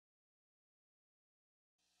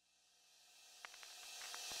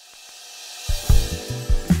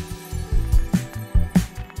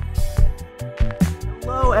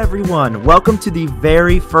everyone. Welcome to the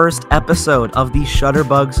very first episode of the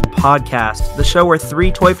Shutterbugs podcast, the show where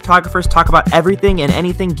three toy photographers talk about everything and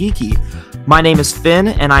anything geeky. My name is Finn,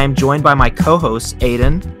 and I am joined by my co-hosts,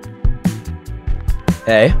 Aden.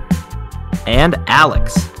 Hey. And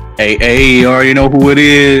Alex. Hey, you already know who it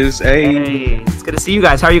is. Hey, it's good to see you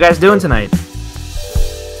guys. How are you guys doing tonight?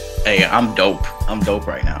 Hey, I'm dope. I'm dope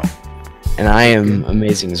right now. And I am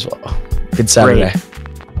amazing as well. Good Saturday. Great.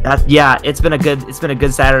 It's been a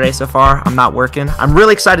good Saturday so far. I'm not working. I'm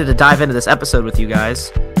really excited to dive into this episode with you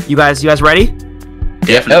guys. You guys ready?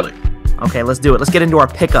 Definitely. Yep. Okay, let's do it. Let's get into our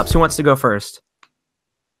pickups. Who wants to go first?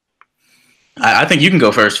 I think you can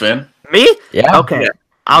go first, Finn. Me? Yeah. Okay. Yeah.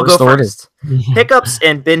 I'll go Started. first. Pickups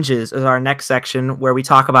and binges is our next section where we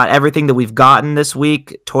talk about everything that we've gotten this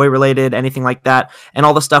week, toy related, anything like that, and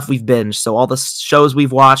all the stuff we've binged. So all the shows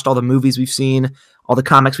we've watched, all the movies we've seen, all the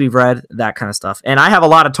comics we've read, that kind of stuff. And I have a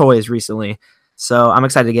lot of toys recently, so I'm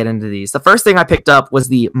excited to get into these. The first thing I picked up was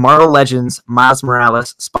the Marvel Legends Miles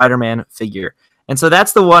Morales Spider-Man figure. And so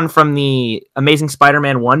that's the one from the Amazing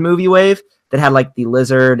Spider-Man 1 movie wave that had like the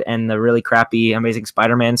lizard and the really crappy Amazing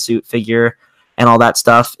Spider-Man suit figure and all that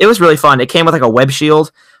stuff. It was really fun. It came with like a web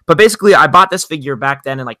shield. But basically, I bought this figure back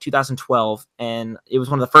then in like 2012, and it was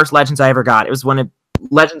one of the first Legends I ever got. It was when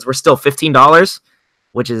Legends were still $15,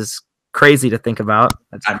 which is crazy to think about.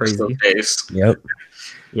 That's crazy. Yep.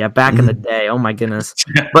 Yeah, back in the day. Oh my goodness.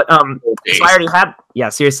 But so I already had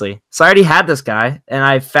seriously. So I already had this guy, and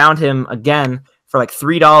I found him again for like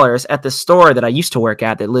 $3 at the store that I used to work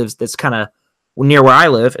at that's kind of near where I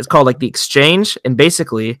live. It's called like the Exchange, and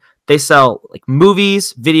basically they sell like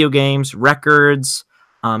movies, video games, records,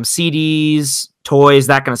 CDs, toys,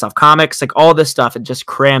 that kind of stuff, comics, like all this stuff. It just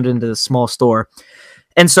crammed into the small store.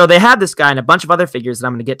 And so they had this guy and a bunch of other figures that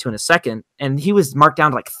I'm going to get to in a second, and he was marked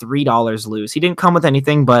down to like $3 loose. He didn't come with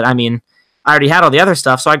anything, but I mean, I already had all the other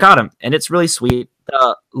stuff, so I got him, and it's really sweet.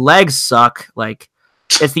 The legs suck. Like,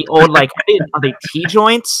 it's the old, like, are they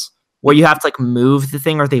T-joints where you have to like move the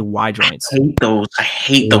thing, or are they Y joints? I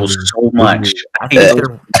hate those so much. I think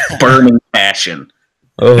they're burning passion.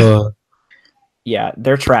 Yeah,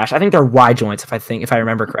 they're trash. I think they're Y joints if I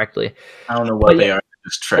remember correctly. I don't know what they are.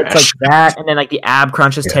 It's trash. It's like that, and then like the ab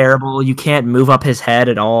crunch is terrible. You can't move up his head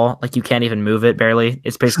at all. Like you can't even move it barely.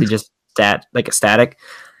 It's basically just static.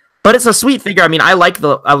 But it's a sweet figure. I mean, I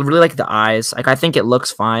really like the eyes. Like I think it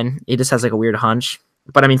looks fine. It just has like a weird hunch.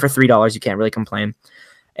 But I mean, for $3, you can't really complain.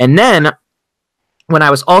 And then when I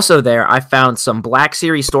was also there, I found some Black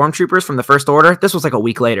Series Stormtroopers from the First Order. This was like a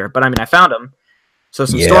week later, but I mean, I found them. So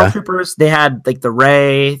some Stormtroopers, they had like the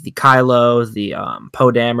Rey, the Kylo, the Poe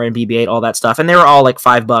Dameron, BB-8, all that stuff, and they were all like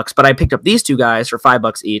 $5. But I picked up these two guys for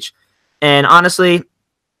 $5 each, and honestly,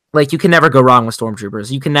 like you can never go wrong with Stormtroopers.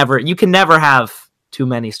 You can never have too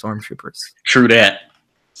many Stormtroopers. True that.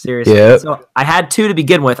 Seriously. Yep. So I had two to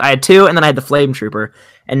begin with. I had two, and then I had the Flame Trooper,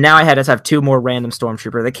 and now I had to have two more random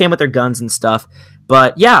Stormtrooper. They came with their guns and stuff,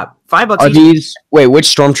 but yeah, $5 Are each. these? Wait, which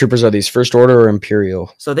Stormtroopers are these? First Order or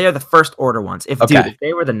Imperial? So they are the First Order ones. If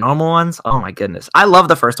they were the normal ones, oh my goodness, I love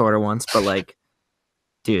the First Order ones, but like,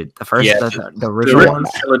 dude, the original ones,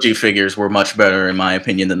 trilogy figures were much better in my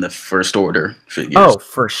opinion than the First Order figures. Oh,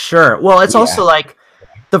 for sure. Well, it's also like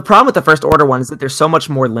the problem with the First Order one is that they're so much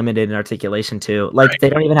more limited in articulation too. Like they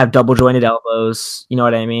don't even have double jointed elbows. You know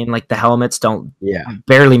what I mean? Like the helmets don't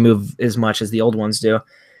barely move as much as the old ones do.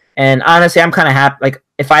 And honestly, I'm kind of happy. Like,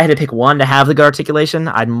 if I had to pick one to have the good articulation,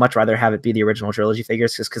 I'd much rather have it be the original trilogy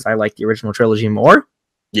figures, just because I like the original trilogy more.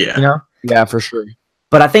 Yeah, you know. Yeah, for sure.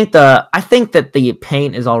 But I think that the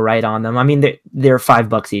paint is all right on them. I mean, they're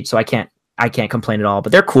 $5 each, so I can't complain at all.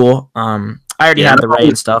 But they're cool. I already have the Rey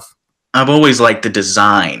and stuff. I've always liked the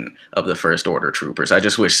design of the First Order troopers. I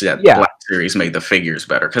just wish that Black Series made the figures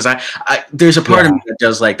better, because I there's a part of me that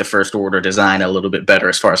does like the First Order design a little bit better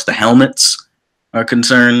as far as the helmets are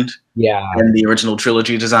concerned, than the original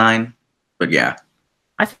trilogy design. But yeah,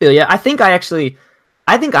 I feel I think I actually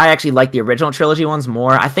like the original trilogy ones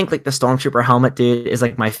more. I think like the Stormtrooper helmet, dude, is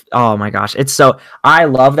like oh my gosh, I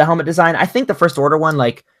love the helmet design. I think the First Order one,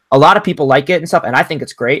 like a lot of people like it and stuff, and I think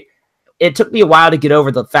it's great. It took me a while to get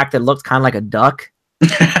over the fact that it looked kind of like a duck. You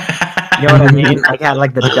know what I mean? Like had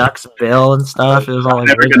like the duck's bill and stuff. It was all like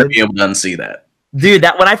never gonna be able to unsee that, dude.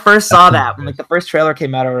 That when I first saw that, when like the first trailer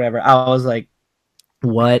came out or whatever, I was like,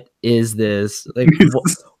 what is this? Like,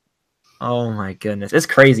 oh my goodness, it's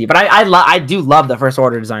crazy. But I do love the First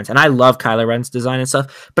Order designs, and I love Kylo Ren's design and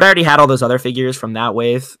stuff. But I already had all those other figures from that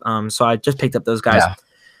wave, so I just picked up those guys.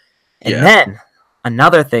 And then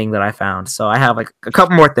another thing that I found. So I have like a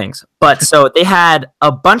couple more things, but so they had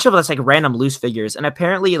a bunch of us like random loose figures, and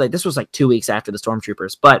apparently like this was like 2 weeks after the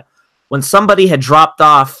Stormtroopers, but when somebody had dropped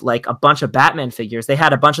off like a bunch of Batman figures, they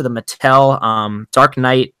had a bunch of the Mattel Dark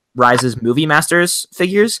Knight Rises Movie Masters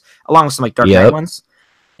figures, along with some like Dark Knight ones.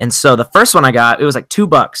 And so the first one I got, it was like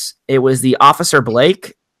 $2. It was the Officer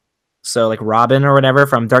Blake, so like Robin or whatever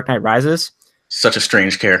from Dark Knight Rises. Such a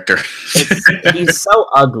strange character. He's so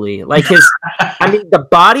ugly. Like I mean, the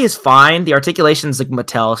body is fine. The articulation's like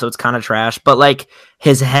Mattel, so it's kind of trash. But like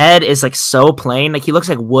his head is like so plain. Like he looks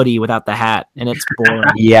like Woody without the hat, and it's boring.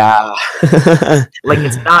 Yeah. Like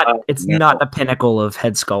it's not the pinnacle of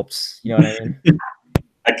head sculpts. You know what I mean?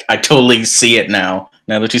 I totally see it now.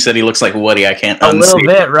 Now that you said he looks like Woody, I can't unsee. A little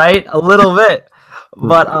bit, right? A little bit.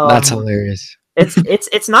 But that's hilarious.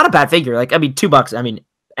 It's not a bad figure. Like I mean, $2. I mean.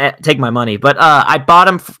 Take my money, but I bought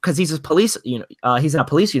him because he's a police, he's in a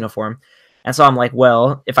police uniform, and so I'm like,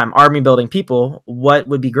 well, if I'm army building people, what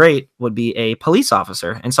would be great would be a police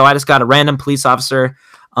officer, and so I just got a random police officer,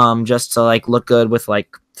 just to like look good with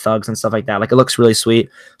like thugs and stuff like that. Like it looks really sweet,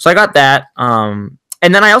 so I got that. And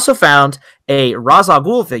then I also found a Ra's al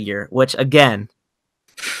Ghul figure, which again,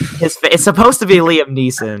 it's supposed to be Liam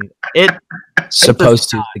Neeson. Supposed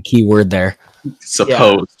to the key word there.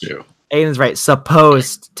 Supposed to. Aiden's right.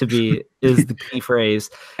 Supposed to be is the key phrase.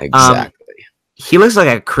 Exactly. He looks like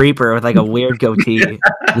a creeper with like a weird goatee.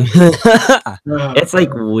 It's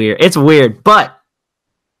like weird. It's weird, but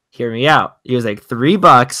hear me out. He was like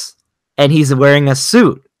 $3, and he's wearing a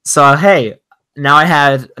suit. So hey, now I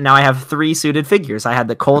have 3 suited figures. I had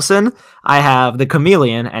the Coulson, I have the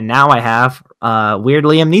Chameleon, and now I have weird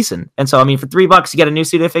Liam Neeson. And so I mean, for $3, you get a new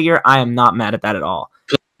suited figure. I am not mad at that at all.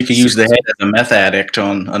 You could use the head as a meth addict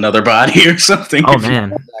on another body or something. Oh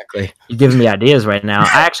man, exactly. You're giving me ideas right now.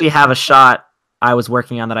 I actually have a shot I was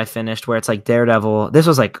working on that I finished where it's like Daredevil. This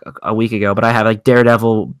was like a week ago, but I had like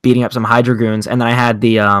Daredevil beating up some Hydra goons, and then I had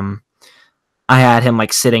I had him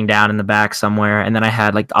like sitting down in the back somewhere, and then I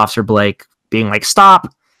had like Officer Blake being like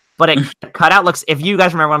stop, but it cutout looks. If you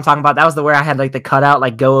guys remember what I'm talking about, that was the where I had like the cutout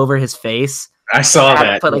like go over his face. I saw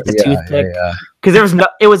that. Put like the toothpick because there was no.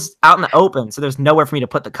 It was out in the open, so there's nowhere for me to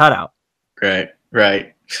put the cutout. Right.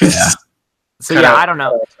 Yeah. So yeah, I don't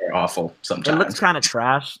know. They're awful sometimes. It looks kind of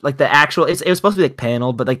trash. Like the actual, it was supposed to be like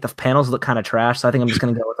paneled, but like the panels look kind of trash. So I think I'm just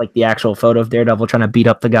gonna go with like the actual photo of Daredevil trying to beat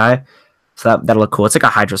up the guy. So that'll look cool. It's like a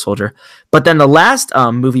Hydra soldier. But then the last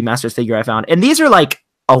movie Masters figure I found, and these are like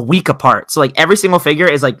a week apart. So like every single figure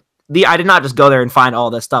is like. I did not just go there and find all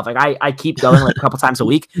this stuff. Like I keep going like a couple times a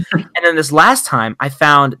week. And then this last time I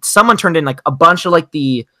found someone turned in like a bunch of like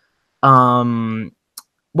the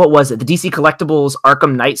what was it? The DC Collectibles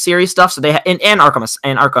Arkham Knight series stuff. So they had and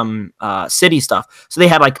Arkham City stuff. So they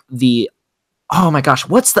had like the oh my gosh,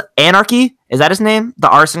 what's the Anarchy? Is that his name? The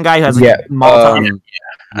arson guy who has like Molotov.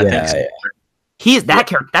 I think so. He's that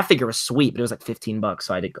character. That figure was sweet, but it was like $15,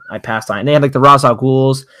 so I passed on it. And they had like the Ra's al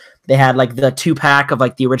Ghul's. They had like the 2-pack of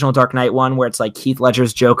like the original Dark Knight one, where it's like Heath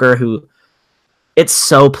Ledger's Joker, who it's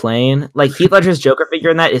so plain. Like Heath Ledger's Joker figure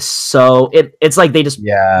in that is so it's like they just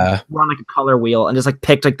run like a color wheel and just like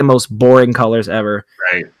picked like the most boring colors ever.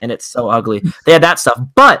 Right. And it's so ugly. They had that stuff,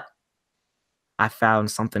 but I found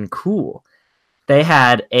something cool. They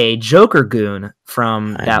had a Joker goon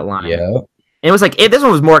from that line. Yeah. It was like this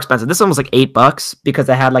one was more expensive. This one was like $8 because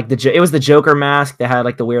they had like it was the Joker mask. They had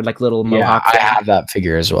like the weird like little mohawk. I have that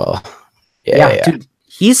figure as well. Yeah. Dude,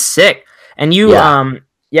 he's sick. And you I mean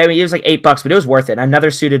it was like $8, but it was worth it.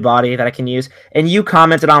 Another suited body that I can use. And you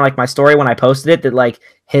commented on like my story when I posted it that like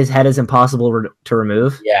his head is impossible to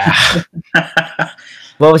remove. Yeah.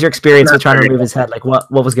 What was your experience with trying to remove his head? Like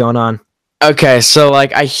what was going on? Okay, so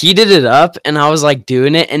like I heated it up and I was like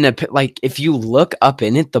doing it, and like if you look up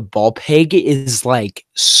in it, the ball peg is like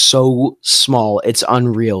so small, it's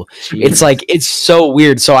unreal. Jeez. It's like it's so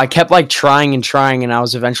weird. So I kept like trying, and I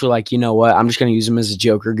was eventually like, you know what? I'm just gonna use him as a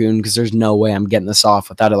Joker goon because there's no way I'm getting this off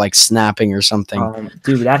without it like snapping or something.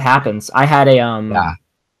 Dude, that happens. I had a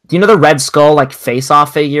Do you know the Red Skull like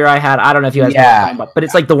face-off figure I had? I don't know if you guys know what I'm talking about, but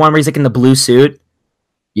it's like the one where he's like in the blue suit.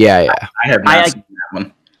 Yeah. I have not seen that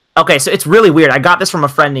one. Okay, so it's really weird. I got this from a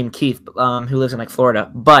friend named Keith, who lives in like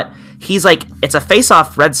Florida. But he's like, it's a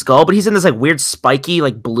face-off Red Skull, but he's in this like weird spiky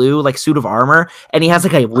like blue like suit of armor, and he has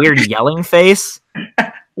like a weird yelling face.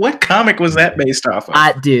 What comic was that based off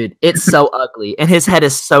of? Dude, it's so ugly, and his head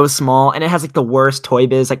is so small, and it has like the worst Toy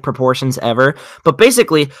Biz like proportions ever. But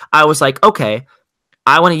basically, I was like, okay,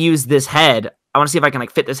 I want to use this head. I want to see if I can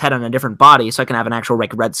like fit this head on a different body, so I can have an actual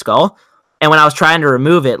like Red Skull. And when I was trying to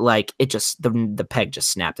remove it, like it just the peg just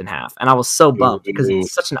snapped in half, and I was so bummed because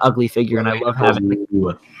it's such an ugly figure, and I love having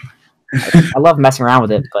it. I love messing around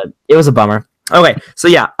with it, but it was a bummer. Okay, so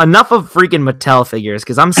yeah, enough of freaking Mattel figures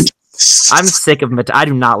because I'm I'm sick of Mattel. I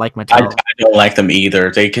do not like Mattel. I don't like them either.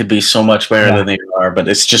 They could be so much better than they are, but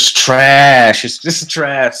it's just trash. It's just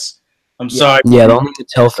trash. I'm sorry. Yeah, the only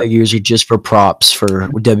Mattel figures are just for props for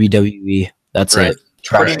WWE. That's it.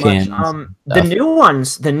 Trash cans. The new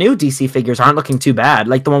ones, the new DC figures aren't looking too bad.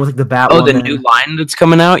 Like the one with like, the Batwoman. Oh, the new line that's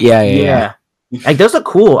coming out? Yeah. Like those look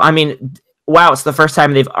cool. I mean, wow, it's the first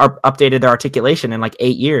time they've updated their articulation in like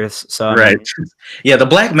 8 years. So Yeah, the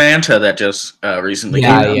Black Manta that just recently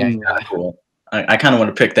came out. Cool. I kind of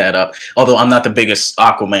want to pick that up. Although I'm not the biggest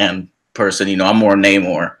Aquaman person, you know, I'm more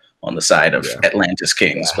Namor on the side of Atlantis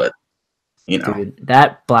Kings, but you know, dude,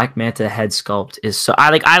 that Black Manta head sculpt is so.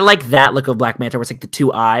 I like that look of Black Manta where it's like the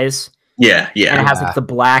two eyes. Yeah. And it has like the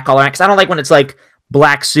black all around. Because I don't like when it's like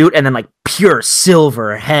black suit and then like pure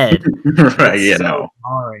silver head. Right? It's yeah, so no.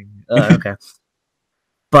 boring. Okay.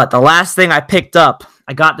 But the last thing I picked up,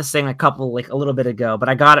 I got this thing a little bit ago, but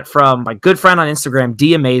I got it from my good friend on Instagram,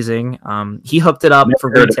 D Amazing. He hooked it up for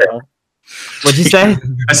retail. What'd you say?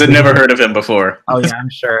 I said never heard of him before. Oh yeah, I'm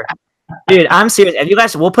sure. Dude, I'm serious. And you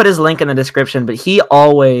guys, we'll put his link in the description, but he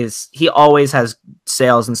always has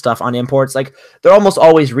sales and stuff on imports. Like they're almost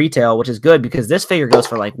always retail, which is good because this figure goes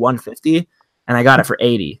for like $150 and I got it for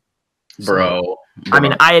 $80. Bro. I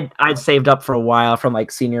mean, I'd saved up for a while from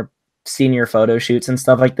like senior photo shoots and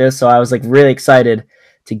stuff like this, so I was like really excited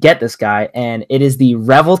to get this guy, and it is the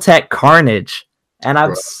Revoltech Carnage, and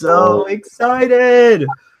I'm so excited.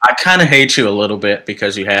 I kind of hate you a little bit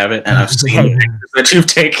because you have it, and I've seen pictures that you've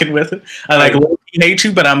taken with it. I like hate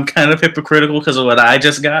you, but I'm kind of hypocritical because of what I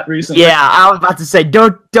just got recently. Yeah, I was about to say,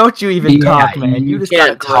 don't you even talk, man. You just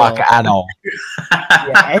can't talk at all.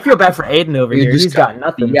 Yeah, I feel bad for Aden over here. He's got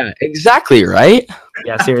nothing. Yeah, exactly, right?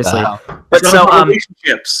 Yeah, seriously. But so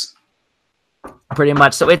relationships. Pretty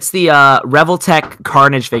much. So it's the Revoltech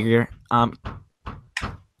Carnage figure. But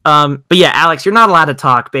yeah, Alex, you're not allowed to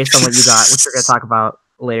talk based on what you got, which we're gonna talk about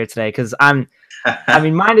later today. Because I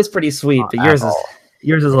mean, mine is pretty sweet, but yours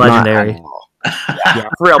is legendary. Yeah,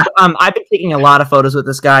 for real. But, I've been taking a lot of photos with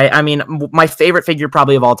this guy. I mean, my favorite figure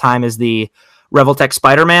probably of all time is the Revoltech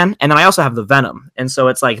Spider-Man, and then I also have the Venom. And so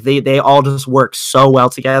it's like they all just work so well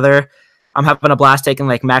together. I'm having a blast taking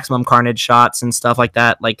like maximum carnage shots and stuff like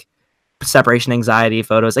that, like separation anxiety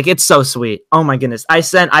photos. Like it's so sweet. Oh my goodness.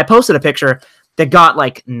 I posted a picture that got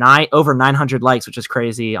like over 900 likes, which is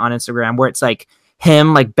crazy, on Instagram, where it's like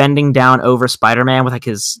him like bending down over Spider-Man with like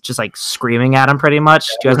his just like screaming at him pretty much.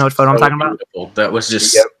 Do you guys know what photo I'm talking about? That was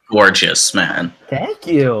just gorgeous, man. Thank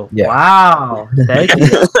you. Yeah. Wow. Thank you.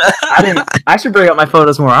 I should bring up my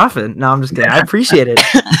photos more often. No, I'm just kidding. I appreciate it.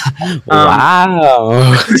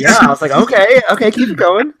 Wow. Yeah, I was like, okay, keep it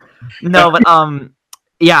going. No, but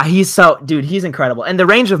yeah, he's incredible. And the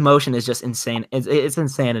range of motion is just insane. It's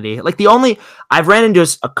insanity. Like I've ran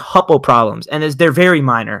into a couple problems, and they're very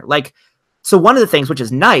minor. Like, so one of the things which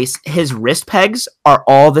is nice, his wrist pegs are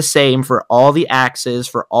all the same for all the axes,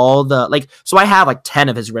 for all the, like, so I have like 10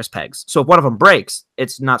 of his wrist pegs. So if one of them breaks,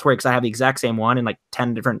 it's not to worry because I have the exact same one in like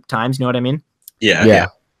 10 different times. You know what I mean? Yeah.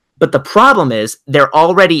 But the problem is they're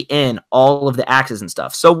already in all of the axes and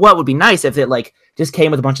stuff. So what would be nice if it like just came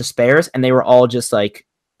with a bunch of spares and they were all just like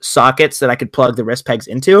sockets that I could plug the wrist pegs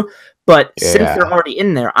into. But since they're already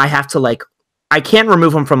in there, I have to like, I can't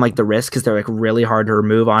remove them from like the wrist because they're like really hard to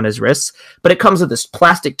remove on his wrists. But it comes with this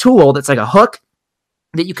plastic tool that's like a hook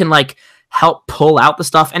that you can like help pull out the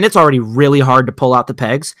stuff. And it's already really hard to pull out the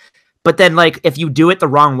pegs. But then like if you do it the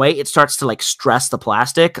wrong way, it starts to like stress the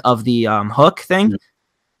plastic of the hook thing.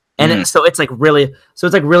 And so it's like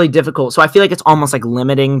really difficult. So I feel like it's almost like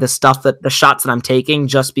limiting the stuff the shots that I'm taking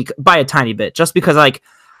just by a tiny bit, just because like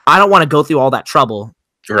I don't want to go through all that trouble.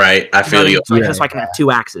 Right. I feel you. Just so I can have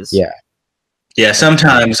two axes. Yeah. Yeah,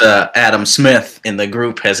 sometimes Adam Smith in the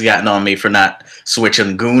group has gotten on me for not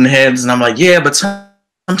switching goon heads, and I'm like, yeah, but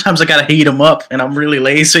sometimes I gotta heat them up, and I'm really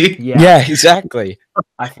lazy. Yeah, exactly.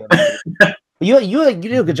 I feel that. You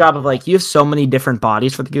do a good job of like, you have so many different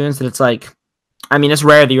bodies for the goons that it's like, I mean, it's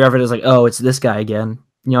rare that you're ever just like, oh, it's this guy again.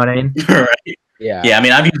 You know what I mean? Right. Yeah. Yeah, I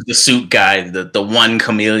mean, I've used the suit guy, the one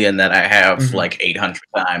chameleon that I have like 800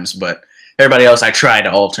 times, but everybody else I try to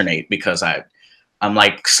alternate because I'm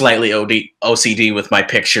like slightly OCD with my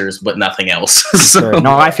pictures, but nothing else. So.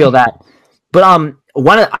 No, I feel that. But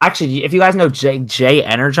actually, if you guys know Jay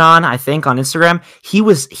Energon, I think on Instagram, he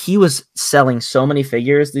was selling so many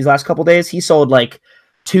figures these last couple days. He sold like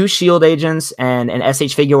 2 Shield agents and an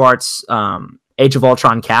SH Figure Arts Age of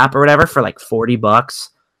Ultron cap or whatever for like $40.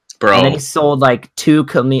 Bro. And then he sold like 2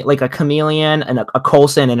 like a chameleon and a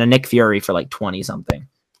Coulson and a Nick Fury for like 20 something.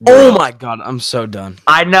 Oh my god, I'm so done.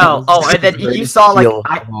 I know. Oh, and then you saw like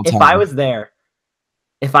if I was there,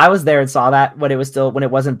 if I was there and saw that when it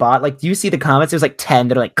wasn't bought, like, do you see the comments? There's like 10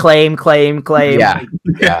 that are like claim. Yeah,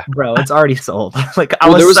 yeah, bro, it's already sold. Like,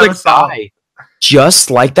 there was like a guy just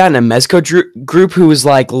like that in a Mezco group who was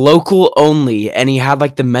like local only, and he had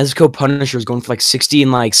like the Mezco Punishers going for like $60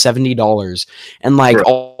 and like $70, and like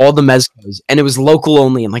all the Mezcos, and it was local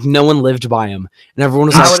only, and like no one lived by him, and everyone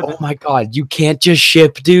was like, "Oh my god, you can't just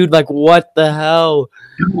ship, dude! Like, what the hell?"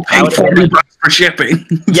 Pay $40 for shipping.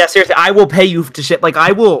 Yeah, seriously, I will pay you to ship. Like,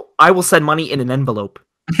 I will send money in an envelope.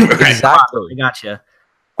 Exactly, I gotcha.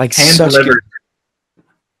 Like, such good.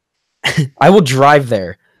 I will drive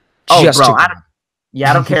there. Oh, bro,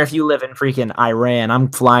 I don't care if you live in freaking Iran. I'm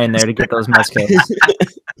flying there to get those Mezcos.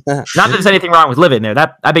 Not that there's anything wrong with living there.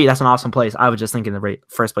 I bet you that's an awesome place. I was just thinking the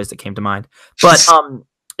first place that came to mind. But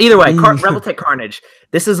either way, Revoltech Carnage.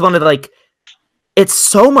 This is one of the, like, it's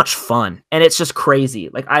so much fun, and it's just crazy.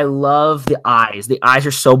 Like, I love the eyes. The eyes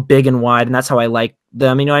are so big and wide, and that's how I like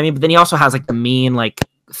them. You know what I mean? But then he also has like the mean, like,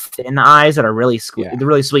 thin eyes that are really they're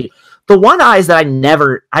really sweet. The one eyes that I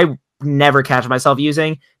never catch myself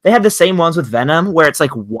using, they have the same ones with Venom, where it's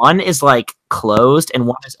like one is like closed and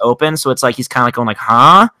one is open, so it's like he's kind of like going like,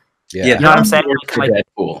 huh? Yeah, you know what I'm saying? Like,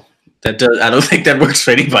 Deadpool. I don't think that works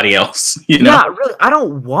for anybody else. You know? Yeah, really. I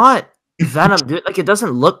don't want Venom, dude. Like, it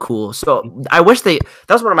doesn't look cool. So I wish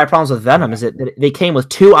that's one of my problems with Venom, is that they came with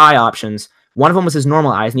 2 eye options. One of them was his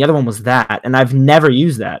normal eyes, and the other one was that. And I've never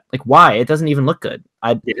used that. Like, why? It doesn't even look good.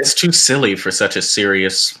 It's too silly for such a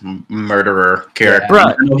serious murderer character.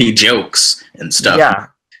 Yeah, he jokes and stuff. Yeah,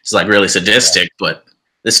 it's like really sadistic, but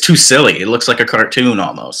it's too silly. It looks like a cartoon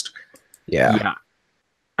almost. Yeah.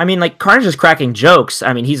 I mean, like, Carnage is cracking jokes.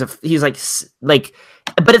 I mean, he's like,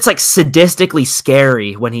 but it's like sadistically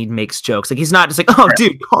scary when he makes jokes. Like, he's not just like, oh,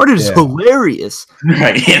 dude, Carnage is hilarious.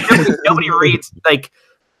 Right. Nobody reads like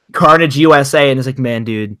Carnage USA and is like, man,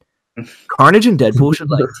 dude, Carnage and Deadpool should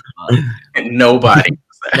like nobody.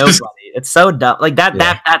 It's so dumb. Like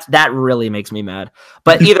that really makes me mad.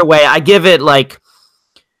 But either way, I give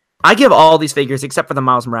all these figures except for the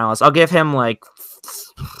Miles Morales. I'll give him like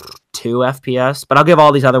 2 FPS, but I'll give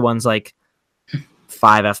all these other ones like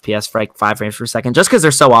 5 FPS for like 5 frames per second, just because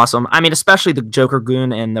they're so awesome. I mean, especially the Joker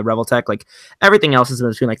Goon and the Revoltech. Like, everything else is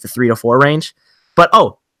between like the 3 to 4 range. But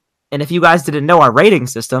and if you guys didn't know our rating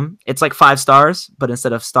system, it's like 5 stars, but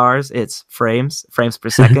instead of stars, it's frames per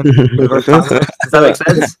second. Does that make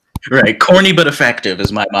sense? Right. Corny but effective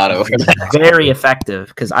is my motto. Very effective,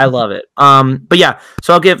 because I love it. But yeah,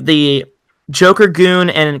 so I'll give the Joker Goon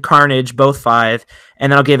and Carnage both 5,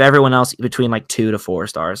 and then I'll give everyone else between like 2 to 4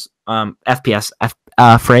 stars. FPS,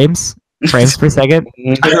 frames per second.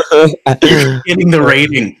 Getting the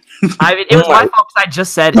rating. I mean, it was my fault because I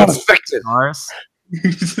just said it's effective stars.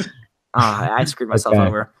 I screwed myself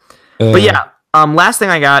over. But yeah, last thing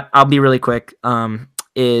I got, I'll be really quick,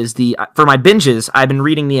 is for my binges, I've been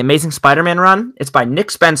reading the Amazing Spider-Man run. It's by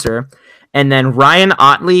Nick Spencer, and then Ryan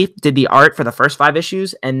Otley did the art for the first 5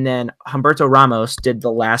 issues, and then Humberto Ramos did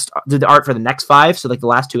the art for the next 5, so like the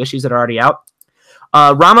last 2 issues that are already out.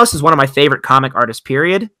 Ramos is one of my favorite comic artists,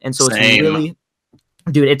 period, and so it's really,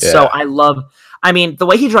 dude, it's so, I mean, the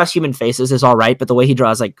way he draws human faces is all right, but the way he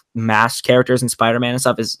draws like masked characters and Spider-Man and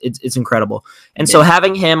stuff it's incredible. And so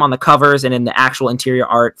having him on the covers and in the actual interior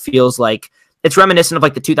art feels like it's reminiscent of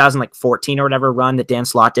like the 2014 or whatever run that Dan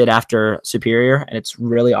Slott did after Superior, and it's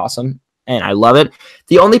really awesome, and I love it.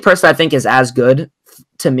 The only person I think is as good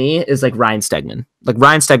to me is like Ryan Stegman. Like,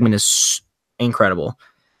 Ryan Stegman is incredible.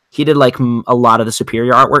 He did like a lot of the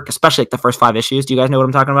Superior artwork, especially like the first 5 issues. Do you guys know what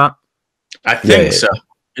I'm talking about? I think so.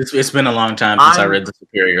 It's been a long time since I read the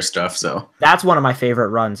Superior stuff, so that's one of my favorite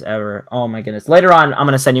runs ever. Oh my goodness! Later on, I'm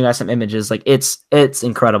gonna send you guys some images. Like, it's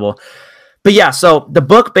incredible. But yeah, so the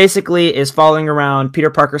book basically is following around Peter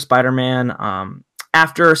Parker, Spider-Man,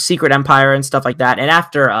 after Secret Empire and stuff like that, and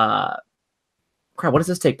after what does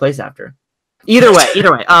this take place after? Either way,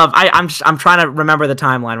 I'm trying to remember the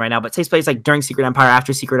timeline right now, but it takes place like during Secret Empire,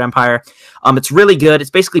 after Secret Empire. It's really good. It's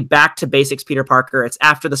basically back to basics Peter Parker. It's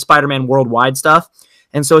after the Spider-Man worldwide stuff.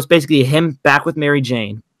 And so it's basically him back with Mary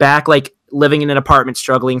Jane, back like living in an apartment,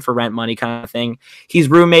 struggling for rent money kind of thing. His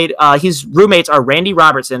roommates are Randy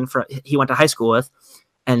Robertson, he went to high school with,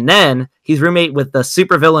 and then he's roommate with the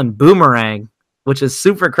supervillain Boomerang, which is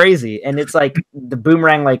super crazy. And it's like the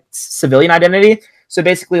Boomerang like civilian identity. So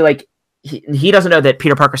basically, like he doesn't know that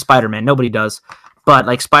Peter Parker's Spider-Man. Nobody does, but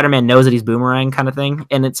like Spider-Man knows that he's Boomerang kind of thing.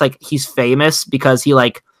 And it's like he's famous because he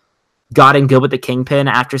like got in good with the Kingpin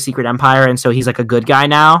after Secret Empire, and so he's like a good guy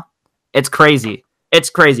now. It's crazy,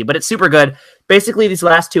 but it's super good. Basically, these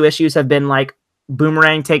last 2 issues have been like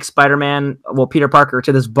Boomerang takes Peter Parker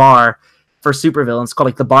to this bar, for supervillains. It's called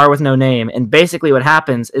like The Bar with No Name. And basically what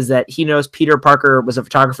happens is that he knows Peter Parker was a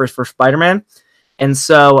photographer for Spider-Man. And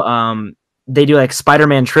so they do like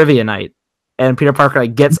Spider-Man trivia night. And Peter Parker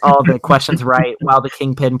like gets all the questions right while the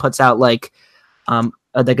Kingpin puts out like a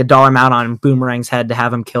dollar amount on Boomerang's head to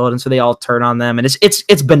have him killed. And so they all turn on them. And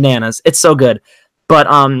it's bananas. It's so good. But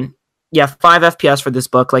yeah, 5 FPS for this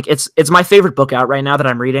book. Like it's my favorite book out right now that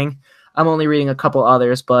I'm reading. I'm only reading a couple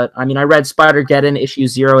others, but I mean, I read Spider-Geddon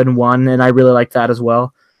issues 0 and 1, and I really like that as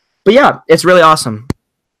well. But yeah, it's really awesome.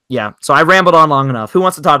 Yeah, so I rambled on long enough. Who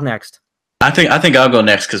wants to talk next? I think I'll go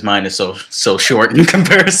next because mine is so short in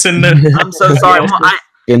comparison. I'm so sorry. Well, like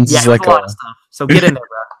a lot of stuff. So get in there,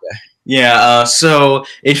 bro. Yeah. So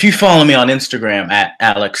if you follow me on Instagram at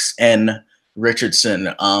Alex N. Richardson,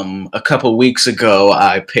 a couple weeks ago,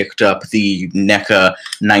 I picked up the NECA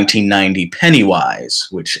 1990 Pennywise,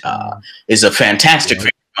 which is a fantastic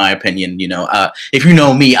figure, in my opinion. You know, if you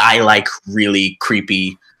know me, I like really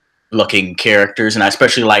creepy looking characters, and I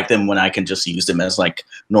especially like them when I can just use them as like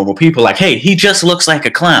normal people. Like, hey, he just looks like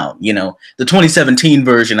a clown. You know, the 2017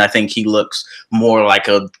 version, I think he looks more like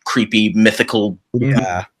a creepy mythical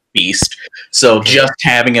beast. So just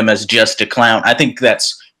having him as just a clown, I think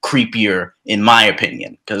that's creepier in my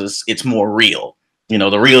opinion because it's more real. You know,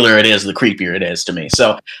 the realer it is, the creepier it is to me.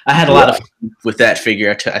 So I had a lot of fun with that figure.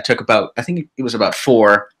 I took about, I think it was about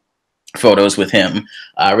 4 photos with him.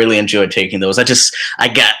 I really enjoyed taking those. I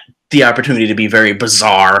got the opportunity to be very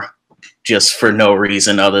bizarre just for no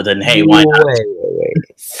reason other than, hey, why not? Wait.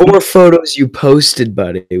 4 photos you posted,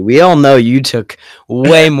 buddy. We all know you took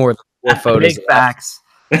way more than 4 photos. Big facts.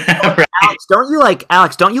 Right.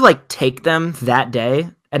 Alex, don't you like take them that day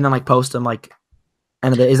and then like post them like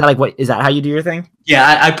end of the, is that how you do your thing?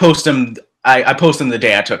 Yeah, I post them. I post them the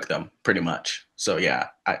day I took them, pretty much. So yeah,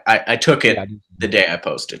 I took it the day I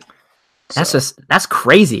posted. So. That's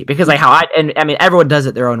crazy because like I mean everyone does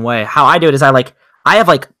it their own way. How I do it is I have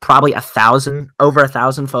like probably over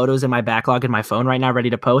 1,000 photos in my backlog in my phone right now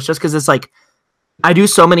ready to post just because it's like I do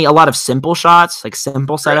a lot of simple shots, like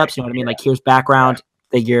simple setups. You know what I mean? Like here's background,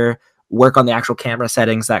 figure, work on the actual camera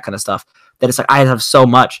settings, that kind of stuff. That it's like I have so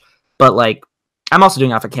much, but like I'm also doing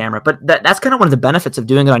it off a camera. But that's kind of one of the benefits of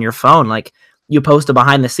doing it on your phone. Like you post a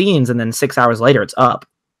behind the scenes, and then 6 hours later, it's up.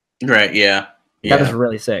 Right? Yeah. That is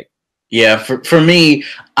really sick. Yeah. For me,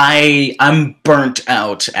 I'm burnt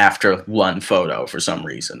out after one photo for some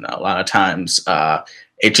reason. A lot of times,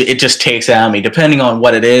 it just takes out of me. Depending on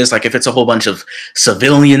what it is, like if it's a whole bunch of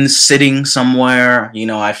civilians sitting somewhere, you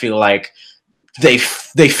know, I feel like they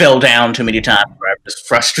fell down too many times where I'm just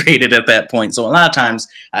frustrated at that point. So a lot of times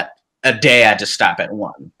a day I just stop at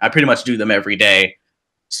 1. I pretty much do them every day.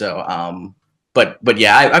 So but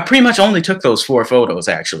yeah, I pretty much only took those 4 photos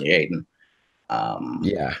actually, Aden.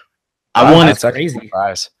 Yeah. I wanted that's crazy.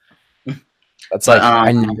 That's like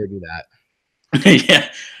I never do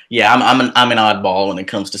that. Yeah, I'm an oddball when it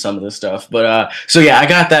comes to some of this stuff. But so yeah, I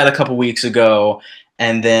got that a couple weeks ago.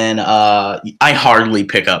 And then I hardly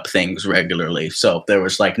pick up things regularly, so there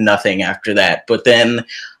was like nothing after that. But then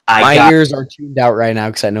my ears are tuned out right now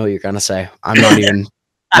because I know what you're gonna say. I'm not even.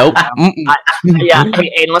 Nope. Yeah,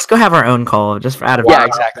 hey, Aiden, let's go have our own call just for out of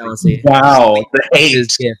exactly. Jealousy. Wow, the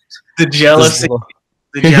hate, the jealousy,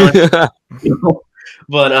 the jealousy.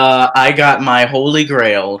 But I got my holy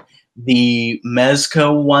grail, the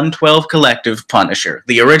Mezco 112 Collective Punisher,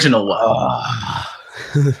 the original one.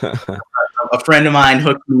 A friend of mine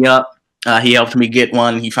hooked me up. He helped me get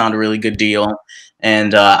one. He found a really good deal,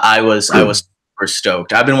 and I was super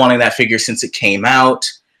stoked. I've been wanting that figure since it came out.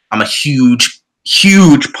 I'm a huge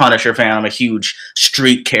Punisher fan. I'm a huge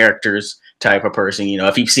street characters type of person. You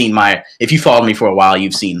know, if you followed me for a while,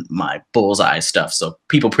 you've seen my Bullseye stuff. So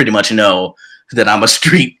people pretty much know that I'm a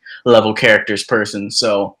street level characters person.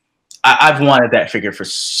 So I've wanted that figure for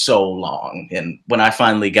so long, and when I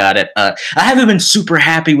finally got it, I haven't been super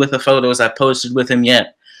happy with the photos I posted with him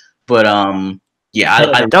yet, but yeah,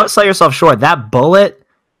 I don't sell yourself short. That bullet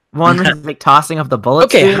one, like tossing up the bullets.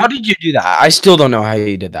 Okay, how did you do that? I still don't know how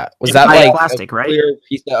you did that. Was that like plastic, right?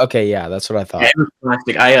 Okay, yeah, that's what I thought. Yeah, it was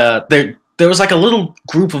plastic. There was like a little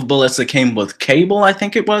group of bullets that came with cable. I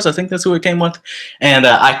think it was. I think that's who it came with, and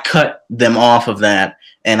I cut them off of that.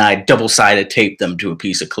 And I double-sided taped them to a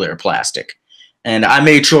piece of clear plastic. And I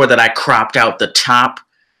made sure that I cropped out the top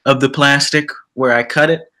of the plastic where I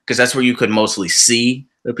cut it, because that's where you could mostly see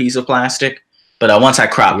the piece of plastic. But once I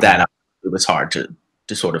cropped that out, it was hard to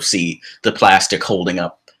sort of see the plastic holding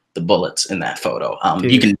up the bullets in that photo.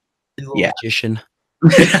 You can, magician.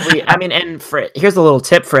 I mean, and here's a little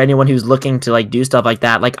tip for anyone who's looking to like do stuff like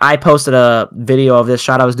that. Like I posted a video of this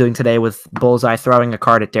shot I was doing today with Bullseye throwing a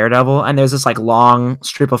card at Daredevil, and there's this like long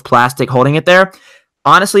strip of plastic holding it there.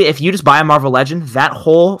 Honestly, if you just buy a Marvel Legend, that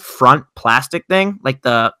whole front plastic thing, like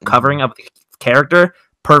the covering of the character,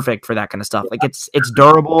 perfect for that kind of stuff. Like it's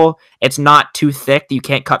durable. It's not too thick that you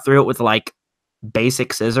can't cut through it with like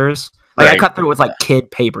basic scissors. Like I cut through it with like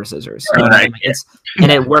kid paper scissors. You know what I mean?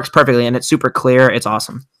 And it works perfectly, and it's super clear. It's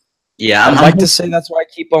awesome. Yeah, I'd like to say that's why I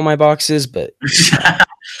keep all my boxes, but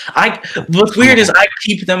what's weird is I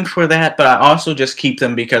keep them for that, but I also just keep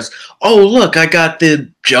them because look, I got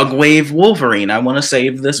the Jugwave Wolverine. I want to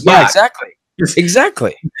save this box. Yeah,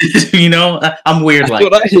 exactly. You know, I'm weird that's like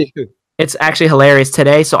what that. I do. It's actually hilarious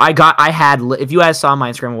today. So I had, if you guys saw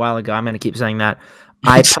my Instagram a while ago, I'm gonna keep saying that.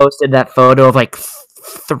 I posted that photo of like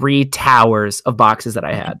 3 towers of boxes that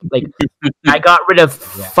I had. Like I got rid of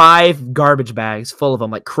 5 garbage bags full of them,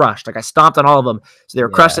 like crushed. Like I stomped on all of them, so they were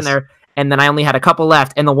crushed in there. And then I only had a couple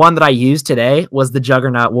left. And the one that I used today was the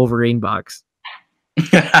Juggernaut Wolverine box.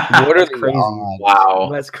 What are crazy? Wow,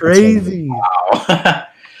 that's crazy. Wow.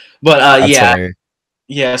 But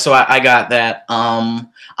yeah. So I got that.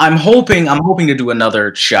 I'm hoping to do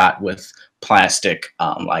another shot with plastic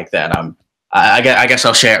like that. I guess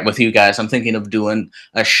I'll share it with you guys. I'm thinking of doing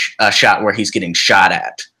a shot where he's getting shot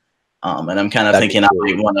at. And I'm kind of thinking I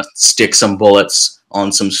might want to stick some bullets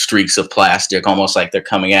on some streaks of plastic, almost like they're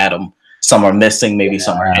coming at him. Some are missing, maybe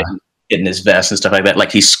some are hitting his vest and stuff like that,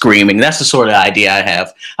 like he's screaming. That's the sort of idea I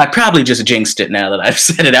have. I probably just jinxed it now that I've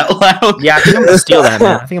said it out loud. Yeah, I think I'm going to steal that,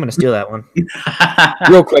 man. I think I'm going to steal that one.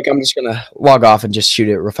 Real quick, I'm just going to log off and just shoot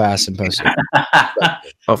it real fast and post it.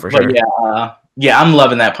 Oh, for sure. Yeah, I'm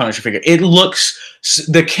loving that Punisher figure. It looks,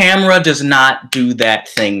 the camera does not do that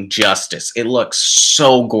thing justice. It looks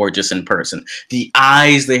so gorgeous in person. The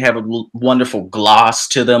eyes, they have a wonderful gloss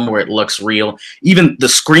to them where it looks real. Even the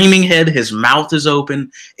screaming head, his mouth is open.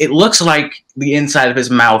 It looks like the inside of his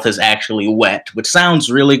mouth is actually wet, which sounds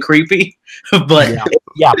really creepy. But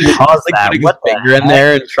yeah, pause that. What the finger in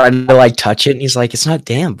there and trying to like touch it, and he's like, "It's not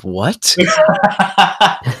damp." What? If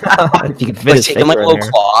you can fit he's taking like a little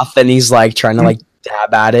cloth, and he's like trying to like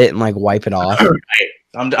dab at it and like wipe it off. Right.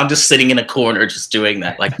 I'm just sitting in a corner, just doing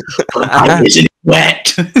that, like, isn't it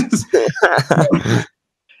wet?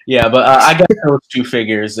 Yeah, but I got those 2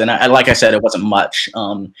 figures, and like I said, it wasn't much.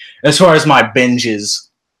 As far as my binges,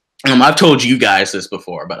 I've told you guys this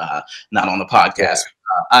before, but not on the podcast.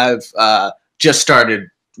 I've just started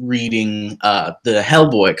reading the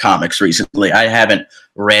Hellboy comics recently. I haven't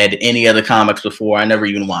read any of the comics before. I never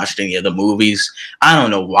even watched any of the movies. I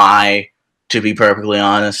don't know why, to be perfectly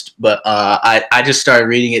honest, but I just started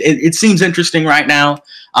reading it. It seems interesting right now.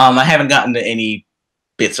 I haven't gotten to any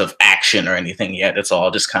bits of action or anything yet. It's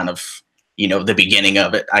all just kind of, the beginning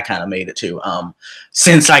of it. I kind of made it to.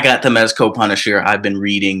 Since I got the Mezco Punisher, I've been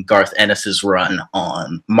reading Garth Ennis's run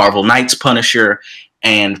on Marvel Knights Punisher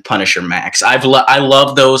and Punisher Max. I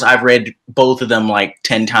love those. I've read both of them like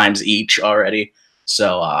 10 times each already.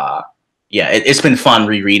 So yeah, it's been fun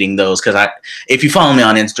rereading those because if you follow me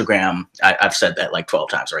on Instagram, I've said that like 12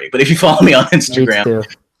 times already, but if you follow me on Instagram,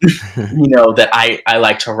 you know that I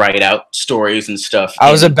like to write out stories and stuff.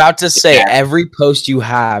 I was about to say every post you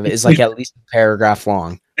have is like at least a paragraph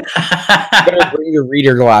long. You better bring your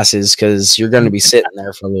reader glasses because you're going to be sitting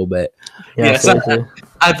there for a little bit. Yeah, so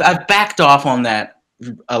I've backed off on that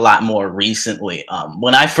a lot more recently.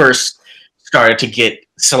 When I first started to get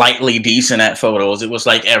slightly decent at photos, it was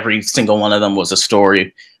like every single one of them was a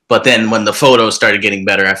story. But then when the photos started getting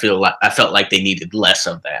better, I felt like they needed less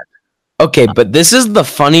of that. Okay, but this is the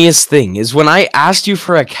funniest thing, is when I asked you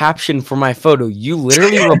for a caption for my photo, you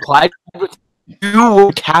literally replied with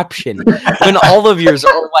your caption when all of yours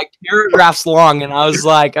are like paragraphs long, and I was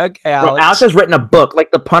like, okay, Alex. Bro, Alex has written a book,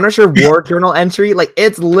 like the Punisher War Journal entry, like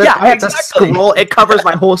it's literally, I have to scroll, it covers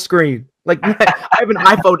my whole screen. Like I have an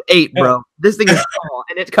iPhone 8, bro. This thing is small,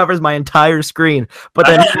 and it covers my entire screen. But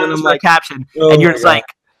then I'm like, caption, and you're just like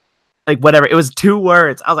whatever. It was 2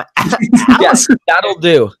 words. I was like, yes, that'll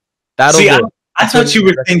do. See, I thought you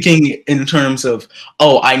were thinking in terms of,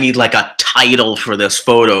 I need like a title for this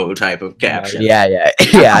photo type of caption. Yeah.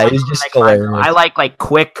 It was just hilarious. I like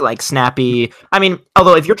quick, like snappy. I mean,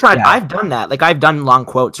 although if you're trying, I've done that. Like I've done long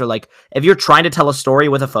quotes, or like if you're trying to tell a story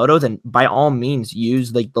with a photo, then by all means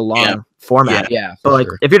use like the long format. Yeah. But like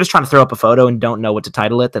if you're just trying to throw up a photo and don't know what to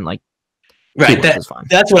title it, then like right, that's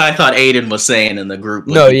what I thought Aden was saying in the group.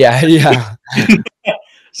 No, yeah.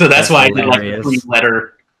 So that's why hilarious. I did like a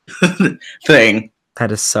 3-letter thing.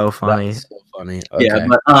 That is so funny. That's so funny. Okay. Yeah,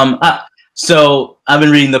 but so I've been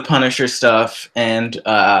reading the Punisher stuff, and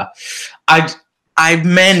I I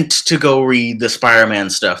meant to go read the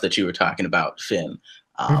Spider-Man stuff that you were talking about, Finn.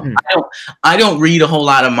 I don't read a whole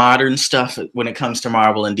lot of modern stuff when it comes to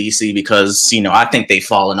Marvel and DC because, you know, I think they've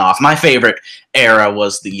fallen off. My favorite era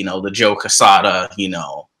was the, you know, the Joe Quesada, you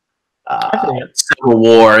know, Civil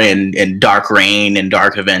War and Dark Reign and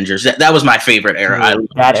Dark Avengers. That was my favorite era.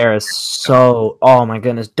 That era is so, oh my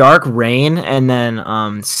goodness. Dark Reign and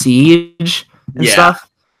then Siege and stuff.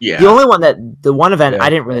 Yeah. The one event I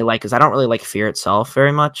didn't really like is I don't really like Fear itself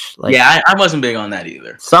very much. Like, I wasn't big on that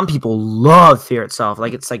either. Some people love Fear itself.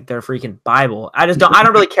 Like, it's like their freaking Bible. I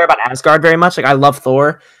don't really care about Asgard very much. Like, I love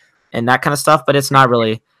Thor and that kind of stuff, but it's not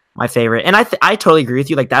really my favorite. And I totally agree with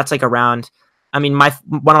you. Like, that's like around, I mean,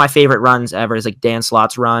 one of my favorite runs ever is like Dan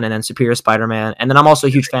Slott's run and then Superior Spider-Man. And then I'm also a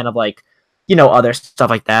huge fan of like, you know, other stuff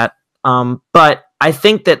like that. But I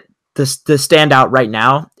think that the standout right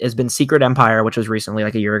now has been Secret Empire, which was recently,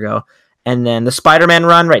 like a year ago. And then the Spider-Man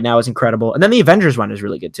run right now is incredible. And then the Avengers run is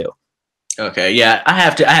really good too. Okay, yeah, I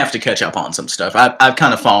have to catch up on some stuff. I've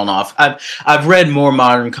kind of fallen off. I've read more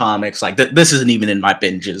modern comics. Like this isn't even in my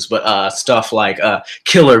binges, but stuff like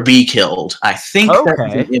Killer Be Killed. I think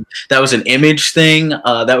that was an Image thing.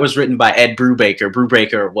 That was written by Ed Brubaker.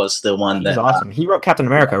 Brubaker was the one that awesome. He wrote Captain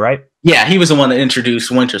America, right? Yeah, he was the one that introduced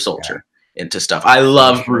Winter Soldier into stuff. I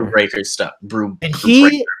love Brubaker's stuff.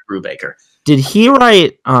 Brubaker. Did he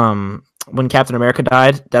write when Captain America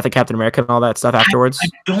died, Death of Captain America and all that stuff afterwards? I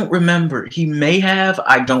don't remember. He may have.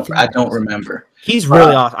 I don't remember. He's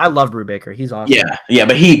really awesome. I love Brubaker. He's awesome. Yeah,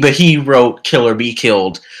 but he wrote Killer Be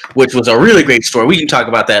Killed, which was a really great story. We can talk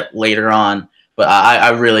about that later on, but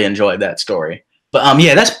I really enjoyed that story. But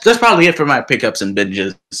yeah, that's probably it for my pickups and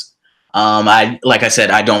binges. Like I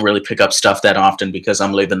said, I don't really pick up stuff that often because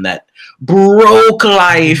I'm living that broke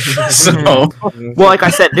life. So, well, like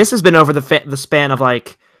I said, this has been over the span of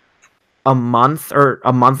like a month or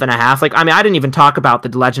a month and a half. Like, I mean, I didn't even talk about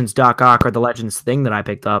the Legends Doc Ock or the Legends thing that I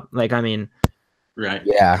picked up. Like, I mean, right?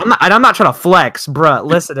 Yeah, I'm not trying to flex, bruh.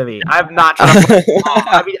 Listen to me. I'm not trying to flex.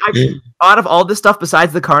 I mean, out of all this stuff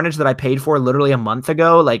besides the Carnage that I paid for literally a month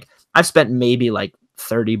ago, like I've spent maybe like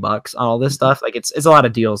 $30 on all this stuff. Like it's a lot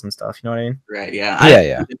of deals and stuff. You know what I mean? Right.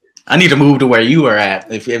 Yeah. I need to move to where you are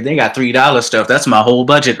at. If they got $3 stuff, that's my whole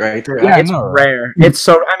budget right there. Yeah, it's rare. It's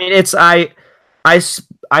so. I mean, it's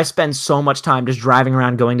I spend so much time just driving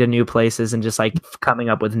around, going to new places, and just like coming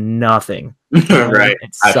up with nothing. Right.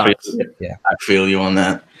 It sucks. I feel you on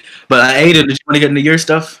that. But Aden, did you want to get into your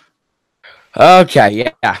stuff?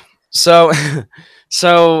 Okay. Yeah. So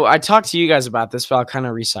I talked to you guys about this, but I'll kind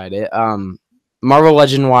of recite it. Marvel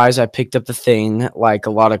Legend wise, I picked up the Thing like a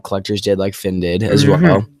lot of collectors did, like Finn did as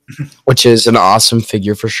well, which is an awesome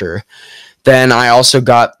figure for sure. Then I also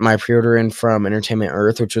got my pre-order in from Entertainment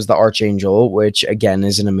Earth, which was the Archangel, which again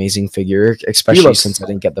is an amazing figure, especially since I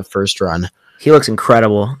didn't get the first run. He looks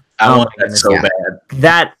incredible. I want that so bad.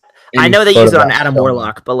 That I know they use it on Adam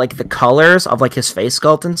Warlock, but like the colors of like his face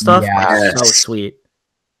sculpt and stuff, are so sweet.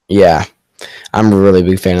 Yeah. I'm a really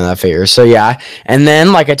big fan of that figure. So yeah, and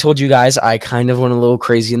then like I told you guys, I kind of went a little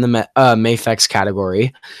crazy in the Mayfex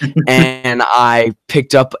category, and I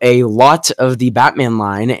picked up a lot of the Batman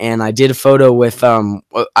line, and I did a photo with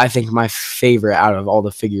I think my favorite out of all the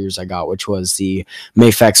figures I got, which was the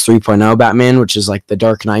Mayfex 3.0 Batman, which is like the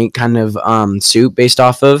Dark Knight kind of suit based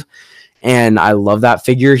off of. And I love that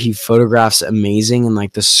figure. He photographs amazing, and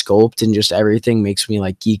like the sculpt and just everything makes me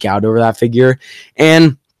like geek out over that figure.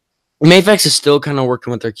 And Mayfex is still kind of working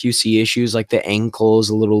with their QC issues, like the ankle is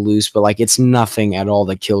a little loose, but like it's nothing at all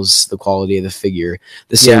that kills the quality of the figure.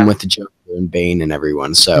 The same with the Joker and Bane and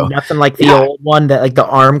everyone. So nothing like the old one that like the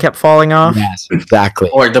arm kept falling off. Yes, exactly.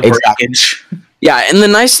 Or the breakage. Yeah, and the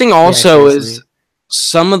nice thing also is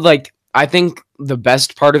some of like I think the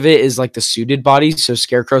best part of it is like the suited body. So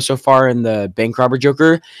Scarecrow so far and the Bank Robber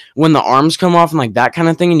Joker, when the arms come off and like that kind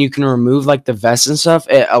of thing, and you can remove like the vest and stuff,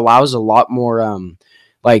 it allows a lot more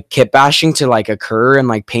like kit bashing to like occur and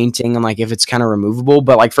like painting and like if it's kind of removable.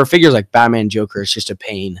 But like for figures like Batman, Joker, it's just a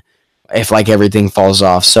pain if like everything falls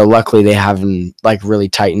off. So luckily they haven't like really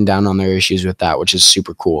tightened down on their issues with that, which is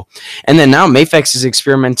super cool. And then now Mayfex is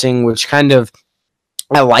experimenting, which kind of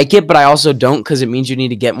I like it, but I also don't, because it means you need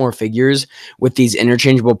to get more figures with these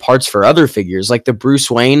interchangeable parts for other figures, like the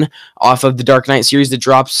Bruce Wayne off of the Dark Knight series that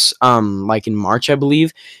drops like in March, I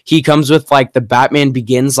believe. He comes with like the Batman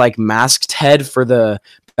Begins like masked head for the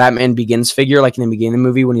Batman Begins figure, like in the beginning of the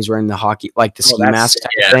movie when he's wearing the hockey, like the ski mask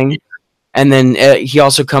type thing. And then he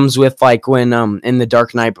also comes with like when in the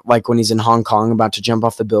Dark Knight, like when he's in Hong Kong about to jump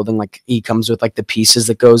off the building, like he comes with like the pieces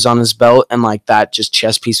that goes on his belt and like that just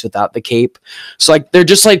chest piece without the cape. So like they're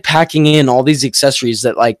just like packing in all these accessories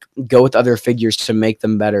that like go with other figures to make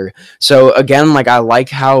them better. So again, like I like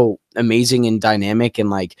how amazing and dynamic and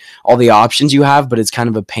like all the options you have, but it's kind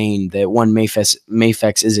of a pain that one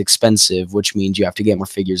Mafex is expensive, which means you have to get more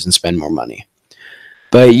figures and spend more money.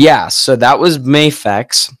 But yeah, so that was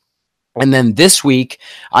Mafex. And then this week,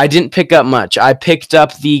 I didn't pick up much. I picked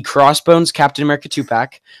up the Crossbones Captain America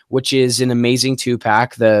 2-pack, which is an amazing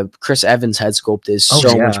 2-pack. The Chris Evans head sculpt is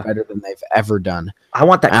much better than they've ever done. I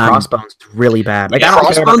want that Crossbones really bad. Like, yeah, I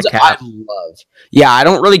don't care about the cap. I love. Yeah, I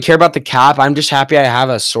don't really care about the cap. I'm just happy I have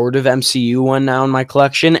a sort of MCU one now in my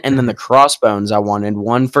collection. And then the Crossbones, I wanted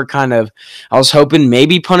one for kind of, I was hoping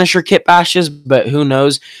maybe Punisher kit bashes, but who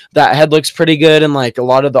knows? That head looks pretty good. And like a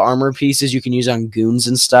lot of the armor pieces you can use on goons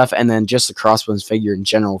and stuff. And then just the Crossbones figure in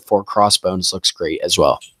general for Crossbones looks great as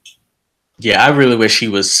well. Yeah, I really wish he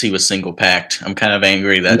was single packed. I'm kind of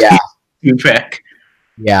angry that he's 2-pack.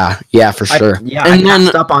 Yeah, for sure. I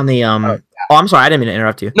passed up on the Oh, I'm sorry, I didn't mean to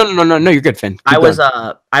interrupt you. No, you're good, Finn. I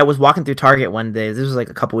was walking through Target one day. This was like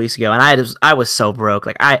a couple weeks ago, and I was so broke.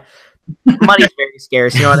 Like money's very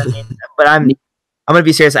scarce, you know what I mean? But I'm gonna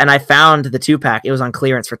be serious. And I found the 2-pack. It was on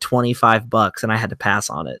clearance for $25, and I had to pass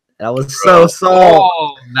on it. I was so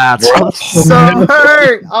that's I was so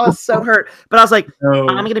hurt. I was so hurt. But I was like, I'm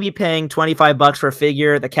gonna be paying $25 for a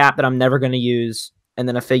figure, the cap that I'm never gonna use. And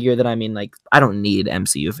then a figure that like I don't need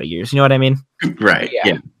MCU figures. You know what I mean? Right.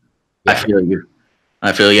 Yeah. I feel you.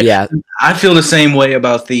 Yeah. I feel the same way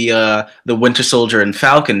about the Winter Soldier and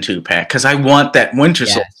Falcon 2-pack because I want that Winter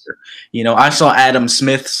Soldier. You know, I saw Adam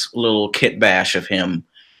Smith's little kit bash of him.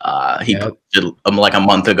 He put it like a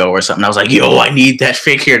month ago or something. I was like, yo, I need that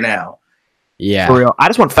figure now. Yeah. For real. I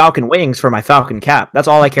just want Falcon wings for my Falcon cap. That's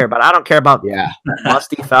all I care about. I don't care about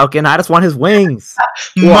musty Falcon. I just want his wings.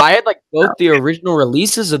 Well, I had like both the original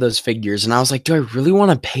releases of those figures, and I was like, do I really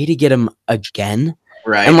want to pay to get them again?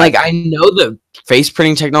 Right. And like, I know the face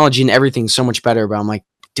printing technology and everything's so much better, but I'm like,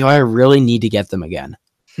 do I really need to get them again?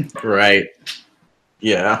 Right.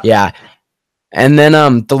 Yeah. Yeah. And then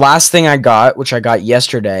the last thing I got, which I got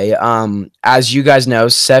yesterday, as you guys know,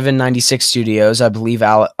 796 Studios, I believe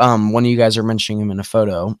one of you guys are mentioning him in a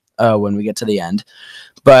photo when we get to the end.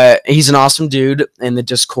 But he's an awesome dude in the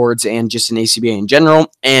Discords and just in ACBA in general.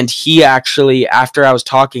 And he actually, after I was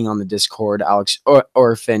talking on the Discord, Alex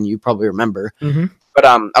or Finn, you probably remember, but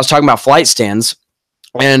I was talking about flight stands.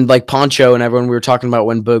 And like Poncho and everyone, we were talking about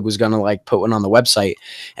when Boog was gonna like put one on the website,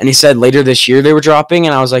 and he said later this year they were dropping,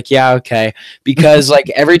 and I was like, yeah, okay, because like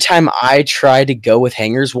every time I try to go with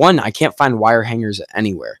hangers, one, I can't find wire hangers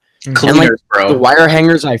anywhere, Cleaners, and like bro. the wire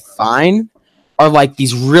hangers I find are like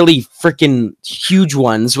these really freaking huge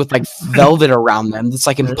ones with like velvet around them. That's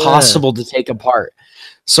like impossible to take apart.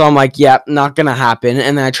 So I'm like, yeah, not gonna happen.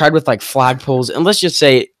 And then I tried with like flagpoles, and let's just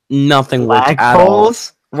say nothing worked at all.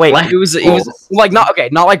 Wait, it was like not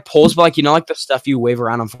like poles, but like like the stuff you wave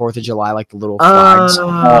around on 4th of July, like the little flags.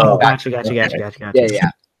 Gotcha. Yeah.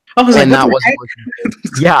 I was and like, that wasn't working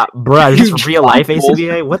good. Yeah, bro, this is real life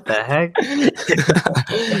ACBA. What the heck?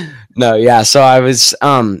 No, yeah. So I was,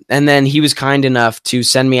 and then he was kind enough to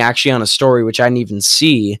send me actually on a story, which I didn't even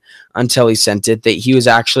see until he sent it. That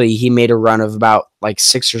he made a run of about like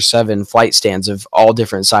 6 or 7 flight stands of all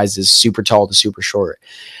different sizes, super tall to super short.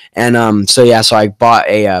 And so I bought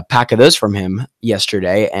a pack of those from him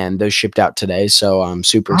yesterday, and those shipped out today. So I'm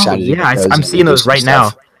super excited. I'm seeing those right now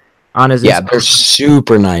on his. Yeah, they're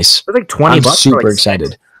super nice. They're like $20. I'm super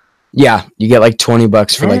excited. Yeah, you get like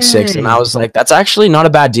 $20 for like 6, and I was like, that's actually not a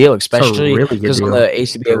bad deal, especially because on the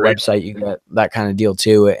ACBA website you get that kind of deal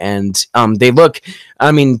too. And they look,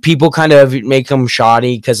 I mean, people kind of make them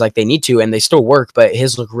shoddy because like they need to, and they still work, but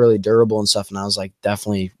his look really durable and stuff. And I was like,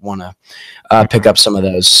 definitely want to pick up some of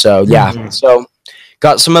those. So yeah, so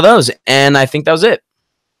got some of those, and I think that was it.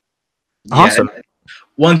 Awesome. Yeah.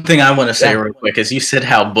 One thing I want to say real quick is you said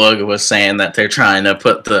how Bug was saying that they're trying to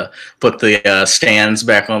put the stands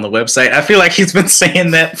back on the website. I feel like he's been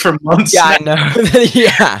saying that for months. Yeah, now. I know.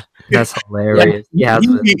 Yeah, that's hilarious. Yeah,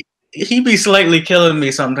 he'd be slightly killing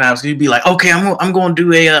me sometimes. He'd be like, "Okay, I'm going to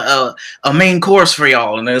do a main course for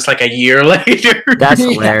y'all," and then it's like a year later. That's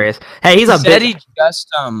hilarious. Hey, he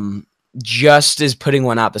just is putting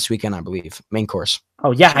one out this weekend, I believe. Main course.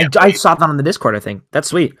 Oh yeah, I saw that on the Discord. I think that's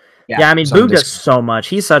sweet. Yeah, I mean, Boog does so much.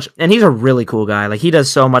 He's a really cool guy. Like, he does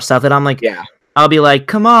so much stuff that I'm like, I'll be like,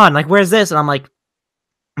 come on, like, where's this? And I'm like,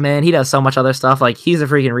 man, he does so much other stuff. Like, he's the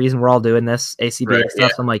freaking reason we're all doing this ACBA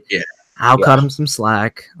stuff. So I'm like, I'll cut them some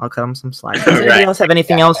slack. Does Right. anybody else have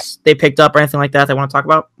anything else they picked up or anything like that they want to talk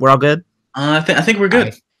about? We're all good? I think we're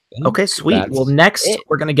good. Okay, sweet. Well, next,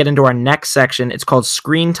 we're going to get into our next section. It's called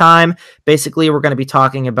Screen Time. Basically, we're going to be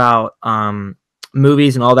talking about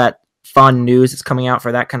movies and all that fun news that's coming out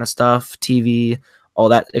for that kind of stuff, TV, all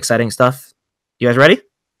that exciting stuff. You guys ready?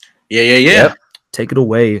 Yeah. Yep. Take it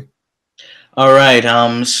away. All right.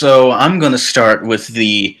 So I'm going to start with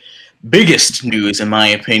the biggest news, in my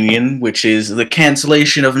opinion, which is the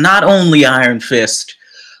cancellation of not only Iron Fist,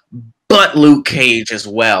 but Luke Cage as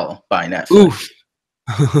well by Netflix. Oof.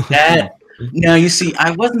 Now, you see,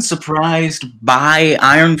 I wasn't surprised by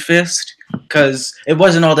Iron Fist because it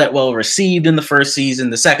wasn't all that well received in the first season.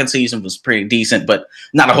 The second season was pretty decent, but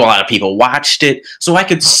not a whole lot of people watched it. So I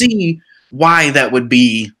could see why that would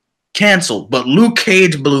be canceled. But Luke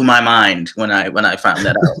Cage blew my mind when I found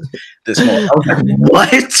that out this morning. I was like,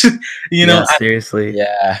 what? Seriously.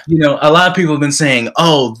 Yeah. A lot of people have been saying,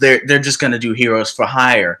 oh, they're just going to do Heroes for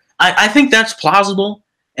Hire. I think that's plausible.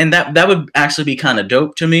 And that would actually be kind of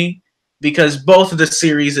dope to me because both of the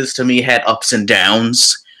series to me had ups and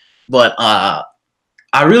downs. But I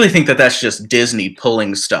really think that's just Disney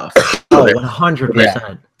pulling stuff.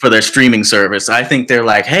 100%. For their streaming service. I think they're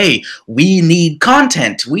like, hey, we need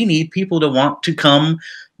content. We need people to want to come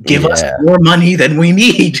give us more money than we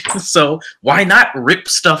need. So why not rip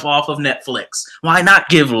stuff off of Netflix? Why not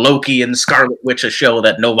give Loki and Scarlet Witch a show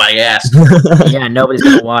that nobody asked for? Yeah, nobody's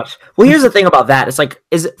gonna watch. Well, here's the thing about that. It's like,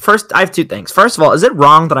 I have two things. First of all, is it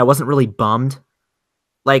wrong that I wasn't really bummed?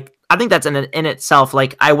 Like, I think that's in itself.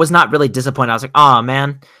 Like, I was not really disappointed. I was like, oh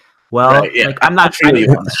man. Well, right, yeah. like, I'm not really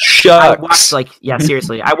I watched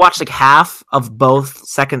seriously. I watched half of both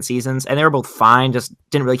second seasons, and they were both fine. Just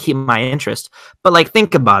didn't really keep my interest. But like,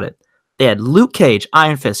 think about it. They had Luke Cage,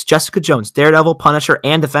 Iron Fist, Jessica Jones, Daredevil, Punisher,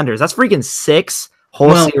 and Defenders. That's freaking 6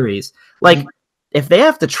 whole series. Like, if they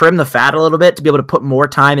have to trim the fat a little bit to be able to put more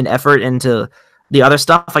time and effort into the other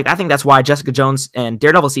stuff, like, I think that's why Jessica Jones and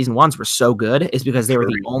Daredevil season 1s were so good, is because they were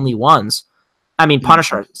the only ones. I mean,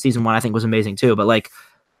 Punisher season 1 I think was amazing too, but like,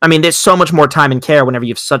 I mean, there's so much more time and care whenever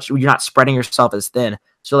you're not spreading yourself as thin.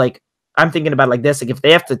 So like, I'm thinking about it like this: like, if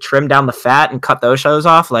they have to trim down the fat and cut those shows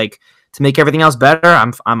off, like, to make everything else better,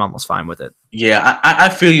 I'm almost fine with it. Yeah, I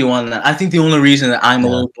feel you on that. I think the only reason that I'm a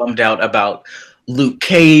little bummed out about Luke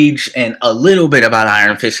Cage and a little bit about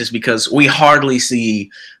Iron Fist is because we hardly see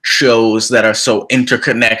shows that are so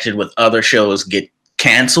interconnected with other shows get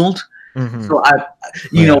canceled. Mm-hmm. So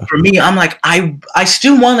for me, I'm like, I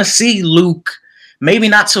still want to see Luke. Maybe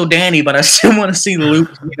not so Danny, but I still want to see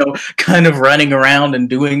Luke, kind of running around and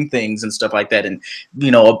doing things and stuff like that, and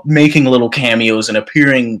making little cameos and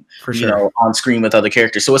appearing, on screen with other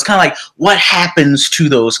characters. So it's kind of like, what happens to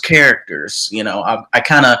those characters? I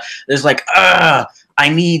kind of there's like, I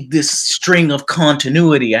need this string of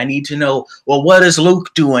continuity. I need to know, well, what is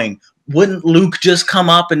Luke doing? Wouldn't Luke just come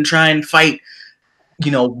up and try and fight?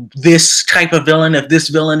 This type of villain, if this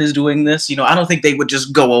villain is doing this, I don't think they would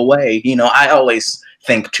just go away. I always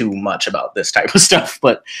think too much about this type of stuff,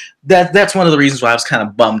 but that's one of the reasons why I was kind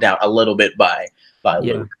of bummed out a little bit by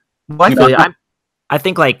Luke. Well, I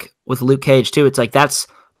think like with Luke Cage too, it's like that's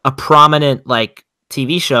a prominent like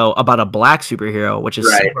TV show about a black superhero, which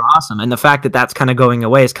is super awesome. And the fact that that's kind of going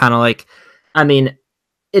away is kind of like, I mean,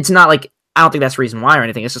 it's not like, I don't think that's the reason why or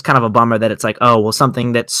anything. It's just kind of a bummer that it's like, oh, well,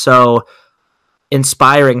 something that's so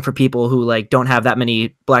inspiring for people who like don't have that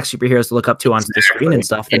many black superheroes to look up to on the screen and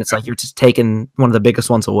stuff, and it's like you're just taking one of the biggest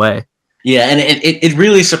ones away. Yeah, and it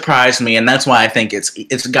really surprised me, and that's why I think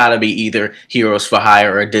it's got to be either Heroes for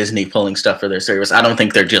Hire or Disney pulling stuff for their service. I don't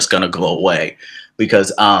think they're just gonna go away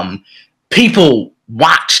because people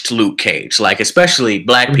watched Luke Cage, like especially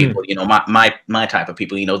black people. My type of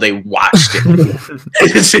people. They watched it.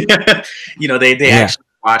 They actually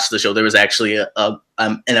watched the show. There was actually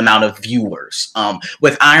an amount of viewers.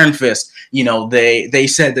 With Iron Fist, they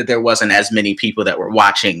said that there wasn't as many people that were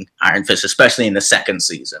watching Iron Fist, especially in the second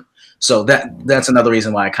season. So that's another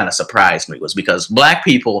reason why it kind of surprised me, was because black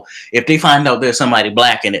people, if they find out there's somebody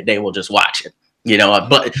black in it, they will just watch it.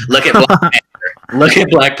 But look at Black Panther. Look at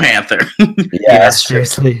Black Panther. Yeah,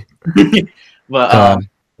 seriously. But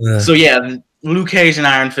so yeah. Luke Cage and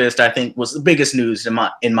Iron Fist, I think, was the biggest news in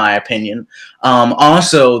my opinion.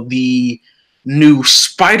 Also, the new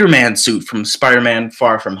Spider-Man suit from Spider-Man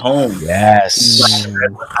Far From Home. Yes,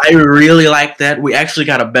 I really like that. We actually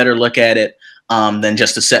got a better look at it than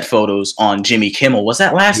just the set photos on Jimmy Kimmel. Was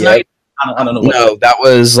that last night? I don't know. No, that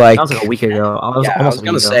was like a week ago. I was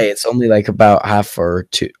gonna say it's only like about half a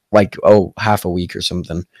week or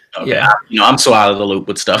something. Okay. Yeah, I'm so out of the loop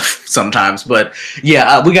with stuff sometimes, but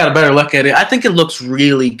yeah, we got a better look at it. I think it looks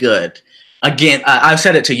really good. again, I've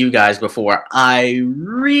said it to you guys before. I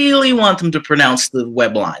really want them to pronounce the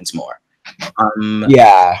web lines more.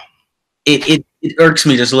 Yeah. It irks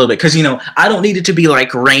me just a little bit because, you know, I don't need it to be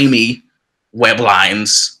like Raimi web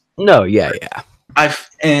lines. No, yeah.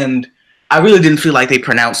 And I really didn't feel like they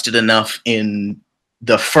pronounced it enough in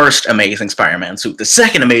the first Amazing Spider-Man suit. The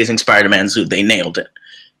second Amazing Spider-Man suit, they nailed it.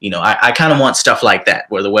 You know, I kind of want stuff like that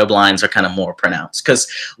where the web lines are kind of more pronounced.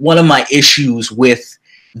 Because one of my issues with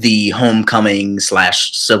the Homecoming /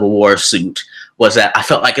 Civil War suit was that I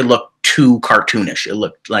felt like it looked too cartoonish. It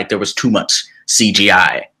looked like there was too much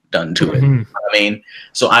CGI done to it. You know what I mean?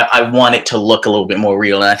 So I want it to look a little bit more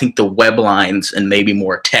real. And I think the web lines and maybe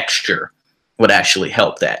more texture would actually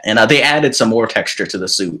help that. And they added some more texture to the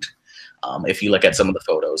suit if you look at some of the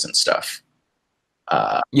photos and stuff.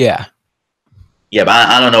 Yeah. Yeah, but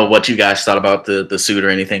I don't know what you guys thought about the suit or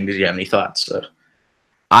anything. Did you have any thoughts?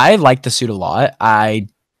 I like the suit a lot. I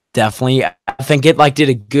think it like did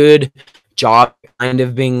a good job kind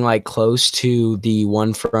of being like close to the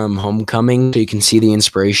one from Homecoming, so you can see the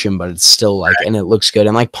inspiration, but it's still like, and it looks good.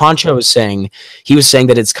 And like Poncho was saying, he was saying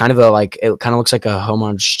that it's kind of it kind of looks like a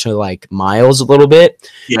homage to like Miles a little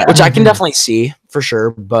bit, which I can definitely see for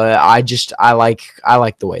sure. But I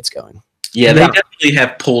like the way it's going. Yeah, they definitely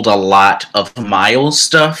have pulled a lot of Miles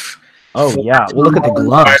stuff. Oh yeah, well look at the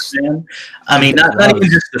gloves. I mean, not even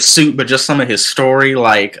just the suit, but just some of his story.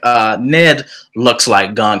 Like Ned looks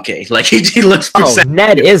like Gonke. Like he looks.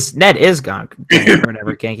 Ned is Gonk or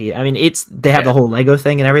whatever Genki. I mean, they have the whole Lego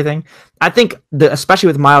thing and everything. I think especially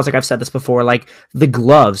with Miles, like I've said this before, like the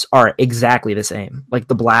gloves are exactly the same. Like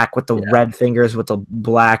the black with the red fingers with the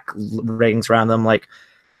black rings around them. Like,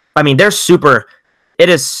 I mean, they're super. It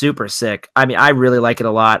is super sick. I mean, I really like it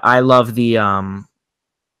a lot. I love the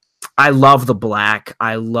black.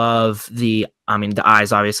 I love the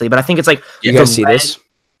eyes, obviously, but I think it's like you guys see this?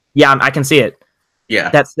 Yeah, I can see it. Yeah,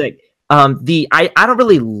 that's sick. I don't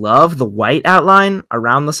really love the white outline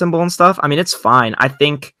around the symbol and stuff. I mean, it's fine. I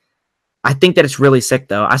think that it's really sick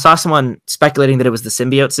though. I saw someone speculating that it was the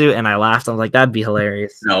symbiote suit, and I laughed. I was like, that'd be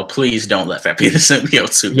hilarious. No, please don't let that be the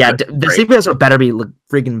symbiote suit. Yeah, the symbiotes would better be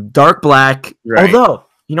freaking dark black. Right. Although,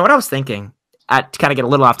 you know what I was thinking? To kind of get a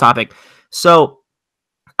little off topic. So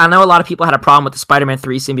I know a lot of people had a problem with the Spider-Man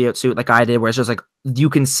 3 symbiote suit like I did, where it's just like you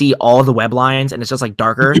can see all the web lines and it's just like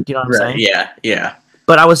darker. You know what I'm saying? Yeah.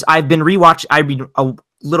 But a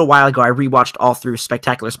little while ago, I rewatched all through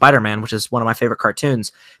Spectacular Spider-Man, which is one of my favorite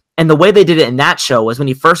cartoons. And the way they did it in that show was when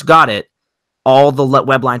he first got it, all the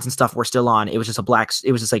web lines and stuff were still on. It was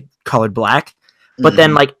just like colored black. But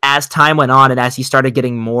then like as time went on and as he started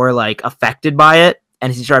getting more like affected by it,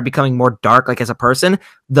 and he started becoming more dark, like as a person,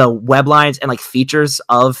 the web lines and like features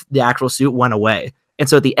of the actual suit went away. And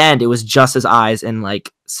so at the end, it was just his eyes and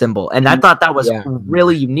like symbol. And I thought that was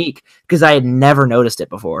really unique because I had never noticed it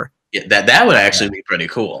before. Yeah, that would actually be pretty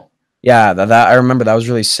cool. Yeah, that I remember that was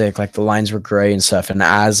really sick. Like the lines were gray and stuff. And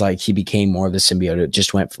as like he became more of the symbiote, it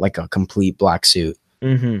just went for, like a complete black suit.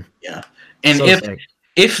 Yeah, and so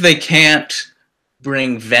if they can't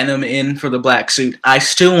bring Venom in for the black suit, I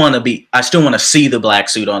still want to see the black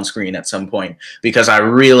suit on screen at some point, because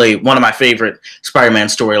one of my favorite Spider-Man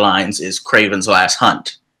storylines is Kraven's Last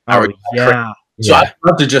Hunt. So I'd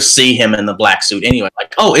love to just see him in the black suit anyway.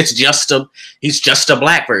 Like, he's just a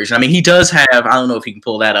black version. I mean, he does have, I don't know if you can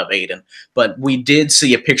pull that up, Aden, but we did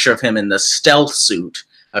see a picture of him in the stealth suit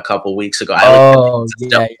a couple weeks ago.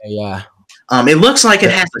 Yeah. It looks like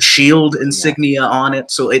it has a shield insignia on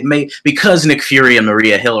it, so it may, because Nick Fury and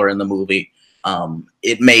Maria Hill are in the movie,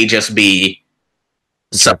 it may just be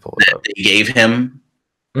something that they gave him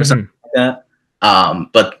or something like that.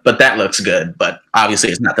 But that looks good. But obviously,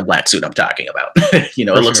 it's not the black suit I'm talking about. It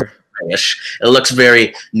looks grayish. It looks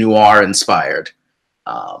very noir inspired.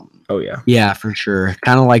 Yeah, for sure.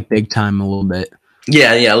 Kind of like Big Time a little bit.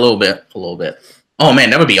 Yeah, a little bit. Oh man,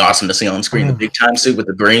 that would be awesome to see on screen. The Big Time suit with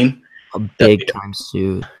the green. A Big Time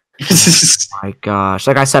suit. Oh my gosh!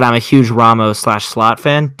 Like I said, I'm a huge Ramos/Slot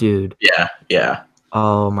fan, dude. Yeah.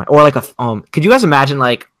 Oh my! Or like could you guys imagine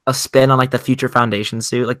like a spin on like the Future Foundation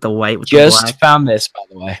suit, like the white with just the black? Found this, by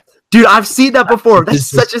the way, dude. I've seen that before. That's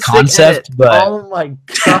such a concept, sick edit. But oh my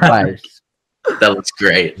god, that looks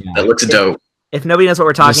great. Yeah. That looks dope. If nobody knows what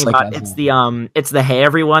we're talking about, it's the Hey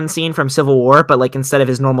Everyone scene from Civil War, but like instead of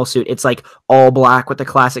his normal suit, it's like all black with the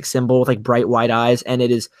classic symbol with like bright white eyes, and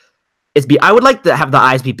I would like to have the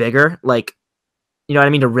eyes be bigger, like, you know what I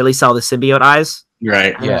mean, to really sell the symbiote eyes.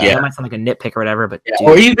 Right. Yeah. That might sound like a nitpick or whatever, but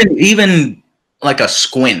or even like a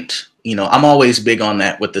squint. I'm always big on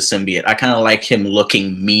that with the symbiote. I kind of like him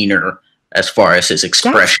looking meaner as far as his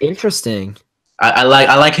expression. That's interesting. I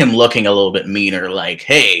like him looking a little bit meaner, like,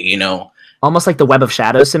 hey, almost like the Web of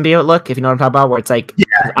Shadows symbiote look, if you know what I'm talking about, where it's like his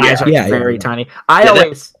eyes are very tiny. I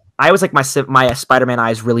always like my Spider-Man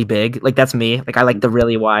eyes really big. Like that's me. Like I like the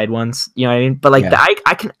really wide ones. You know what I mean? But like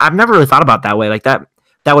I've never really thought about that way. Like that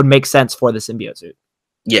would make sense for the symbiote suit.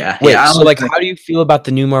 Yeah. Wait, so like how do you feel about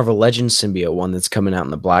the new Marvel Legends symbiote one that's coming out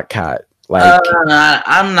in the Black Cat? Like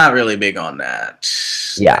I'm not really big on that.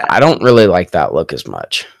 Yeah, I don't really like that look as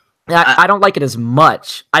much. Yeah, I don't like it as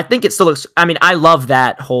much. I think it still looks. I mean, I love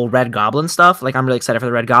that whole Red Goblin stuff. Like, I'm really excited for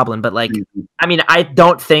the Red Goblin. But like, I mean, I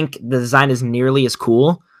don't think the design is nearly as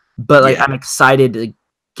cool. But like, I'm excited to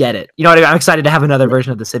get it. You know what I mean? I'm excited to have another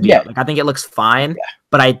version of the symbiote. Yeah. Like, I think it looks fine. Yeah.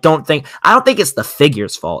 But I don't think it's the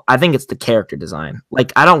figure's fault. I think it's the character design.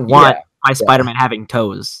 Like, I don't want my Spider-Man having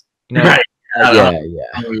toes. You know? Right. I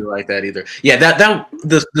don't really like that either. Yeah,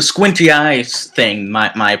 the squinty eyes thing.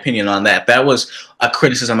 My opinion on that was a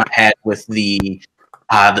criticism I had with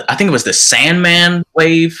I think it was the Sandman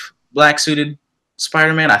wave black suited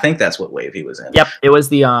Spider-Man. I think that's what wave he was in. Yep, it was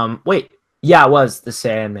the it was the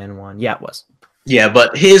Sandman one. Yeah, it was. Yeah,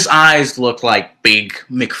 but his eyes look like big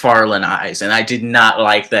McFarlane eyes, and I did not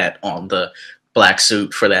like that on the black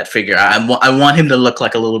suit for that figure. I want him to look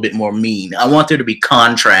like a little bit more mean. I want there to be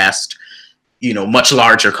contrast. You know, much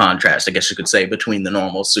larger contrast, I guess you could say, between the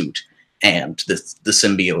normal suit and the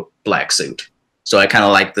symbiote black suit. So I kind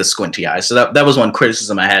of like the squinty eyes. So that was one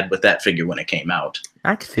criticism I had with that figure when it came out.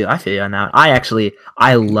 I feel you on that.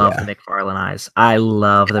 I love the McFarlane eyes. I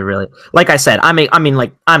love the really, like I said, I mean,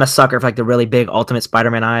 like I'm a sucker for like the really big Ultimate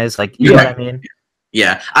Spider-Man eyes. Like, you know what I mean?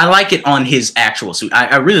 Yeah, I like it on his actual suit.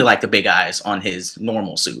 I really like the big eyes on his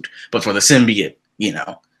normal suit, but for the symbiote, you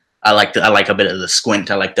know. I like a bit of the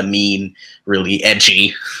squint. I like the mean, really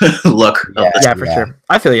edgy look. For sure.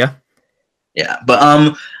 I feel you. Yeah, but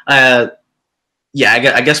I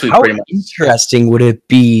guess we pretty much. How interesting would it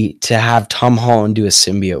be to have Tom Holland do a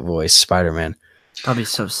symbiote voice Spider-Man? That'd be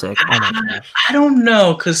so sick. Oh my gosh. I don't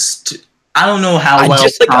know, because I don't know how well.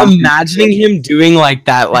 Just like imagining him doing like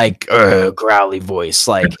that, like growly voice,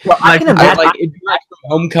 like I can imagine like it'd be like from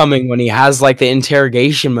Homecoming when he has like the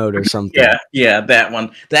interrogation mode or something. Yeah, that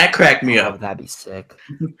one that cracked me up. That'd be sick.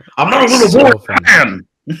 I'm not a little boy.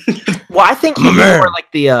 Well, I think he'd be more like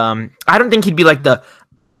the I don't think he'd be like the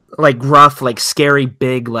like gruff, like scary,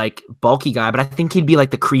 big, like bulky guy, but I think he'd be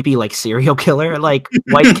like the creepy, like serial killer, like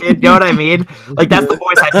white kid. You know what I mean? Like that's the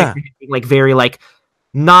voice I think, like very like.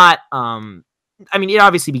 Not I mean it'd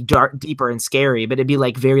obviously be deeper and scary, but it'd be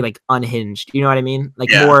like very like unhinged, you know what I mean? Like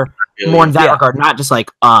more in that regard, not just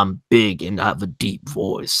like big and have a deep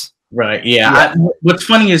voice. Right. What's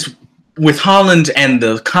funny is with Holland and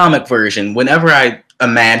the comic version, whenever I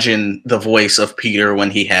imagine the voice of Peter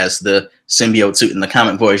when he has the symbiote suit in the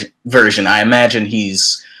comic version, I imagine he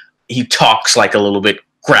talks like a little bit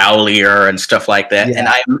growlier and stuff like that, and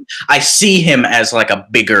I see him as like a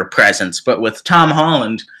bigger presence. But with Tom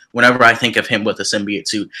Holland, whenever I think of him with a symbiote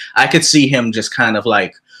suit, I could see him just kind of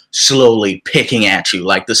like slowly picking at you,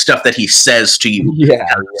 like the stuff that he says to you,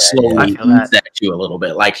 slowly eats at you a little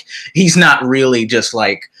bit. Like he's not really just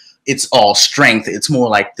like it's all strength. It's more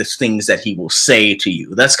like the things that he will say to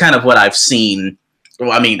you. That's kind of what I've seen.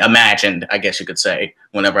 Well, I mean, imagined, I guess you could say,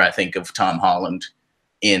 whenever I think of Tom Holland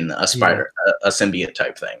in a a symbiote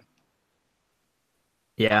type thing.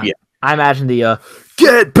 Yeah. I imagine the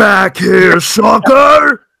get back here,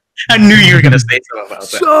 sucker! I knew you were gonna say something about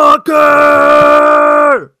that.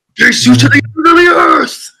 Sucker! Chase you to the end of the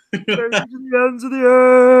earth! The ends of the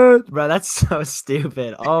earth! Bro, that's so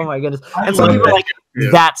stupid. Oh my goodness. And some people are like,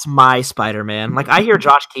 that's my Spider-Man. Like I hear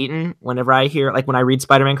Josh Keaton whenever I hear when I read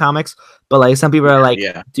Spider-Man comics, but like some people are like,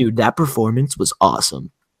 dude, that performance was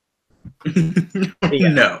awesome.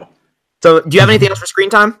 No. So, do you have anything else for screen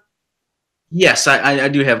time? Yes, I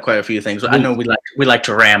do have quite a few things. I know we like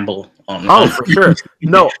to ramble on. Oh, for sure.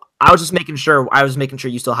 No, I was just making sure.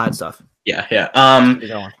 You still had stuff. Yeah.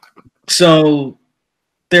 So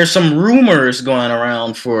there's some rumors going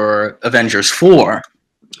around for Avengers 4.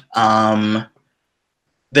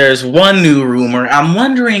 There's one new rumor. I'm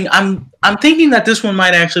wondering. I'm thinking that this one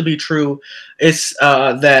might actually be true. It's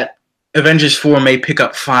that Avengers 4 may pick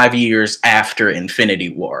up 5 years after Infinity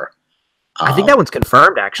War. I think that one's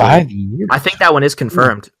confirmed, actually. 5 years? I think that one is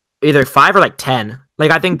confirmed. Either 5 or like 10.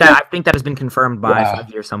 Like I think that has been confirmed by 5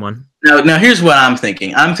 years someone. Now here's what I'm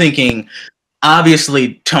thinking. I'm thinking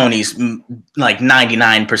obviously Tony's like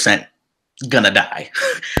 99% gonna die.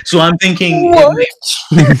 So I'm thinking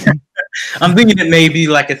it may be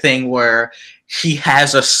like a thing where he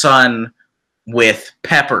has a son with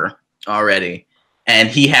Pepper already. And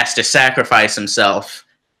he has to sacrifice himself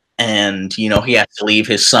and he has to leave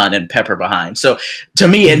his son and Pepper behind. So to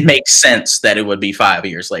me, it makes sense that it would be 5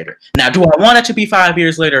 years later. Now, do I want it to be 5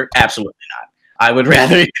 years later? Absolutely not. I would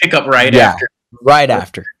rather pick up right after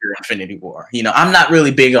Infinity War. I'm not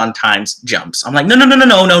really big on time jumps. I'm like, no.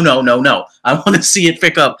 I want to see it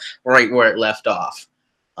pick up right where it left off.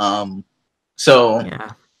 Yeah,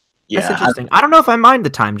 that's interesting. I don't know if I mind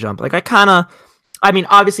the time jump. Like,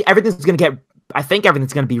 obviously everything's going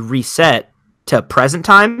to be reset to present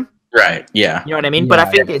time. Right, yeah. You know what I mean? But I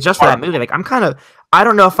think it's just for that movie. Like, I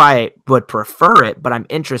don't know if I would prefer it, but I'm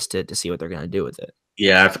interested to see what they're going to do with it.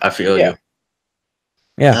 Yeah, I feel you.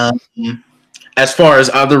 Yeah. As far as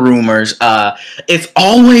other rumors, it's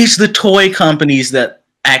always the toy companies that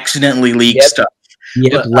accidentally leak stuff.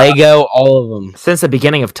 Yep, Lego, all of them. Since the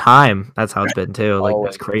beginning of time, that's how it's been too. Like,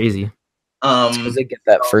 that's crazy. Because they get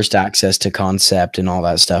that first access to concept and all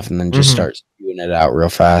that stuff, and then just start spewing it out real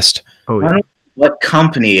fast. I don't know what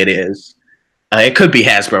company it is. It could be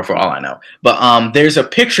Hasbro for all I know. But there's a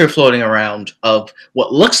picture floating around of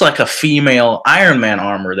what looks like a female Iron Man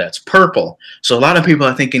armor that's purple. So a lot of people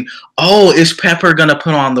are thinking, oh, is Pepper going to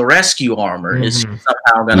put on the rescue armor? Is she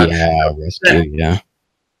somehow going to... Yeah, rescue, yeah.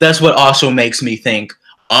 That's what also makes me think,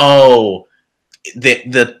 oh,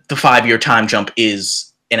 the 5-year time jump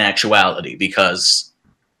is in actuality, because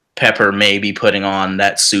Pepper may be putting on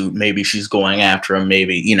that suit. Maybe she's going after him.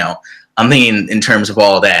 Maybe, I'm thinking in terms of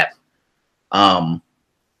all that.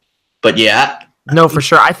 But yeah. No, for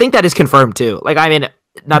sure. I think that is confirmed too. Like, I mean,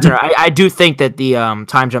 I do think that the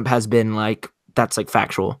time jump has been that's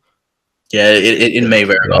factual. Yeah, it may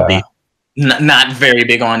very well be. Not very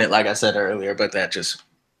big on it, like I said earlier, but that just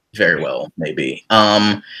very well maybe.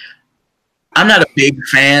 I'm not a big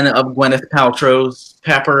fan of Gwyneth Paltrow's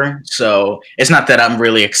Pepper, so it's not that I'm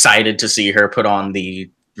really excited to see her put on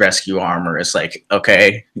the rescue armor. It's like,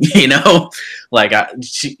 okay,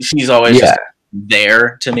 she's always just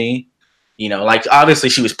there to me. Obviously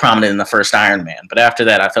she was prominent in the first Iron Man, but after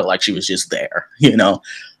that I felt like she was just there.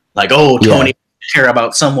 Tony care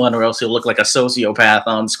about someone or else he'll look like a sociopath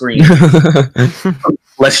on screen.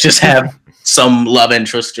 Let's just have some love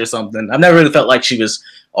interest or something. I've never really felt like she was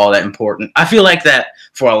all that important. I feel like that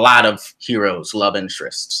for a lot of heroes' love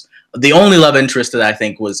interests. The only love interest that I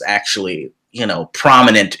think was actually,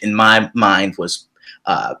 prominent in my mind was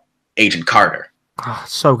Agent Carter. Oh,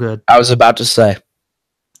 so good. I was about to say.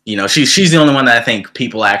 She's the only one that I think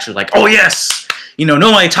people actually like, oh yes!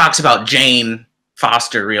 Nobody talks about Jane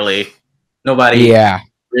Foster, really. Nobody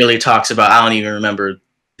really talks about, I don't even remember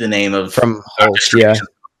the name of... From Hulk,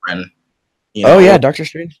 Doctor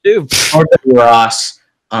Strange too. Or Ross.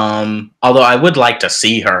 Although I would like to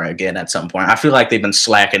see her again at some point. I feel like they've been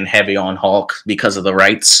slacking heavy on Hulk because of the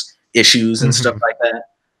rights issues and stuff like that.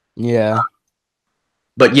 Yeah.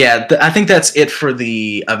 But yeah, I think that's it for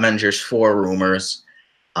the Avengers 4 rumors.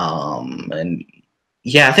 And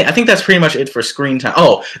yeah, I think that's pretty much it for screen time.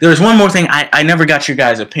 Oh, there's one more thing. I never got your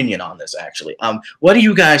guys' opinion on this, actually. What are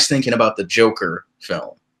you guys thinking about the Joker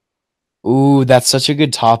film? Ooh, that's such a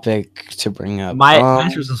good topic to bring up. My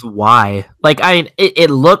answer is why. It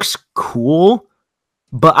looks cool,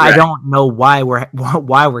 but I don't know why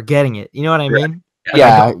we're getting it. You know what I mean?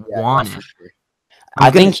 I want it. Sure. I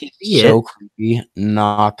think it's so creepy.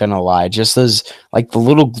 Not gonna lie, just those the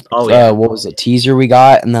little what was it, teaser we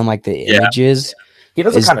got, and then the images. He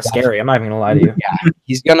does look kind of scary. I'm not even gonna lie to you. Yeah,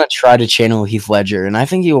 he's gonna try to channel Heath Ledger, and I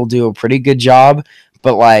think he will do a pretty good job.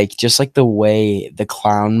 But just the way the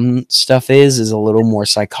clown stuff is a little more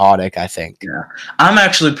psychotic, I think. Yeah, I'm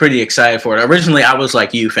actually pretty excited for it. Originally, I was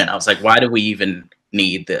like you, Finn. I was like, why do we even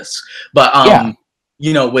need this? But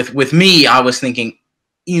with me, I was thinking,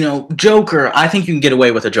 Joker. I think you can get away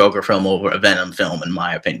with a Joker film over a Venom film, in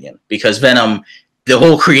my opinion, because Venom, the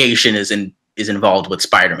whole creation is involved with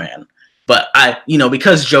Spider-Man. But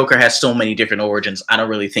because Joker has so many different origins, I don't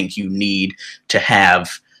really think you need to have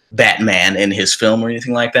Batman in his film or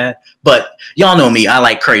anything like that. But y'all know me, I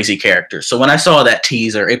like crazy characters. So when I saw that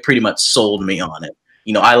teaser, it pretty much sold me on it.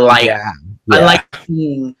 I like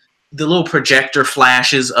seeing the little projector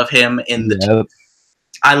flashes of him in the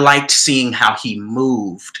I liked seeing how he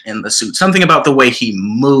moved in the suit. Something about the way he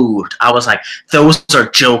moved, I was like, those are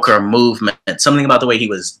Joker movements. Something about the way he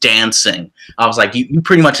was dancing, I was like, you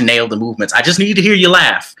pretty much nailed the movements. I just need to hear you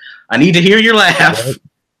laugh. I need to hear your laugh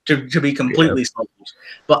to be completely sold.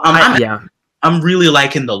 But I'm really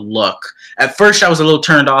liking the look. At first, I was a little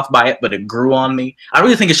turned off by it, but it grew on me. I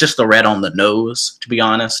really think it's just the red on the nose, to be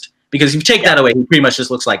honest. Because if you take that away, he pretty much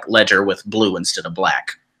just looks like Ledger with blue instead of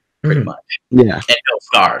black. Pretty much. Yeah. And no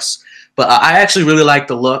scars. But I actually really like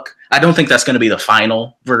the look. I don't think that's going to be the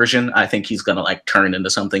final version. I think he's going to like turn into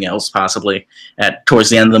something else possibly towards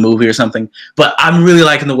the end of the movie or something. But I'm really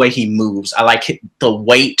liking the way he moves. I like the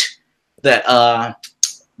weight that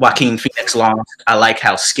Joaquin Phoenix lost. I like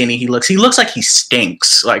how skinny he looks. He looks like he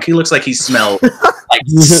stinks. Like he looks like he smells like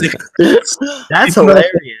sick. That's hilarious.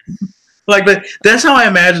 Like, but that's how I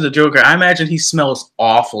imagine the Joker. I imagine he smells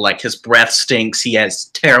awful. Like his breath stinks. He has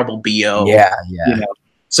terrible BO. Yeah. You know?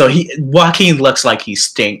 So Joaquin looks like he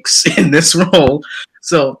stinks in this role.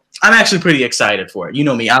 So I'm actually pretty excited for it. You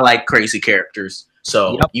know me, I like crazy characters.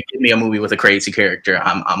 So you give me a movie with a crazy character,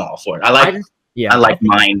 I'm all for it. I like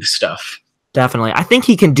mind stuff. Definitely. I think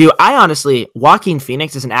he can Joaquin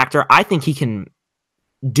Phoenix is an actor. I think he can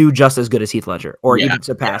do just as good as Heath Ledger or even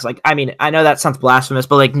surpass. Like, I mean, I know that sounds blasphemous,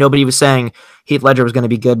 but like nobody was saying Heath Ledger was going to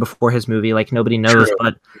be good before his movie. Like nobody knows,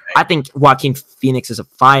 but I think Joaquin Phoenix is a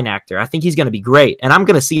fine actor. I think he's going to be great, and I'm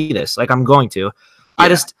going to see this. Like I'm going to.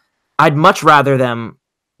 Yeah. I'd much rather them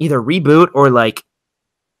either reboot or like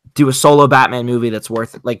do a solo Batman movie that's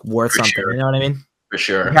worth something. Sure. You know what I mean? For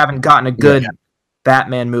sure. We haven't gotten a good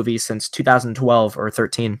Batman movie since 2012 or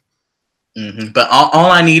 13. Mm-hmm. But all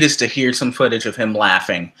I need is to hear some footage of him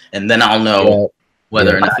laughing, and then I'll know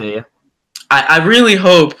whether or not. I really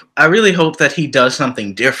hope that he does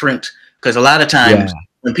something different, because a lot of times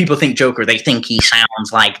when people think Joker, they think he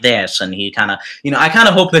sounds like this, and he kind of, I kind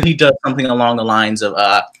of hope that he does something along the lines of,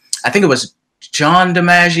 I think it was John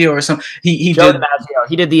DiMaggio or something. He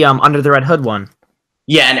did the Under the Red Hood one.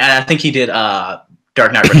 Yeah, and I think he did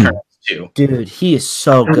Dark Knight Returns too. Dude, he is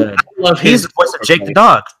so good. I love He's the voice of Jake the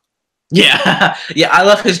dog. Yeah, I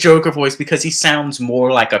love his Joker voice because he sounds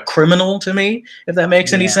more like a criminal to me, if that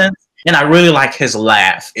makes any sense. And I really like his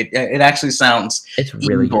laugh. It actually sounds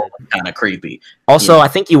really kind of creepy. Also, I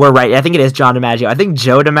think you were right. I think it is John DiMaggio. I think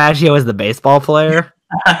Joe DiMaggio is the baseball player.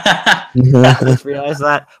 I just realized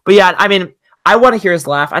that. But yeah, I mean, I want to hear his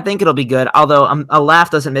laugh. I think it'll be good. Although a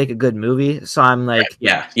laugh doesn't make a good movie, so I'm like,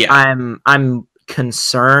 I'm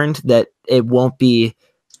concerned that it won't be.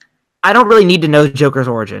 I don't really need to know Joker's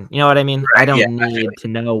origin. You know what I mean? Right, I don't need to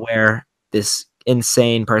know where this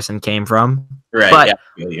insane person came from. Right. But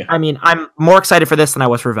I mean, I'm more excited for this than I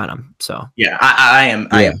was for Venom. So yeah, I am.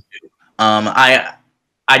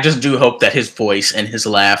 I just do hope that his voice and his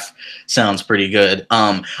laugh sounds pretty good.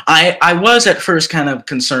 I was at first kind of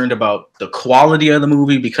concerned about the quality of the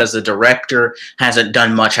movie because the director hasn't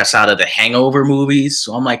done much outside of the Hangover movies.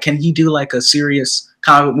 So I'm like, can he do like a serious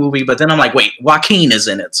comic movie? But then I'm like, wait, Joaquin is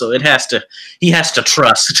in it, so he has to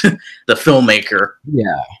trust the filmmaker.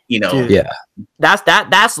 Dude,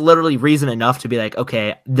 that's literally reason enough to be like,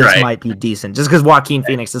 okay, this might be decent, just because Joaquin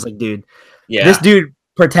Phoenix is like, dude, this dude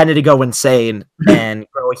pretended to go insane and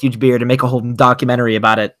grow a huge beard and make a whole documentary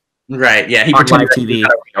about it. Right? Yeah, he pretended to be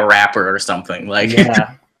a rapper or something. Like,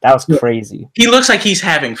 that was crazy. He looks like he's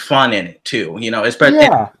having fun in it too. Especially.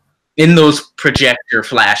 In those projector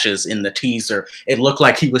flashes in the teaser, it looked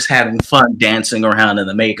like he was having fun dancing around in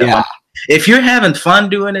the makeup. Yeah. If you're having fun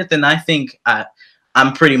doing it, then I think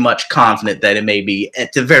I'm pretty much confident that it may be,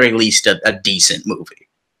 at the very least, a decent movie.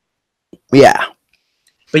 Yeah.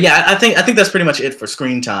 But yeah, I think that's pretty much it for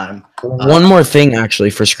screen time. One more thing, actually,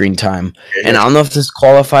 for screen time. And I don't know if this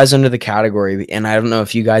qualifies under the category, and I don't know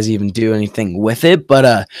if you guys even do anything with it,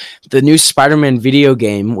 but the new Spider-Man video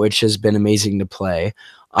game, which has been amazing to play,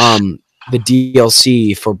 the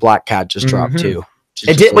DLC for Black Cat just dropped too.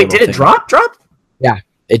 It did. Wait, did it drop? Yeah,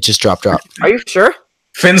 it just dropped. Are you sure?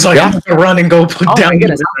 Finn's like, I'm gonna run and go put down. My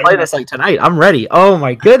goodness, I'll play this like tonight. I'm ready. Oh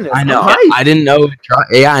my goodness, I know. I didn't know.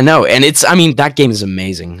 Yeah, I know. And that game is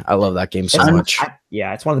amazing. I love that game so much.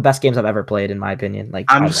 It's one of the best games I've ever played, in my opinion. Like,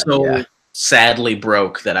 I'm so sadly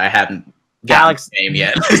broke that I haven't. Alex, game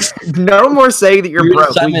yet. No more saying that you're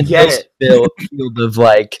broke. We get it. Field of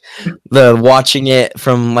like the watching it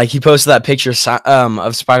from like he posted that picture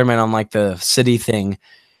of Spider-Man on like the city thing,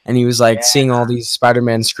 and he was like seeing all these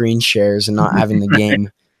Spider-Man screen shares and not having the game.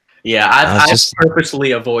 Yeah, I've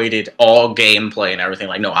purposely avoided all gameplay and everything.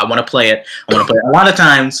 Like, no, I want to play it. A lot of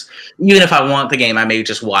times, even if I want the game, I may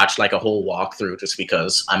just watch like a whole walkthrough just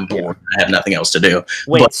because I'm bored. I have nothing else to do.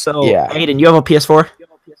 Wait, Aden, you have a PS4?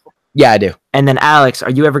 Yeah, I do. And then Alex, are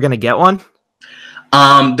you ever gonna get one?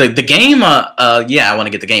 The game, I want to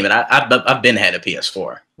get the game, and I've been had a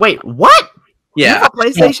PS4. Wait, what? Yeah, you have a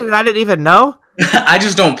PlayStation and I didn't even know. I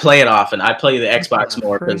just don't play it often. I play the Xbox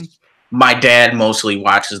more because my dad mostly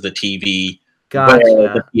watches the TV. Gotcha.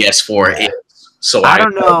 Where the PS4 is, so I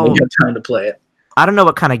don't know. Have time to play it. I don't know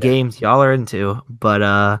what kind of games y'all are into,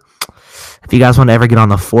 but if you guys want to ever get on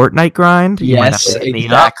the Fortnite grind, yes,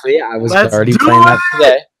 exactly. I was already playing that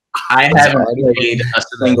today. I haven't played a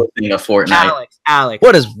single thing of Fortnite. Alex,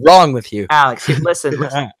 what is wrong with you? Alex, listen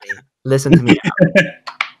to me. Listen to me.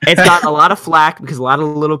 It's gotten a lot of flack because a lot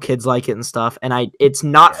of little kids like it and stuff, and it's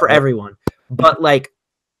not for everyone. But like,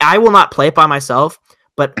 I will not play it by myself.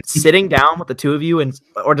 But sitting down with the two of you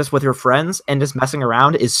or just with your friends and just messing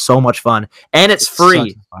around is so much fun, and it's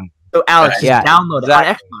free. So Alex, download it on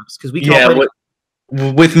Xbox because we can all play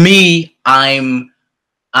it. With me, I'm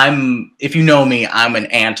if you know me, I'm an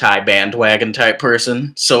anti-bandwagon type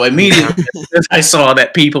person. So immediately as I saw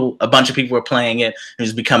that a bunch of people were playing it, it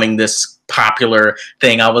was becoming this popular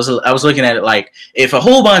thing. I was looking at it like, if a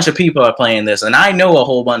whole bunch of people are playing this, and I know a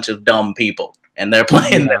whole bunch of dumb people, and they're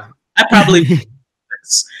playing them, I probably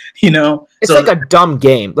this, It's like a dumb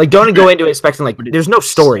game. Like, don't go into it expecting like there's no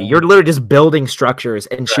story. You're literally just building structures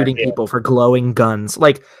and shooting people for glowing guns.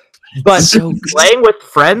 Like, but playing with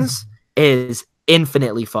friends is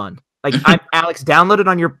infinitely fun. Like, Alex, download it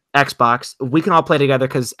on your Xbox. We can all play together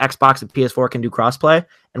because Xbox and PS4 can do crossplay,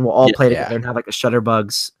 and we'll all play together and have like a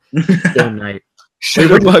Shutterbugs game night.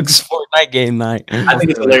 Shutterbugs Fortnite game night. I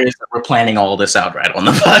think it's hilarious that we're planning all this out right on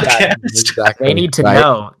the podcast. Yeah, exactly. They need to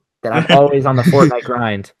know that I'm always on the Fortnite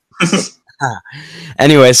grind.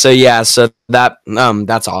 Anyway, so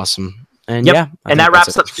that's awesome. And and that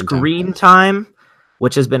wraps up screen time,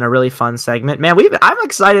 which has been a really fun segment. Man, I'm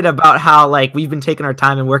excited about how like we've been taking our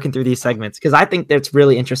time and working through these segments because I think that's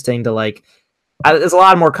really interesting to like. There's a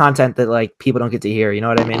lot more content that like people don't get to hear. You know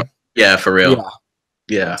what I mean? Yeah, for real.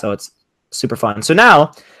 Yeah. So it's super fun. So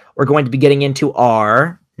now we're going to be getting into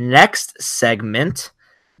our next segment.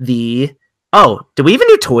 Did we even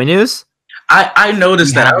do toy news? I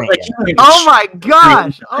noticed that. I was like, oh my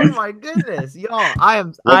gosh! Oh my goodness, y'all! I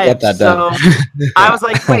was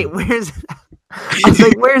like, wait,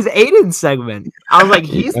 where's Aden's segment? I was like,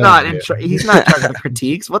 he's not in charge of the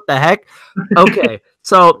critiques. What the heck? Okay,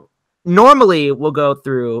 so normally we'll go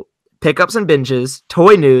through pickups and binges,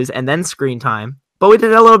 toy news, and then screen time. But we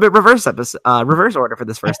did a little bit reverse order for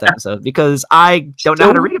this first episode because I don't know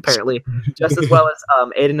how to read apparently, just as well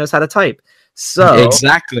as Aden knows how to type. So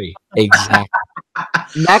exactly.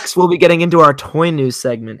 Next, we'll be getting into our toy news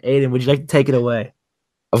segment. Aden, would you like to take it away?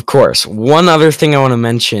 Of course. One other thing I want to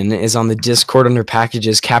mention is on the Discord under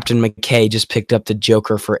packages, Captain McKay just picked up the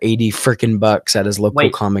Joker for $80 at his local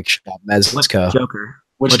comic shop, Mezco.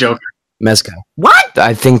 Which Joker? Mezco. What?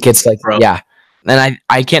 I think it's like And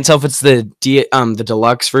I can't tell if it's the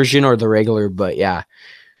deluxe version or the regular, but yeah.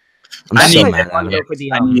 I need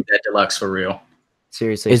that deluxe for real.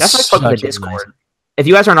 Seriously, that's like the Discord. Nice. If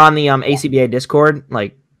you guys aren't on the ACBA Discord,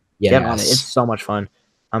 like get on it. It's so much fun.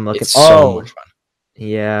 I'm looking. It's so much fun.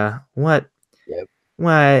 Yeah. What? Yep.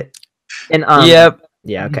 What? And Yep.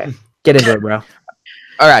 Yeah. Okay. Get into it, bro.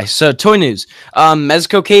 All right. So toy news.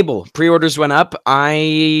 Mezco cable pre-orders went up.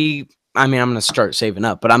 I mean, I'm going to start saving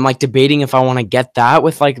up, but I'm like debating if I want to get that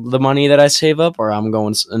with like the money that I save up or I'm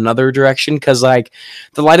going another direction. Cause like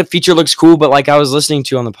the light up feature looks cool, but like I was listening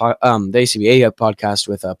to on the ACBA podcast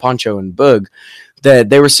with Poncho and Boog that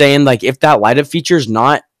they were saying like, if that light up feature is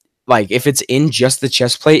not like, if it's in just the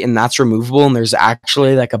chest plate and that's removable and there's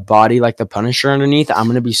actually like a body, like the Punisher underneath, I'm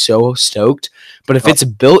going to be so stoked. But if it's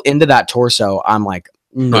built into that torso, I'm like,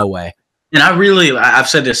 no way. And I've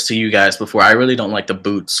said this to you guys before. I really don't like the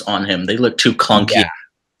boots on him. They look too clunky,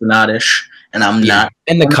 not-ish, and I'm not.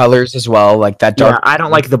 And the colors as well, like that dark. Yeah, I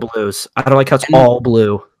don't like the blues. I don't like how it's all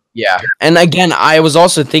blue. Yeah. And again, I was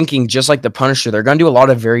also thinking, just like the Punisher, they're going to do a lot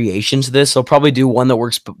of variations to this. They'll probably do one that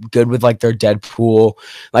works good with like their Deadpool,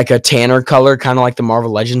 like a tanner color, kind of like the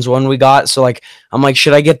Marvel Legends one we got. So like, I'm like,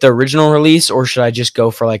 should I get the original release or should I just go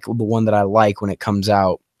for like the one that I like when it comes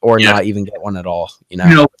out? Or not even get one at all,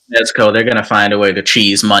 Mezco, they're gonna find a way to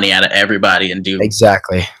cheese money out of everybody and do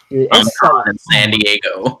exactly. In San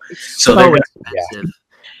Diego. So expensive.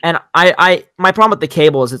 And my problem with the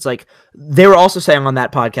cable is it's like they were also saying on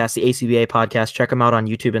that podcast, the ACBA podcast, check them out on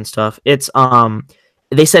YouTube and stuff. It's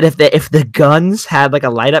they said if the guns had like a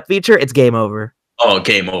light up feature, it's game over. Oh,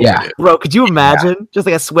 game over. Yeah. Dude. Bro, could you imagine just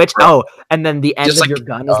like a switch? Bro. Oh, and then the end just of your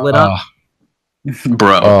gun is lit up.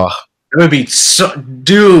 Bro. It would be so,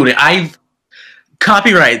 dude. I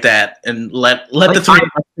copyright that and let the three of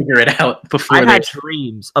us figure it out before. I've had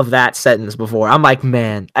dreams of that sentence before. I'm like,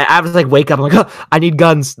 man, I was like, wake up. I'm like, oh, I need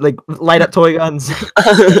guns, like light up toy guns.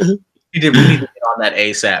 we need to get on that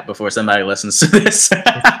ASAP before somebody listens to this.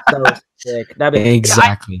 So sick.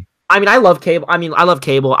 Exactly. I mean, I love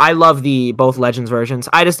cable. I love the both Legends versions.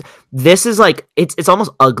 This is like, it's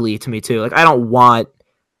almost ugly to me too. Like,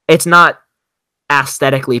 it's not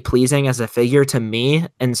aesthetically pleasing as a figure to me,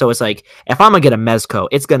 and so it's like if I'm gonna get a Mezco,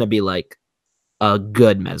 it's gonna be like a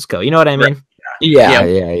good Mezco. You know what I mean?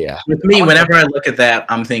 Yeah. With me, whenever I look at that,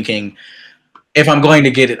 I'm thinking, if I'm going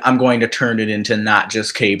to get it, I'm going to turn it into not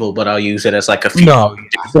just cable, but I'll use it as like a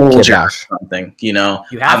soldier or something. You know,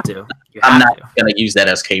 You have to. I'm not going to use that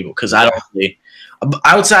as cable because I don't really.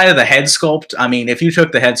 Outside of the head sculpt, I mean, if you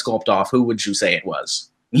took the head sculpt off, who would you say it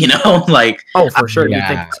was? You know, like for sure. You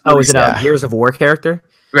think, is it a Gears of War character?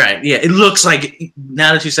 Right. Yeah. It looks like,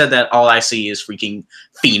 now that you said that, all I see is freaking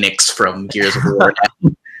Phoenix from Gears of War.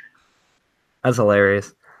 That's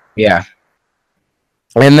hilarious. Yeah.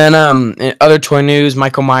 And then in other toy news,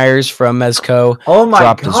 Michael Myers from Mezco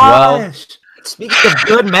dropped as well. Speaking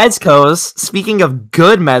of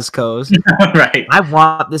good Mezcos, right. I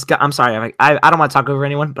want this guy. I'm sorry, I don't want to talk over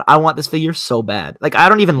anyone, but I want this figure so bad. Like, I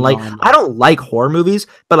don't even I don't like horror movies,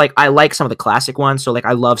 but like I like some of the classic ones. So like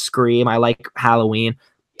I love Scream, I like Halloween.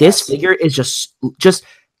 This figure is just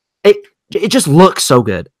it just looks so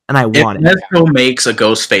good, and I want it. If Mezco makes a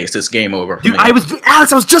ghost face, it's game over for me. I was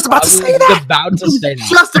just about to say that.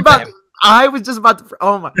 I was just about to.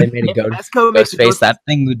 Oh my! They made a ghost face. That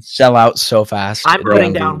thing would sell out so fast. I'm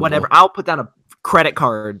putting down whatever. I'll put down a credit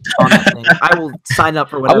card on that thing. I will sign up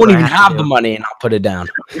for whatever. I won't even have the money, and I'll put it down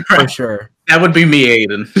for sure. That would be me,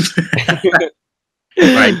 Aden.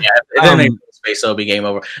 Right? Yeah. If they make space, it'll be game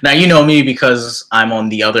over. Now you know me because I'm on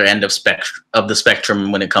the other end of the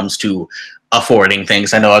spectrum when it comes to affording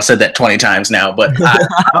things. I know I've said that 20 times now, but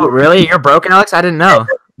oh really? You're broke, Alex? I didn't know.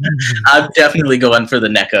 I'm definitely going for the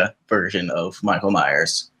NECA version of Michael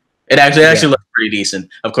Myers. It actually looks pretty decent.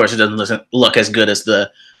 Of course, it doesn't look as good as the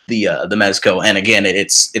Mezco, and again,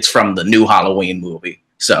 it's from the new Halloween movie,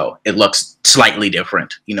 so it looks slightly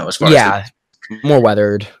different. You know, as far as more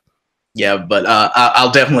weathered. Yeah, but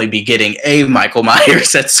I'll definitely be getting a Michael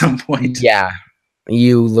Myers at some point. Yeah,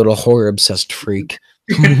 you little horror obsessed freak.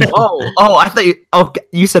 I thought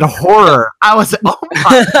you said horror. I was oh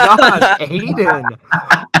my god, Aden.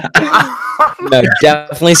 No,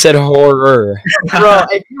 definitely said horror. Bro,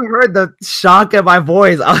 if you heard the shock in my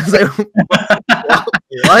voice, I was like,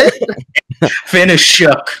 what? Finn is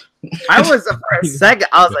shook. I was for a second.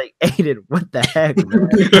 I was like, Aden, what the heck?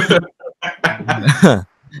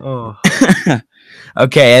 Oh.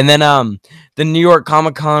 Okay, and then the New York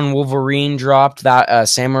Comic-Con Wolverine dropped that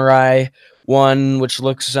samurai one, which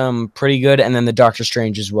looks pretty good, and then the Doctor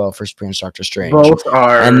Strange as well, first appearance Doctor Strange. Both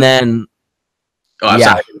are, and then I'm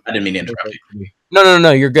sorry, I didn't mean to interrupt you.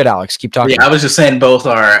 No, you're good, Alex. Keep talking. Yeah, I was just saying both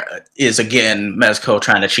is again Mezco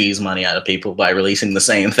trying to cheese money out of people by releasing the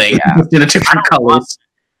same thing in a different colors.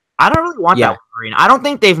 I don't really want that Wolverine. I don't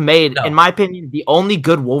think they've made, in my opinion, the only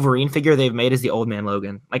good Wolverine figure they've made is the Old Man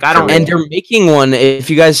Logan. Like, I don't. And they're making one.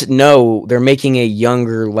 If you guys know, they're making a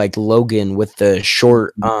younger like Logan with the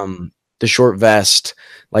short vest,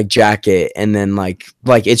 like jacket, and then like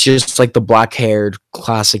it's just like the black haired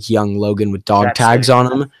classic young Logan with dog tags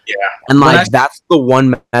on him. Yeah, and like that's the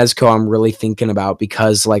one Mezco I'm really thinking about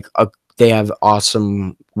because like they have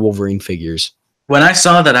awesome Wolverine figures. When I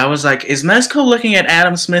saw that, I was like, is Mezco looking at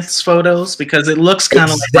Adam Smith's photos? Because it looks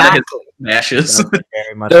kind of like his bashes.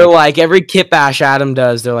 They're like, every kit bash Adam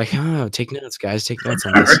does, they're like, oh, take notes, guys. Take notes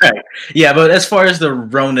on this. Right. Yeah, but as far as the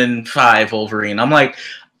Ronin 5 Wolverine, I'm like,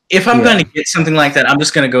 if I'm going to get something like that, I'm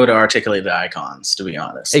just going to go to Articulated Icons, to be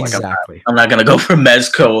honest. Exactly. Like, I'm not going to go for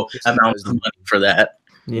Mezco amounts of money for that.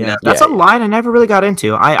 Yeah, that's a line I never really got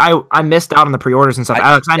into. I missed out on the pre-orders and stuff.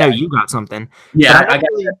 Alex, I know you got something. Yeah, I got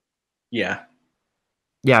that. Yeah.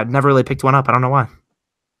 Yeah, never really picked one up. I don't know why.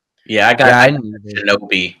 Yeah, I got a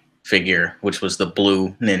Shinobi figure, which was the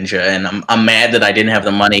blue ninja, and I'm mad that I didn't have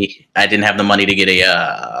the money. I didn't have the money to get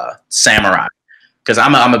a samurai because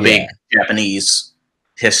I'm a big Japanese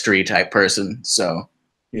history type person. So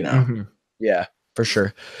you know, yeah, for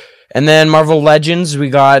sure. And then Marvel Legends,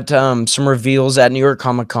 we got some reveals at New York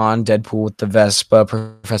Comic Con. Deadpool with the Vespa,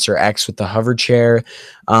 Professor X with the hover chair,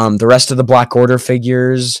 the rest of the Black Order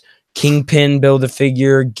figures. Kingpin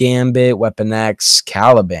Build-A-Figure, Gambit, Weapon X,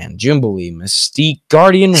 Caliban, Jubilee, Mystique,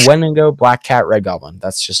 Guardian, Wendigo, Black Cat, Red Goblin.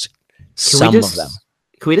 That's just some of them.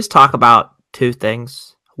 Can we just talk about two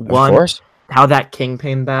things? One, how that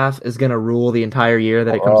Kingpin bath is going to rule the entire year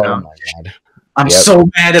that it comes out. My God. I'm so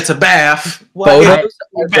mad it's a bath. Photos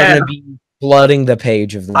are going to be flooding the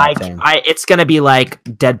page of that thing. It's going to be like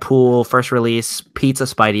Deadpool, first release, Pizza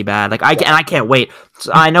Spidey bad. Like, I can't wait.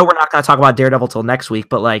 So I know we're not going to talk about Daredevil till next week,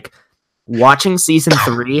 but like, watching season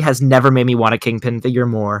 3 has never made me want a Kingpin figure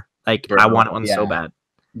more. Like, I want one so bad.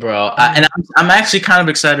 Bro, and I'm actually kind of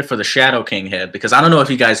excited for the Shadow King head because I don't know if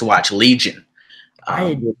you guys watch Legion.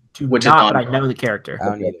 I do not, but I know the character. I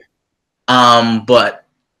don't either. But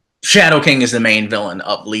Shadow King is the main villain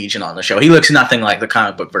of Legion on the show. He looks nothing like the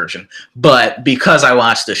comic book version. But because I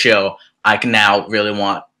watched the show, I can now really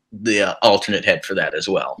want the alternate head for that as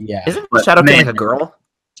well. Yeah. Isn't Shadow King like a girl?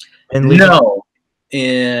 No.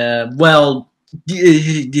 Well,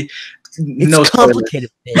 It's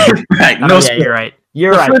complicated. Right. No, yeah, you're right.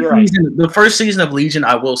 You're right. The first season of Legion,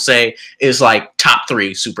 I will say, is like top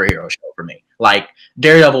 3 superhero show for me. Like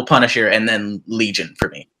Daredevil, Punisher, and then Legion for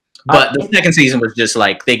me. But the second season was just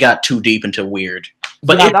like they got too deep into weird.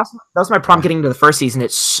 But yeah, that's my problem getting into the first season.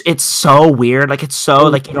 It's so weird. Like it's so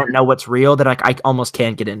like you don't know what's real that I almost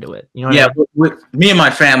can't get into it. You know? Yeah, with me and my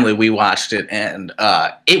family, we watched it, and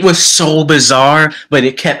it was so bizarre, but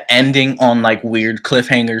it kept ending on like weird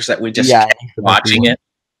cliffhangers that we just kept watching it.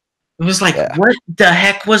 It was like, what the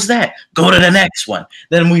heck was that? Go to the next one.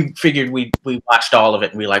 Then we figured we watched all of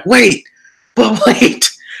it, and we were like, wait,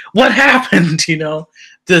 what happened? You know,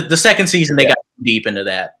 the second season they got deep into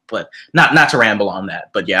that, but not to ramble on that.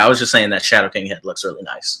 But yeah, I was just saying that Shadow King head looks really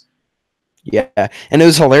nice. Yeah, and it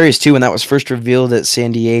was hilarious too when that was first revealed at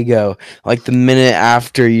San Diego. Like the minute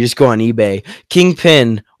after, you just go on eBay,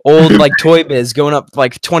 Kingpin, old like Toy Biz, going up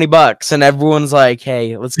like $20, and everyone's like,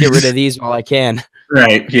 "Hey, let's get rid of these while I can."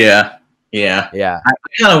 Right? Yeah. I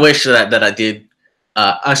kind of wish that I did.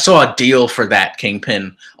 I saw a deal for that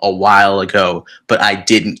Kingpin a while ago, but I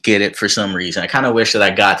didn't get it for some reason. I kind of wish that I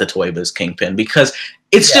got the Toy Biz Kingpin because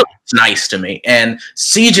it's still nice to me. And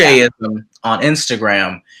CJism on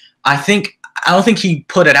Instagram, I don't think he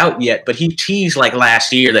put it out yet, but he teased like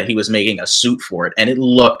last year that he was making a suit for it, and it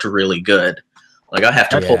looked really good. Like I'll have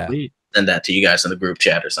to send that to you guys in the group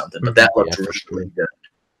chat or something. But that looked really good.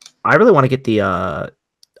 I really want to get the.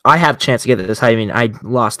 I have a chance to get this. I mean, I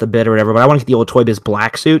lost a bit or whatever, but I want to get the old Toy Biz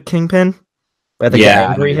black suit Kingpin. But the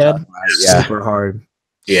angry head, super hard.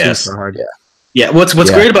 Yes, super hard. Yeah. What's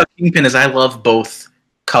great about Kingpin is I love both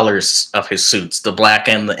colors of his suits, the black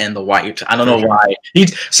and the white. I don't know why.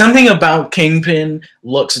 Something about Kingpin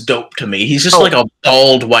looks dope to me. He's just like a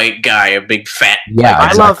bald white guy, a big fat. Yeah,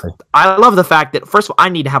 exactly. I love the fact that first of all, I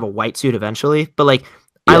need to have a white suit eventually, but like.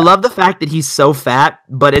 I love the fact that he's so fat,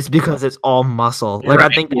 but it's because it's all muscle. Like I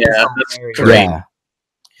think that's great.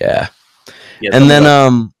 Yeah. And then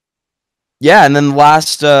and then the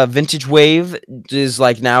last Vintage Wave is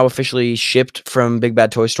like now officially shipped from Big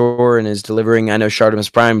Bad Toy Store and is delivering. I know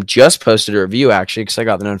Shartimus Prime just posted a review actually because I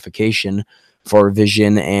got the notification for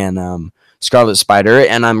Vision and Scarlet Spider,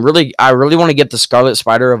 and I really want to get the Scarlet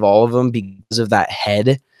Spider of all of them because of that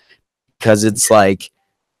head, because it's like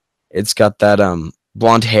it's got that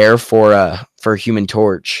blonde hair for Human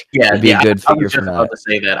Torch. Yeah, it'd be a good figure for that. I was just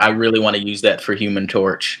about to say that. I really want to use that for Human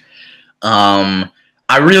Torch. I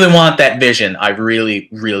really want that Vision. I really,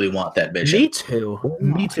 really want that Vision.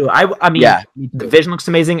 Me too. I mean, the Vision looks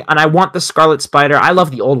amazing, and I want the Scarlet Spider. I love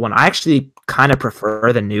the old one. I actually kind of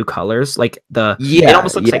prefer the new colors. Like it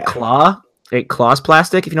almost looks like Claw's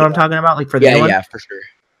plastic. If you know what I'm talking about, like for the new one. Yeah, for sure.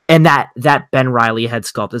 And that Ben Reilly head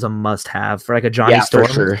sculpt is a must-have for like a Johnny Storm.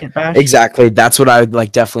 For sure. Exactly. That's what I would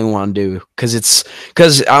like definitely want to do because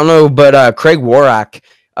I don't know, but Craig Warrack,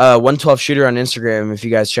 112 shooter on Instagram. If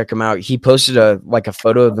you guys check him out, he posted a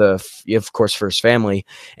photo of course, for his family,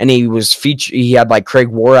 and he was he had like Craig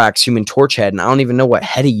Warrack's Human Torch head, and I don't even know what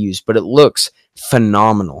head he used, but it looks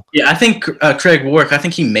phenomenal. Yeah, I think Craig Warwick, I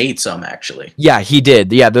think he made some actually. Yeah, he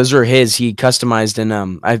did. Yeah, those are his. He customized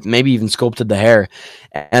and I maybe even sculpted the hair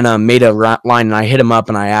and made a line, and I hit him up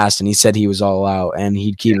and I asked, and he said he was all out and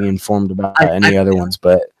he'd keep me informed about any other ones.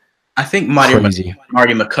 But I think Marty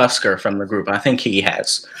McCusker from the group, I think he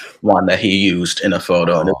has one that he used in a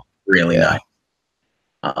photo and it's really nice.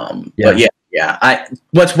 But yeah.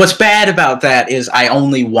 What's bad about that is I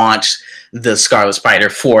only want the Scarlet Spider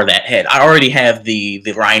for that head. I already have the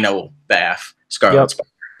Rhino Bath Scarlet Spider.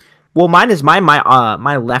 Well, mine is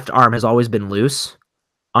my left arm has always been loose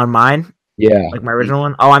on mine. Yeah, like my original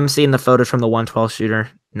one. Oh, I'm seeing the photos from the 112 shooter.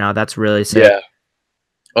 No, that's really sick. Yeah.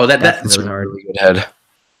 Oh, that's really hard. Really good head.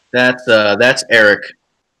 That's Eric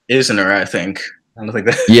Isner, I think. I don't think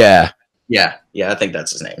that. Yeah. I think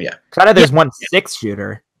that's his name. Yeah. There's 1.6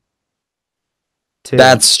 shooter. Too.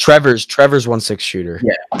 That's Trevor's 1.6 shooter.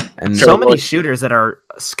 Yeah, and so many shooters that are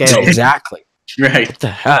scaled. Exactly. Right. What the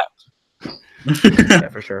heck? Yeah,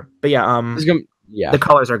 for sure. But the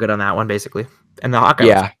colors are good on that one, basically, and the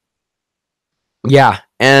Hawkeye. Yeah,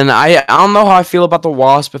 and I don't know how I feel about the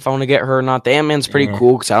Wasp. If I want to get her or not, the Ant-Man's pretty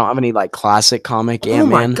cool because I don't have any like classic comic Ant-Man.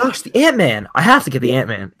 Oh my gosh, the Ant-Man! I have to get the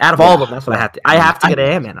Ant-Man. Out of all of them, that's what I have to. I have to get an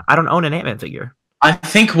Ant-Man. I don't own an Ant-Man figure. I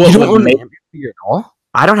think what would make figure at all.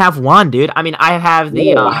 I don't have one, dude. I mean, I have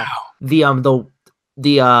the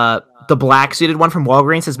black suited one from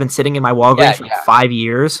Walgreens has been sitting in my Walgreens for 5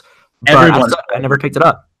 years. But I never picked it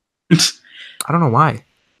up. I don't know why.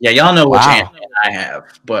 Yeah, y'all know which Ant-Man I have,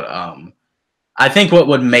 but I think what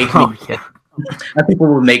would make me, I think what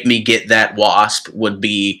would make me get that Wasp would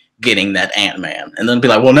be getting that Ant-Man, and then be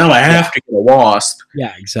like, well, no, I have to get a Wasp.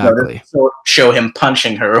 Yeah, exactly. So show him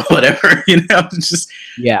punching her or whatever, just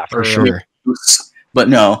for sure. But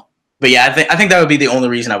no, but yeah, I think that would be the only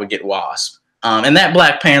reason I would get Wasp. And that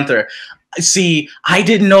Black Panther. See, I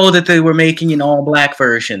didn't know that they were making an all-black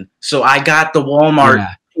version, so I got the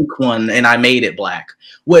Walmart pink one and I made it black.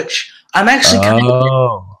 Which I'm actually kind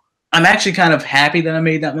of happy that I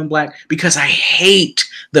made that one black, because I hate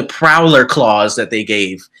the Prowler claws that they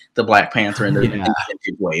gave the Black Panther in the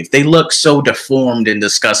vintage wave. They look so deformed and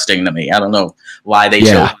disgusting to me. I don't know why they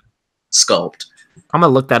chose sculpt. I'm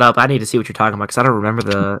gonna look that up. I need to see what you're talking about, because I don't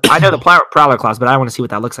remember I know the Prowler claws, but I want to see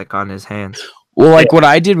what that looks like on his hands. Well, like what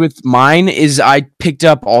I did with mine is I picked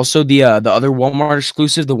up also the other Walmart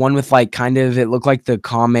exclusive, the one with like kind of, it looked like the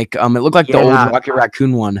comic, it looked like the old Rocket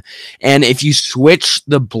Raccoon one. And if you switch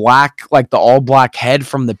the black, like the all black head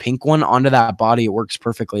from the pink one onto that body, it works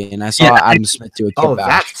perfectly. And I saw Adam Smith do a kit bash.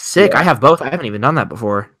 That's sick. I have both. I haven't even done that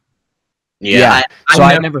before. Yeah.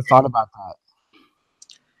 I never thought about that.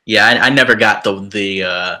 Yeah, I never got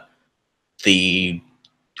the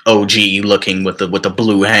OG looking with the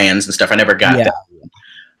blue hands and stuff. I never got that.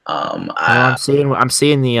 I'm seeing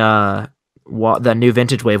the new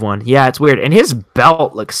vintage wave one. Yeah, it's weird, and his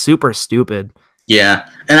belt looks super stupid. Yeah,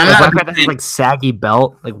 and I'm not like saggy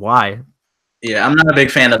belt. Like, why? Yeah, I'm not a big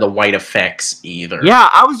fan of the white effects either. Yeah,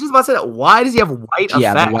 I was just about to say that. Why does he have white effects?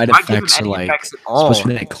 Yeah, the white effects are like supposed to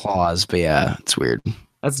be like claws, but yeah, it's weird.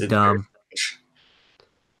 That's dumb.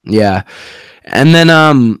 Yeah, and then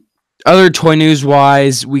other toy news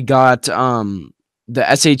wise, we got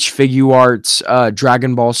the SH Figure Arts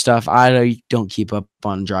Dragon Ball stuff. I don't keep up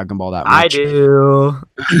on Dragon Ball that much. I do.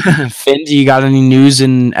 Finn, do you got any news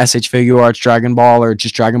in SH Figure Arts Dragon Ball, or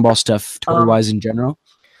just Dragon Ball stuff toy wise in general?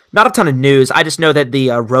 Not a ton of news. I just know that the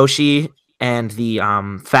Roshi and the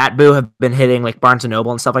Fat Boo have been hitting like Barnes and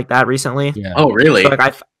Noble and stuff like that recently. Yeah. Oh, really? So,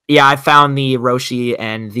 like, I found the Roshi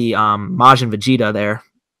and the Majin Vegeta there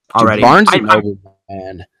already. Dude, Barnes and Noble,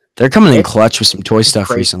 man. They're coming in clutch with some toy stuff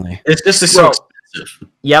recently. It's just so expensive.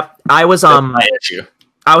 Yep, I was at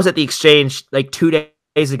the exchange like 2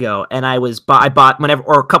 days ago, and I bought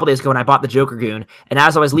a couple days ago, and I bought the Joker Goon. And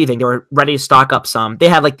as I was leaving, they were ready to stock up some. They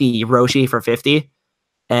had like the Roshi for $50,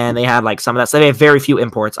 and they had like some of that. So they have very few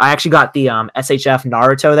imports. I actually got the SHF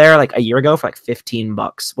Naruto there like a year ago for like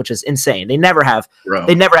 $15, which is insane. They never have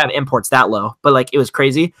imports that low, but like it was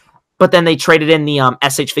crazy. But then they traded in the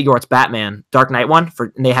SH Figure Arts Batman Dark Knight one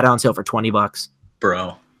and they had it on sale for $20.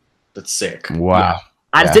 Bro, that's sick. Wow. Yeah.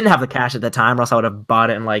 I just didn't have the cash at the time, or else I would have bought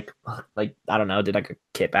it and like I don't know, did like a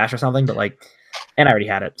kit bash or something. But like, and I already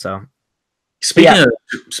had it. So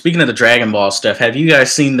speaking of the Dragon Ball stuff, have you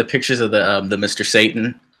guys seen the pictures of the Mr.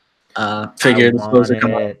 Satan figure that's supposed to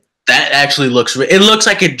come out? That actually looks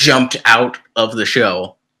like it jumped out of the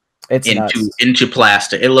show. It's into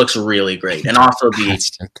plastic. It looks really great, and also the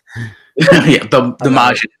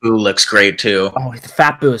Majin Buu looks great too. Oh, the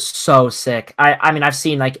Fat Buu is so sick. I mean, I've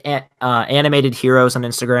seen like animated heroes on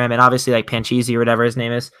Instagram, and obviously like Pancheezy or whatever his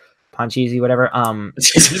name is, Pancheezy, whatever. I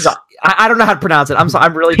don't know how to pronounce it.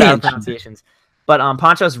 I'm really bad at pronunciations, but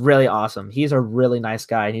Pancho's really awesome. He's a really nice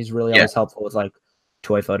guy, and he's really always helpful with like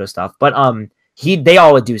toy photo stuff. But they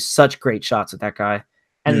all would do such great shots with that guy.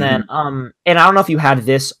 And then, and I don't know if you had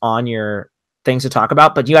this on your things to talk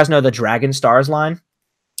about, but you guys know the Dragon Stars line?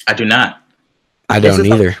 I do not. I don't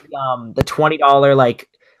either. Like, the $20, like,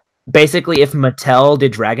 basically if Mattel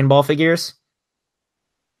did Dragon Ball figures,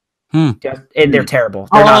 and they're terrible.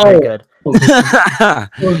 They're not very good.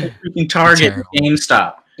 Freaking Target,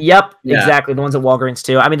 GameStop. Yep, exactly. The ones at Walgreens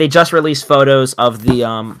too. I mean, they just released photos of the.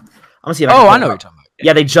 I'm gonna see if I know what you're talking about.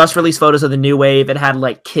 Yeah, they just released photos of the new wave. It had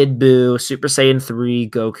like Kid Buu, Super Saiyan 3,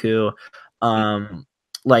 Goku, I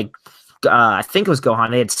think it was Gohan.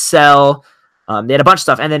 They had Cell. They had a bunch of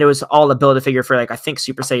stuff, and then it was all a build-a-figure for like I think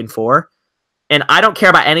Super Saiyan 4. And I don't care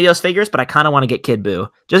about any of those figures, but I kind of want to get Kid Buu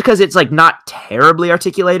just because it's like not terribly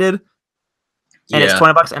articulated, and it's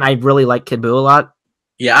 $20, and I really like Kid Buu a lot.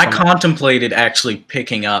 Yeah, I contemplated actually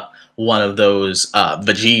picking up one of those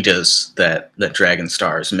Vegetas that Dragon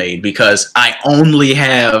Stars made, because I only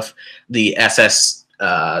have the SS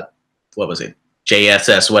what was it,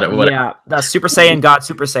 JSS, whatever. Yeah, the Super Saiyan God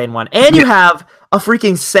Super Saiyan one, and you have a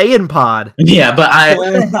freaking Saiyan pod. Yeah, but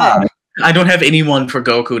I don't have anyone for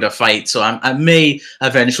Goku to fight, so I may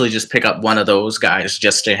eventually just pick up one of those guys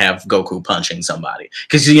just to have Goku punching somebody.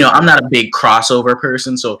 Because, I'm not a big crossover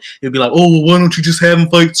person, so it'd be like, oh, well, why don't you just have him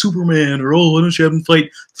fight Superman? Or, oh, why don't you have him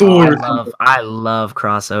fight Thor? I love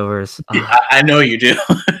crossovers. I know you do.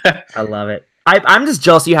 I love it. I'm just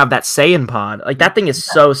jealous you have that Saiyan pod. Like that thing is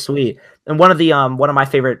so sweet. And one of my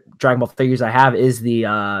favorite Dragon Ball figures I have is the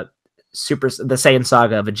Saiyan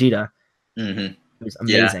Saga Vegeta. Mm-hmm. It was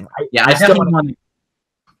amazing. Yeah, I definitely want.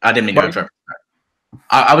 I didn't mean to interrupt.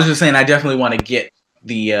 I was just saying I definitely want to get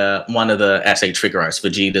the one of the SH Figure Arts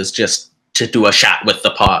Vegetas just to do a shot with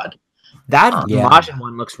the pod. That Majin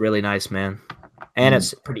one looks really nice, man, and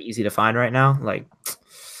it's pretty easy to find right now. Like,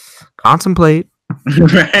 contemplate.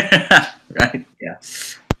 Right. Yeah.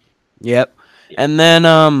 Yep. And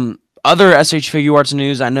then other SH Figure Arts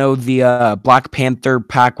news. I know the Black Panther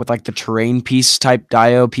pack with like the terrain piece type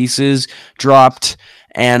Dio pieces dropped.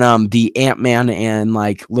 And the Ant-Man and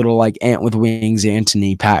like little like ant with wings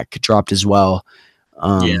Antony pack dropped as well.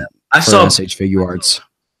 I saw SH Figure Arts.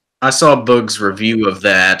 I saw Bug's review of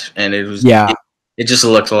that, and it was it just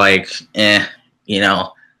looked like you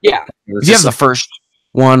know. Yeah, if you have the first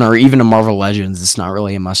one or even a Marvel Legends, it's not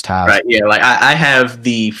really a must-have. Right? Yeah, like I have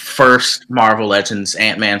the first Marvel Legends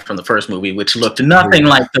Ant-Man from the first movie, which looked nothing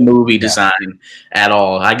like the movie design at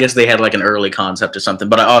all. I guess they had like an early concept or something,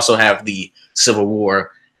 but I also have the Civil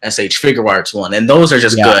War SH Figure Arts one, and those are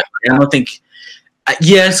just good. I don't think,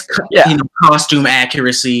 costume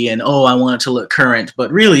accuracy and I want it to look current,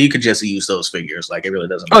 but really you could just use those figures. Like it really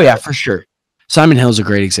doesn't matter. Oh yeah, for sure. Simon Hill's a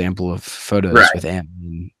great example of photos with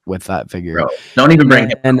Ant-Man with that figure. Bro, don't even bring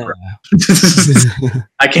him up.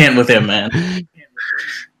 I can't with him, man.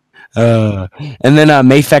 And then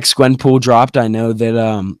Mayfex Gwenpool dropped. I know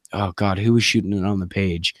that oh god, who was shooting it on the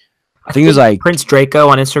page? I think it was like Prince Draco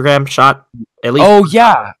on Instagram shot at least. Oh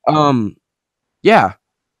yeah. Yeah.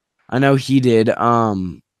 I know he did.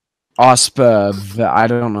 Ospa, I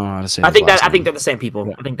don't know how to say. I think they're the same people.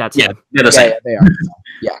 Yeah. I think that's they're the same. Yeah, they are.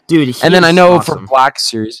 Yeah, dude. And then I know for Black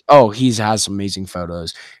Series, he has amazing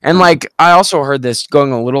photos. And like I also heard this,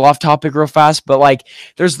 going a little off topic real fast, but like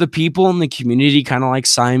there's the people in the community, kind of like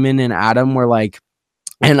Simon and Adam, where like.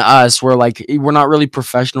 And us, we're not really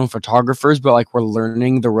professional photographers, but like we're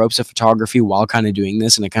learning the ropes of photography while kind of doing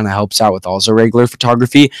this, and it kind of helps out with also regular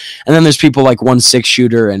photography. And then there's people like 1/6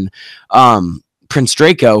 Shooter and Prince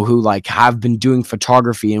Draco who like have been doing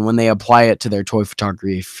photography, and when they apply it to their toy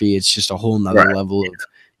photography, it's just a whole nother level of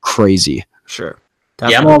crazy. Sure.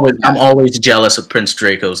 Definitely. I'm always jealous of Prince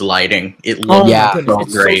Draco's lighting. It looks so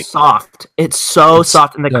great. It's so soft. It's so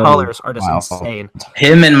soft, and the colors are just insane.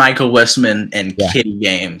 Him and Michael Westman and Kitty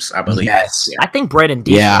Games, I believe. Yes. I think Brandon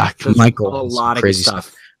D. Michael a lot of crazy good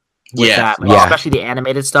stuff. Especially the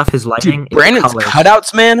animated stuff. His lighting. Dude, Brandon's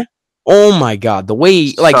cutouts, man. Oh my god, the way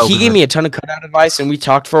he gave me a ton of cutout advice, and we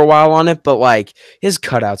talked for a while on it. But like his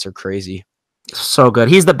cutouts are crazy. So good.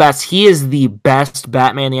 He's the best. He is the best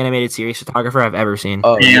Batman the Animated Series photographer I've ever seen.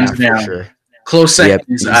 Oh, hands down. For sure. Close second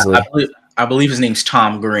is I believe his name's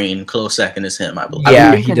Tom Green. Close second is him, I believe.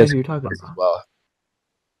 Yeah, he does as well.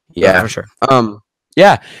 Yeah, for sure.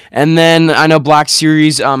 Yeah, and then I know Black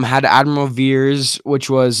Series had Admiral Veers, which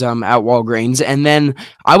was at Walgreens, and then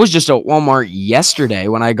I was just at Walmart yesterday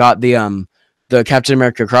when I got the Captain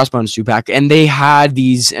America Crossbones 2-pack, and they had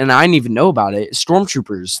these, and I didn't even know about it,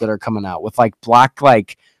 Stormtroopers that are coming out with like black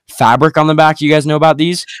like fabric on the back. You guys know about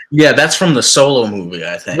these? Yeah, that's from the Solo movie,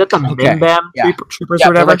 I think. Is that the Bim Bam Troopers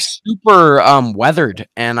or whatever? Like super weathered,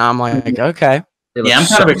 and I'm like, okay. Yeah, I'm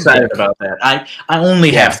kind of excited about that. I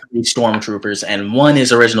only have 3 Stormtroopers, and one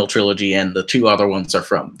is original trilogy, and the 2 other ones are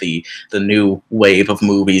from the new wave of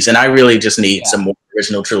movies. And I really just need some more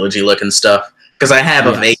original trilogy looking stuff because I have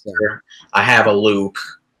a Vader, I have a Luke,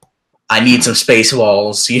 I need some space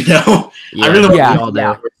walls. You know, I really want all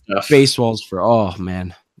that stuff. Space walls for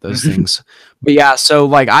those things. But yeah, so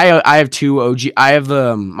like I have 2 OG. I have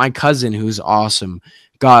my cousin who's awesome.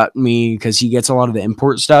 Got me because he gets a lot of the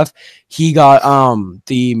import stuff. He got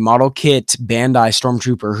the model kit Bandai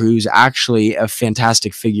Stormtrooper, who's actually a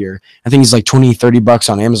fantastic figure. I think he's like $20-$30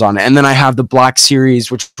 on Amazon. And then I have the Black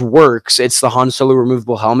Series, which works. It's the Han Solo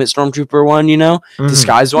removable helmet Stormtrooper one,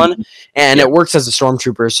 disguised one, and it works as a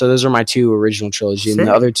Stormtrooper. So those are my 2 original trilogy, and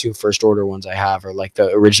the other 2 first order ones I have are like the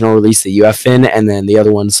original release, the UF Finn, and then the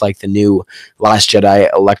other one's like the new Last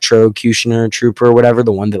Jedi Electrocutioner Trooper or whatever,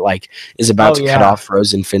 the one that like is about to cut off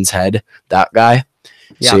Rose and Finn's head, that guy.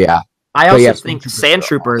 So I also think Sand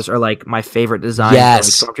Troopers are like my favorite design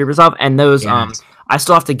Stormtroopers of, and those I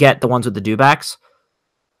still have to get the ones with the dewbacks.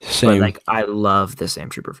 But like I love the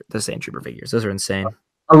Sand Trooper figures. Those are insane.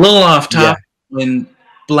 A little off topic, when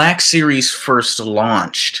Black Series first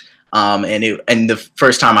launched, and the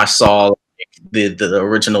first time I saw the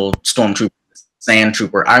original Stormtrooper Sand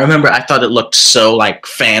Trooper, I remember I thought it looked so like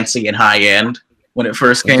fancy and high end when it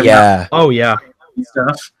first came out. Oh yeah.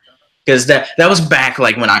 Stuff because that was back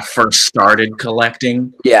like when I first started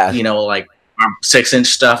collecting. Yeah, like 6-inch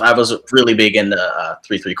stuff. I was really big in the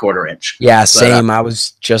 3/4 inch. Yeah, same. I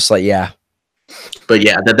was just like, yeah. But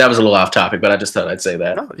yeah, that was a little off topic, but I just thought I'd say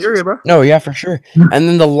that. No, you're good, bro. No, yeah, for sure. And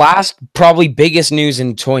then the last, probably biggest news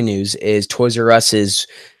in toy news is Toys R Us is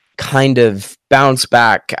kind of bounce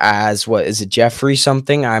back as, what is it, Jeffrey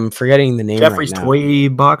something? I'm forgetting the name. Jeffrey's right now. Toy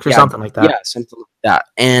Box or something like that. Yeah, something like that.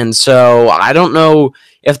 And so I don't know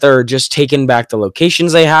if they're just taking back the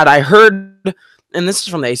locations they had. I heard, and this is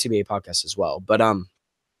from the ACBA podcast as well, but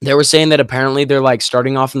they were saying that apparently they're like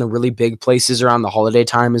starting off in the really big places around the holiday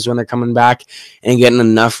time is when they're coming back and getting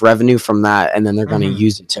enough revenue from that, and then they're going to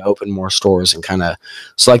use it to open more stores and kind of,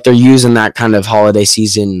 so like they're using that kind of holiday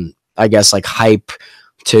season, I guess, like hype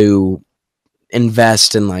to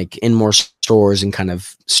invest in like in more stores and kind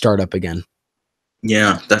of start up again.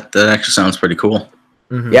 Yeah, that actually sounds pretty cool.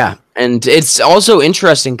 Yeah, and it's also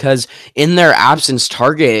interesting because in their absence,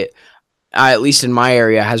 Target, at least in my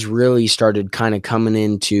area, has really started kind of coming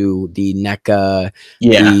into the NECA,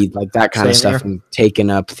 like that kind of stuff, and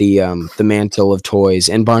taking up the mantle of toys,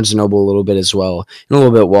 and Barnes & Noble a little bit as well, and a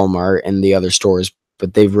little bit Walmart and the other stores,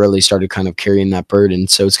 but they've really started kind of carrying that burden.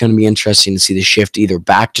 So it's going to be interesting to see the shift either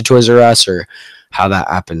back to Toys R Us or how that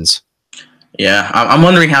happens. Yeah, I'm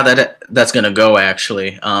wondering how that's going to go,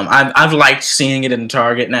 actually. I've liked seeing it in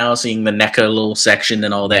Target now, seeing the NECA little section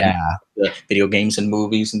and all that. Yeah. The video games and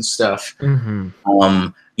movies and stuff. You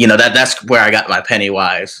know, that's where I got my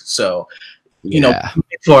Pennywise. So, you know,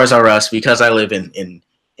 Toys R Us, because I live in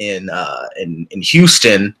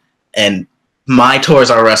Houston, and my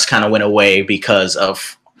Toys R Us kind of went away because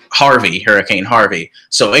of Hurricane Harvey.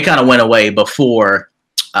 So it kind of went away before,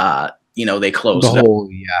 you know, they closed up.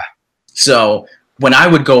 So when I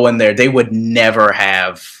would go in there, they would never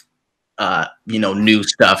have, you know, new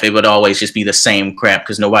stuff. It would always just be the same crap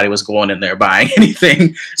because nobody was going in there buying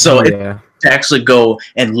anything. So to actually go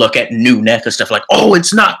and look at new NECA stuff, like, oh,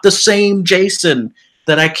 it's not the same Jason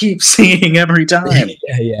that I keep seeing every time.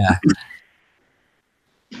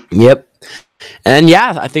 Yep. And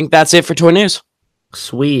yeah, I think that's it for toy news.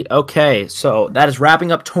 Sweet. Okay, so that is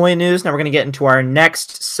wrapping up toy news. Now we're going to get into our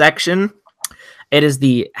next section. It is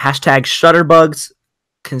the hashtag Shutterbugs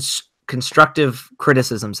constructive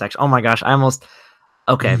criticism section. Oh my gosh, I almost...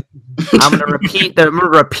 Okay. I'm going to repeat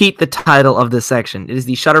the title of this section. It is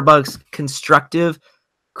the Shutterbugs constructive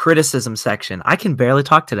criticism section. I can barely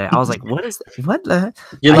talk today. I was like, what is that? What the?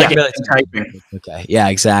 You're like typing. Okay. Yeah,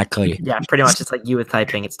 exactly. Yeah, pretty much. It's like you with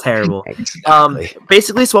typing. It's terrible.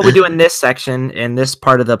 Basically, so what we do in this section, in this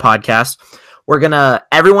part of the podcast,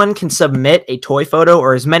 everyone can submit a toy photo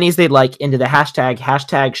or as many as they'd like into the hashtag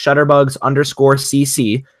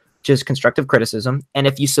Shutterbugs_CC, which is constructive criticism. And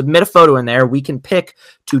if you submit a photo in there, we can pick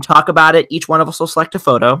to talk about it. Each one of us will select a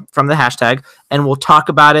photo from the hashtag, and we'll talk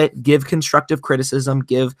about it, give constructive criticism,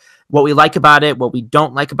 give what we like about it, what we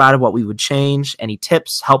don't like about it, what we would change, any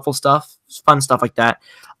tips, helpful stuff, fun stuff like that.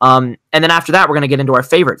 And then after that, we're going to get into our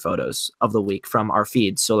favorite photos of the week from our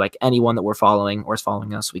feeds. So like anyone that we're following or is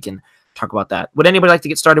following us, we can talk about that. Would anybody like to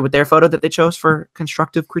get started with their photo that they chose for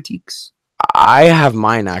constructive critiques? I have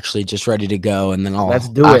mine actually just ready to go, and then I'll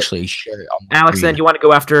actually share it. Alex, then you want to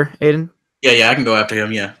go after Aden? Yeah, I can go after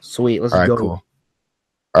him. Yeah, sweet. Let's go. Cool.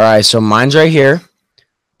 All right, so mine's right here.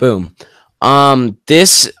 Boom.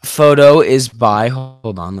 This photo is by.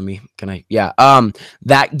 Hold on,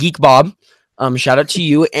 that Geek Bob. Shout out to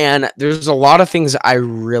you. And there's a lot of things I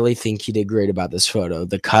really think he did great about this photo.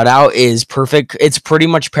 The cutout is perfect. It's pretty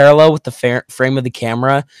much parallel with the frame of the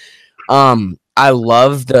camera. I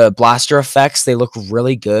love the blaster effects. They look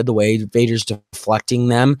really good, the way Vader's deflecting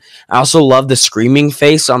them. I also love the screaming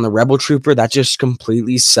face on the Rebel Trooper. That just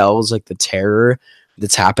completely sells like the terror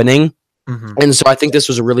that's happening. And so I think this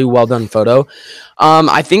was a really well done photo.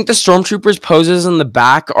 I think the Stormtroopers poses in the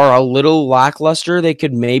back are a little lackluster. They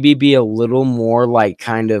could maybe be a little more like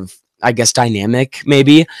kind of, I guess, dynamic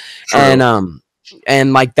maybe. True.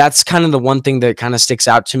 And like that's kind of the one thing that kind of sticks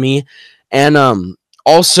out to me. And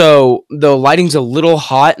also, the lighting's a little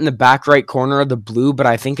hot in the back right corner of the blue, but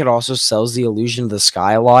I think it also sells the illusion of the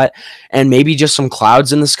sky a lot. And maybe just some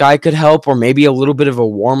clouds in the sky could help, or maybe a little bit of a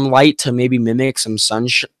warm light to maybe mimic some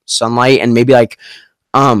sunlight, and maybe like,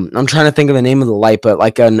 I'm trying to think of the name of the light, but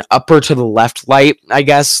like an upper to the left light, I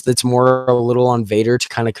guess, that's more a little on Vader to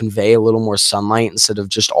kind of convey a little more sunlight instead of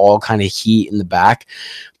just all kind of heat in the back.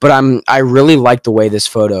 But I really like the way this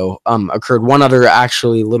photo occurred. One other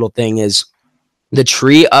actually little thing is, the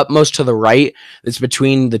tree upmost to the right, that's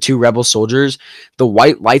between the two Rebel soldiers, the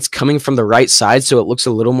white light's coming from the right side, so it looks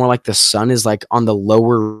a little more like the sun is like on the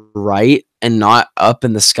lower right and not up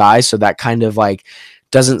in the sky, so that kind of like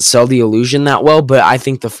doesn't sell the illusion that well, but I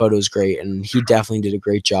think the photo's great, and he definitely did a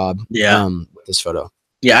great job with with this photo.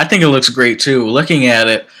 Yeah, I think it looks great too. Looking at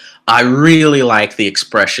it, I really like the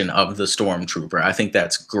expression of the stormtrooper. I think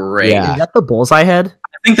that's great. Yeah. Is that the bullseye head?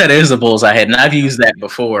 I think that is the bullseye head, and I've used that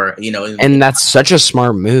before. And that's such a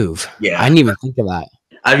smart move. Yeah, I didn't even think of that.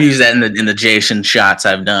 I've used that in the Jason shots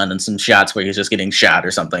I've done, and some shots where he's just getting shot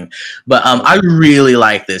or something. But I really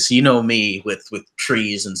like this. You know me with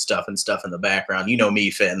trees and stuff in the background. You know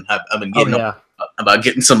me, Finn. I've been getting about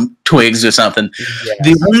getting some twigs or something. Yes.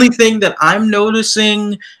 The only thing that I'm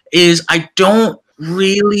noticing is I don't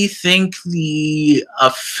really think the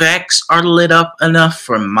effects are lit up enough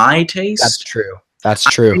for my taste. That's true. That's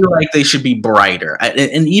true. I feel like they should be brighter.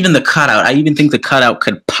 And even the cutout, I even think the cutout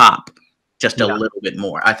could pop just a little bit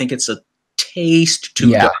more. I think it's a taste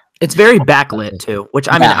too dark. It's very backlit too, which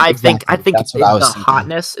I mean, I think the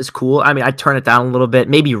hotness is cool. I mean, I turn it down a little bit,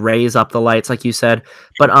 maybe raise up the lights, like you said,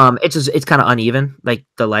 but it's kind of uneven, like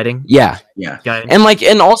the lighting. Yeah.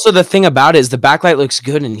 And also the thing about it is the backlight looks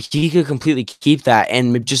good, and he could completely keep that,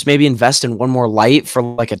 and just maybe invest in one more light for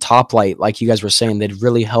like a top light, like you guys were saying. They'd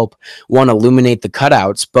really help illuminate the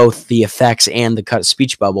cutouts, both the effects and the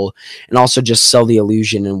speech bubble, and also just sell the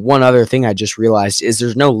illusion. And one other thing I just realized is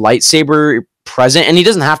there's no lightsaber present, and he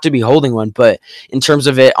doesn't have to be holding one, but in terms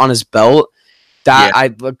of it on his belt, that I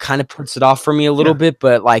kind of puts it off for me a little bit.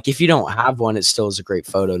 But like, if you don't have one, it still is a great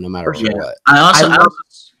photo no matter what.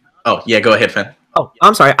 Go ahead, Finn. Oh,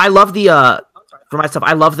 I'm sorry. I love the for myself,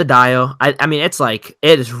 I love the dio. I mean, it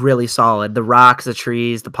is really solid. The rocks, the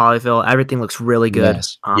trees, the polyfill, everything looks really good.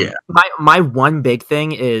 Yes. My one big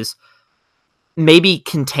thing is maybe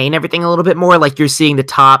contain everything a little bit more. Like, you're seeing the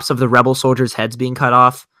tops of the rebel soldiers' heads being cut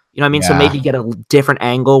off. You know what I mean? Yeah. So maybe get a different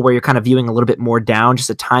angle where you're kind of viewing a little bit more down, just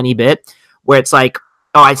a tiny bit, where it's like,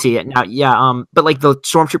 oh, I see it now. Yeah. But like the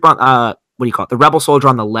stormtrooper on, what do you call it? The rebel soldier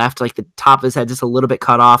on the left, like the top of his head just a little bit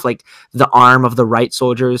cut off. Like the arm of the right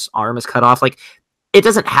soldier's arm is cut off. Like, it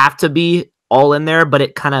doesn't have to be all in there, but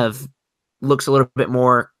it kind of looks a little bit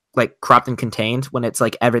more like cropped and contained when it's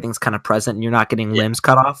like everything's kind of present and you're not getting limbs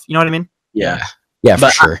cut off. You know what I mean? Yeah. Yeah,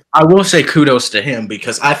 for sure. I will say kudos to him,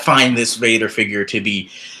 because I find this Vader figure to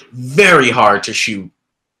be very hard to shoot.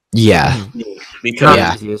 Yeah.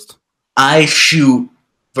 Because I shoot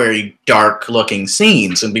very dark looking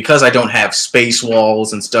scenes, and because I don't have space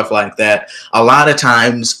walls and stuff like that, a lot of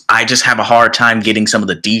times I just have a hard time getting some of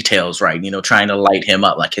the details right, trying to light him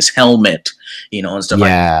up, like his helmet, and stuff like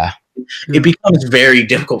that. It becomes very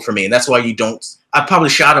difficult for me, and that's why I probably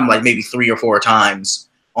shot him like maybe 3 or 4 times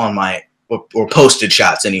on my or posted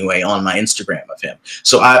shots anyway on my Instagram of him.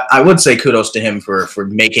 So I would say kudos to him for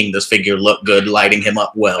making this figure look good, lighting him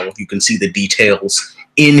up well. You can see the details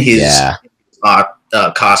in his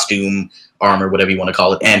costume, armor, whatever you want to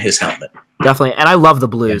call it, and his helmet. Definitely. And I love the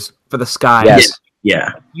blues for the sky. Yes.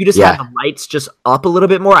 Yeah. You just have the lights just up a little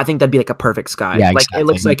bit more. I think that'd be like a perfect sky. Yeah, like it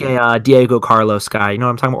looks like a Diego Carlos sky. You know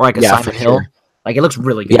what I'm talking about? Or like a Simon Hill. Sure. Like, it looks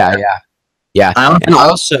really good. Yeah. And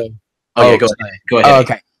also, go ahead. Oh,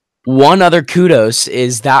 okay. One other kudos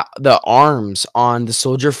is that the arms on the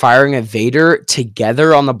soldier firing at Vader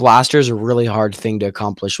together on the blaster is a really hard thing to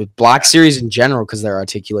accomplish with Black Series in general, because their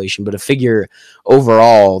articulation, but a figure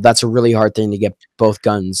overall, that's a really hard thing to get both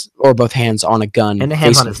guns or both hands on a gun. And the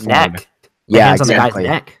hands on his neck. Yeah, exactly. On the guy's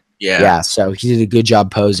neck. Yeah, so he did a good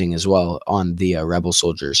job posing as well on the rebel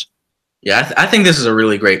soldiers. Yeah, I think this is a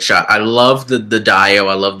really great shot. I love the dio.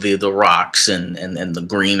 I love the rocks and the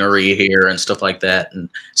greenery here and stuff like that, and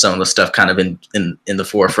some of the stuff kind of in the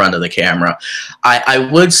forefront of the camera. I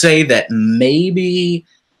would say that maybe,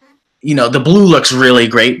 the blue looks really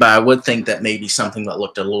great, but I would think that maybe something that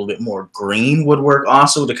looked a little bit more green would work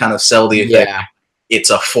also to kind of sell the effect. Yeah.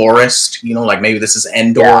 It's a forest, like maybe this is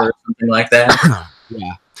Endor or something like that.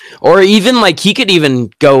 Yeah. Or even like he could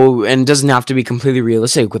even go, and doesn't have to be completely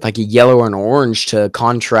realistic, with like a yellow or an orange to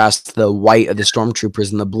contrast the white of the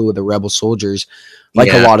stormtroopers and the blue of the rebel soldiers,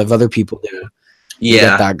 like a lot of other people do.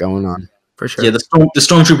 Get that going on for sure. Yeah, the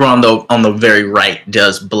stormtrooper on the very right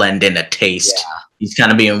does blend in a taste. Yeah. He's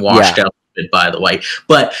kind of being washed out a bit by the white,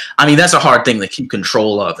 but I mean that's a hard thing to keep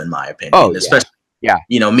control of, in my opinion. Oh, especially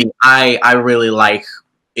me. I really like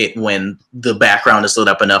it when the background is lit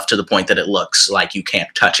up enough to the point that it looks like you can't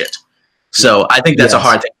touch it. So I think that's a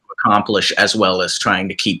hard thing to accomplish, as well as trying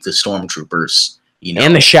to keep the stormtroopers,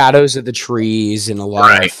 and the shadows of the trees and a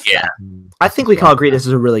lot of I think we can all agree this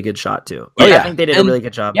is a really good shot too. I think they did a really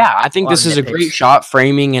good job. Yeah, I think this is a great shot,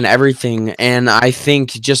 framing and everything, and I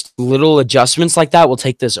think just little adjustments like that will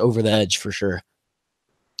take this over the edge for sure.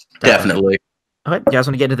 Definitely. Okay, you guys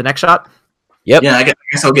want to get into the next shot? Yep. Yeah, I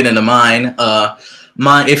guess I'll get into mine.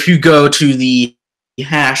 If you go to the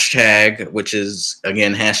hashtag, which is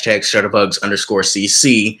again hashtag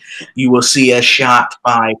Shutterbugs_CC, you will see a shot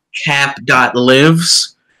by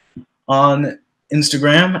cap.lives on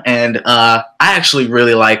Instagram, and I actually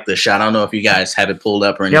really like this shot. I don't know if you guys have it pulled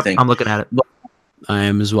up or anything. Yep, I'm looking at it. But I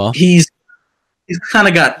am as well. He's kind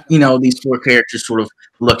of got, you know, these four characters sort of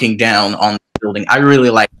looking down on the building. I really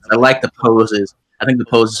like it. I like the poses. I think the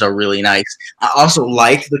poses are really nice. I also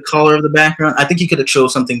like the color of the background. I think he could have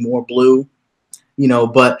chose something more blue, you know,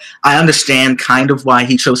 but I understand kind of why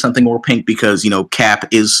he chose something more pink because, you know, Cap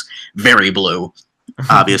is very blue,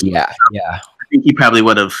 obviously. Yeah. I think he probably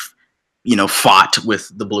would have, you know, fought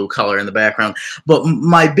with the blue color in the background. But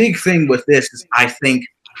my big thing with this is I think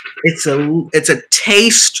it's a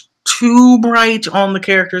taste too bright on the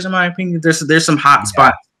characters, in my opinion. There's some hot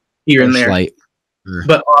spots here and there.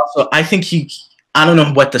 But also, I think I don't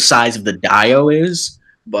know what the size of the dio is,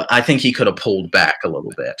 but I think he could have pulled back a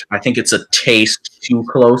little bit. I think it's a taste too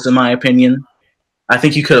close, in my opinion. I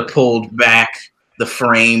think you could have pulled back the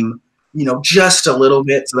frame, you know, just a little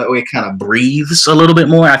bit, so that way it kind of breathes a little bit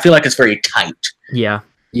more. I feel like it's very tight. Yeah.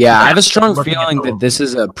 Yeah, I have a strong feeling that this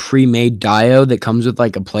is a pre-made dio that comes with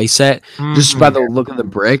like a playset. Just by the look of the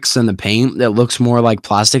bricks and the paint, that looks more like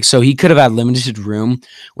plastic. So he could have had limited room,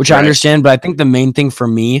 which I understand. But I think the main thing for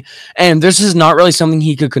me, and this is not really something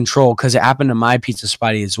he could control because it happened to my Pizza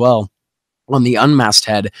Spidey as well on the unmasked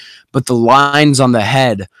head, but the lines on the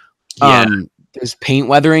head, there's paint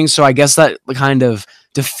weathering. So I guess that kind of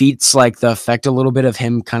defeats like the effect a little bit of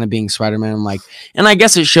him kind of being Spider-Man, like, and I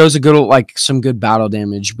guess it shows a good, like, some good battle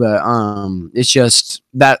damage, but it's just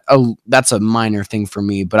that that's a minor thing for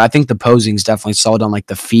me. But I think the posing is definitely solid on like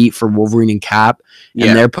the feet for Wolverine and Cap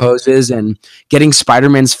and their poses, and getting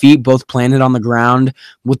Spider-Man's feet both planted on the ground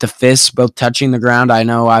with the fists both touching the ground. I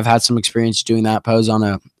know I've had some experience doing that pose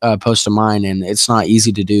on a post of mine, and it's not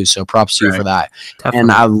easy to do, so props to you for that. Definitely.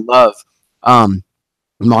 And I love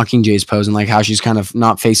Mockingjay's pose and like how she's kind of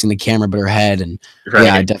not facing the camera but her head, and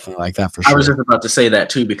yeah, I definitely like that for sure. I was just about to say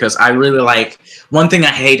that too, because I really like, one thing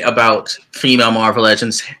I hate about female Marvel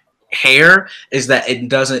Legends hair is that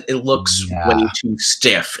it looks way too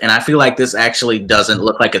stiff, and I feel like this actually doesn't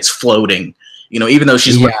look like it's floating, you know, even though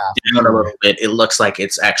she's down a little bit, it looks like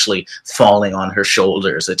it's actually falling on her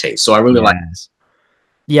shoulders a taste. So I really like this.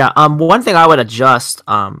 Yeah, one thing I would adjust,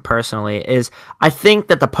 personally, is I think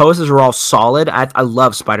that the poses were all solid. I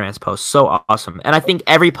love Spider-Man's pose, so awesome. And I think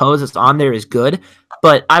every pose that's on there is good,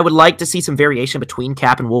 but I would like to see some variation between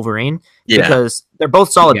Cap and Wolverine, because they're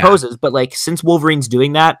both solid poses, but, like, since Wolverine's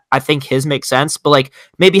doing that, I think his makes sense, but, like,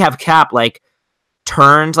 maybe have Cap, like,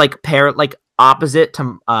 turned, like, opposite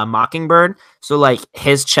to Mockingbird, so, like,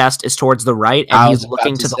 his chest is towards the right, and he's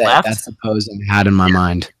looking to the left. That's the pose I had in my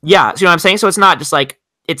mind. Yeah, so you know what I'm saying? So it's not just, like,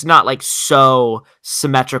 it's not like so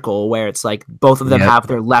symmetrical where it's like both of them have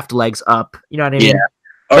their left legs up. You know what I mean? Yeah.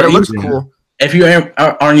 But it looks cool. If you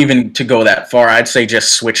aren't even to go that far, I'd say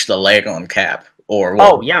just switch the leg on Cap.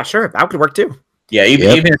 Oh, yeah, sure. That could work too. Yeah, even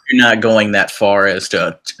if you're not going that far as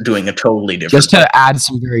to doing a totally different just to add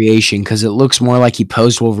some variation, because it looks more like he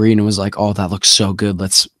posed Wolverine and was like, oh, that looks so good.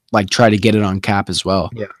 Let's like try to get it on Cap as well.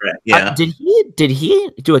 Yeah. Yeah. Did he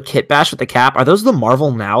do a kit bash with the Cap? Are those the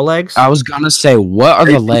Marvel Now legs? I was gonna say, what are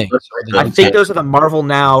the legs? I think those are the Marvel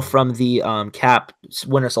Now from the Cap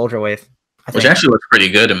Winter Soldier wave. Which actually looks pretty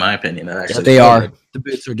good in my opinion. They are. The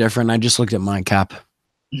boots are different. I just looked at my Cap.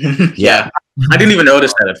 Yeah. I didn't even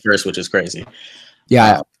notice that at first, which is crazy.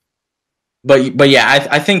 Yeah. But yeah,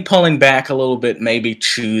 I think pulling back a little bit, maybe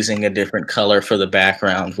choosing a different color for the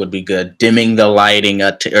background would be good. Dimming the lighting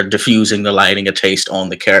or diffusing the lighting a taste on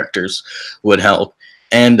the characters would help.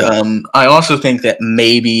 And I also think that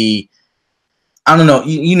maybe, I don't know,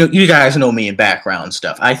 you guys know me in background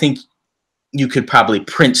stuff. I think you could probably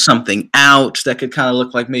print something out that could kind of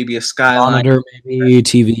look like maybe a skyline. Monitor, maybe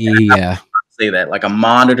TV, yeah. Say that, like a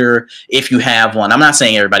monitor, if you have one. I'm not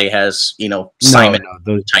saying everybody has, Simon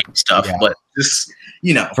type stuff, but just,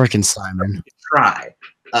 freaking Simon. Try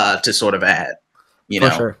to sort of add,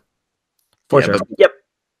 For sure. Yep.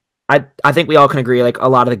 I think we all can agree, like, a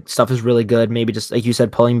lot of the stuff is really good. Maybe just, like you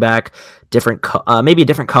said, pulling back maybe a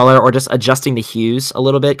different color, or just adjusting the hues a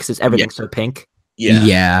little bit, because everything's so pink.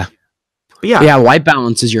 Yeah. Yeah, white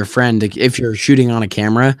balance is your friend. If you're shooting on a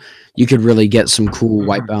camera, you could really get some cool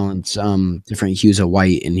white balance, different hues of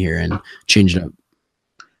white in here and change it up.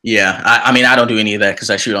 Yeah, I mean, I don't do any of that because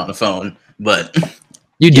I shoot on the phone, but...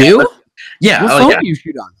 You do? What phone do you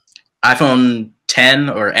shoot on? iPhone 10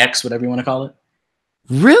 or X, whatever you want to call it.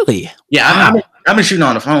 Really? Yeah, wow. I've been shooting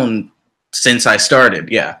on a phone since I started,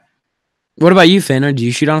 yeah. What about you, Finn? Or do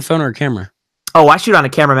you shoot on a phone or a camera? Oh, I shoot on a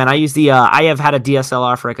camera, man. I use the I have had a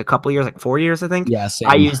DSLR for like a couple years, like 4 years, I think. Yeah, same.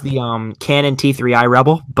 I use the Canon T3i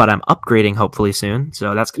Rebel, but I'm upgrading hopefully soon,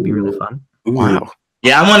 so that's gonna be really fun. Wow.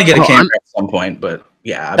 Yeah, I want to get a camera at some point, but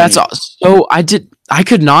yeah, so I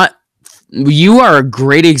could not. You are a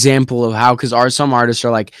great example of how, because some artists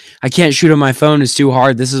are like, I can't shoot on my phone, it's too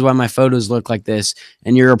hard, this is why my photos look like this,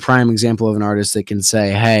 and you're a prime example of an artist that can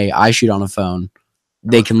say, hey, I shoot on a phone,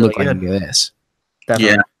 they can look like this.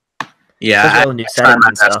 Definitely. Yeah, new settings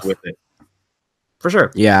and stuff with it. for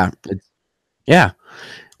sure. Yeah.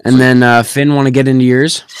 And then Finn, want to get into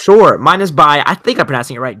yours? Sure. Mine is by, I think I'm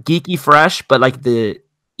pronouncing it right, Geeky Fresh, but like the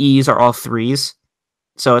E's are all 3s,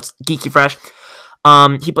 so it's Geeky Fresh.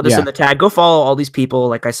 He put this in the tag. Go follow all these people.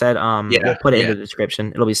 Like I said, we'll put it in the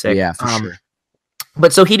description. It'll be sick. Yeah, for sure.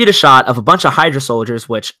 But so he did a shot of a bunch of Hydra soldiers,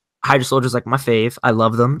 which Hydra soldiers like my fave. I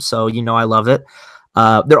love them, so you know I love it.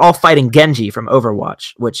 They're all fighting Genji from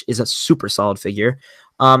Overwatch, which is a super solid figure.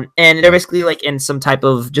 And they're basically like in some type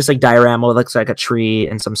of just like diorama. It looks like a tree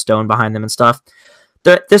and some stone behind them and stuff.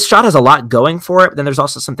 This shot has a lot going for it. But then there's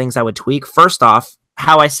also some things I would tweak. First off,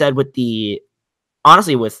 how I said with the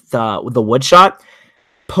wood shot,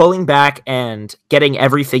 pulling back and getting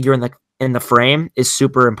every figure in the frame is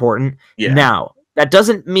super important. Yeah. Now, that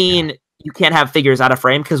doesn't mean you can't have figures out of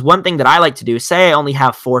frame, because one thing that I like to do, say I only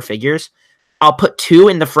have 4 figures, I'll put 2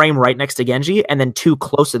 in the frame right next to Genji and then 2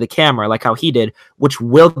 close to the camera, like how he did, which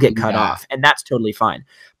will get cut off, and that's totally fine.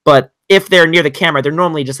 But if they're near the camera, they're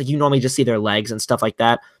normally just like, you normally just see their legs and stuff like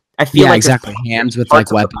that. I feel like exactly, hands with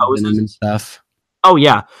like weapons in them and stuff. Oh,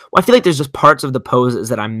 yeah. Well, I feel like there's just parts of the poses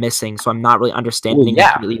that I'm missing, so I'm not really understanding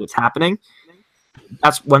completely what's happening.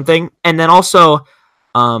 That's one thing. And then also,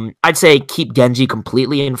 I'd say keep Genji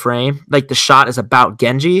completely in frame. Like, the shot is about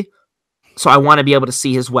Genji, so I want to be able to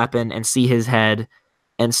see his weapon and see his head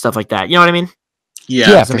and stuff like that. You know what I mean?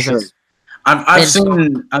 Yeah, for sure. I've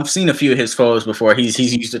seen a few of his photos before. He's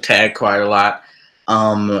used the tag quite a lot.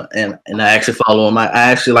 And I actually follow him. I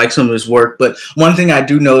actually like some of his work, but one thing I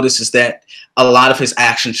do notice is that a lot of his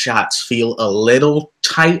action shots feel a little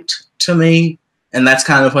tight to me, and that's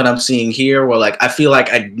kind of what I'm seeing here, where like I feel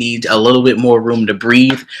like I need a little bit more room to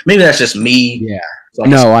breathe. Maybe that's just me. Yeah. So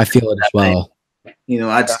no, I feel it as well. You know,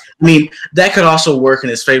 I mean, that could also work in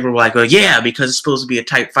his favor, like, well, yeah, because it's supposed to be a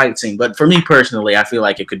tight fight scene. But for me personally, I feel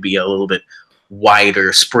like it could be a little bit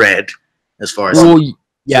wider spread as far as. Well,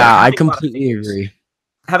 yeah, I completely agree.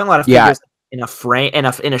 Having a lot of figures in a frame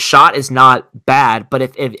in a shot is not bad, but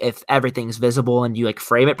if everything's visible and you like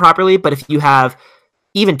frame it properly, but if you have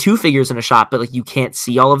even 2 figures in a shot, but like you can't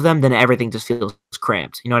see all of them, then everything just feels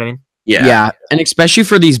cramped. You know what I mean? Yeah, and especially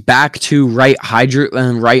for these back to right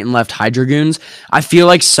and left Hydra goons, I feel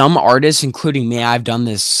like some artists, including me, I've done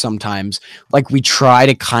this sometimes. Like we try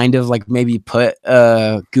to kind of like maybe put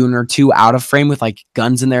a goon or 2 out of frame with like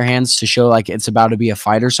guns in their hands to show like it's about to be a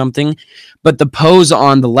fight or something. But the pose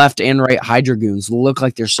on the left and right Hydra goons look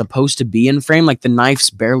like they're supposed to be in frame, like the knife's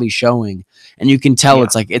barely showing, and you can tell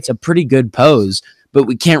it's like it's a pretty good pose. But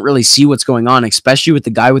we can't really see what's going on, especially with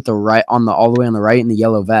the guy with the right on the all the way on the right in the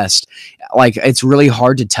yellow vest. Like it's really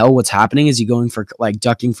hard to tell what's happening. Is he going for like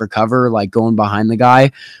ducking for cover, like going behind the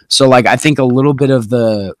guy? So like I think a little bit of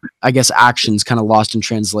the action's kind of lost in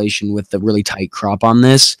translation with the really tight crop on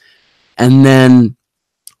this. And then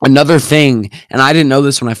another thing, and I didn't know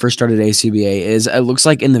this when I first started ACBA, is it looks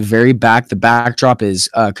like in the very back, the backdrop is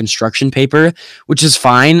construction paper, which is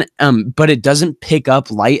fine, but it doesn't pick up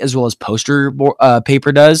light as well as poster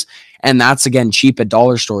paper does, and that's, again, cheap at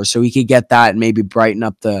dollar stores, so we could get that and maybe brighten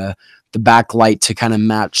up the back light to kind of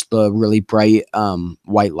match the really bright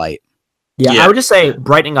white light. Yeah, I would just say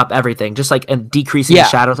brightening up everything, just like and decreasing the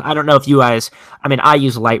shadows. I don't know if you guys, I mean, I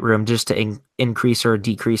use Lightroom just to increase or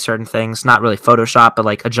decrease certain things, not really Photoshop, but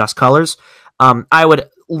like adjust colors. I would a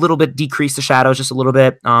little bit decrease the shadows, just a little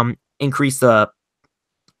bit, increase the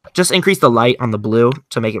light on the blue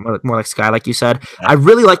to make it more like sky, like you said. I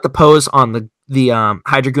really like the pose on the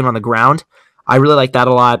Hydra Goon on the ground. I really like that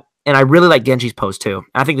a lot, and I really like Genji's pose too.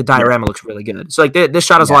 I think the diorama looks really good. So like this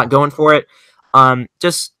shot has a lot going for it.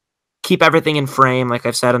 Just keep everything in frame, like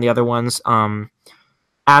I've said on the other ones.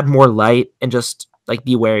 Add more light and just like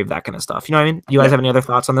be wary of that kind of stuff. You know what I mean? You guys have any other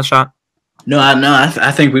thoughts on this shot? No,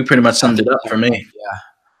 I think we pretty much summed it up for me. Yeah.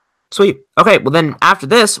 Sweet. Okay, well then after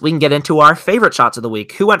this, we can get into our favorite shots of the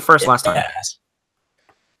week. Who went first last time?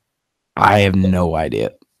 I have no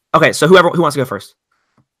idea. Okay, so who wants to go first?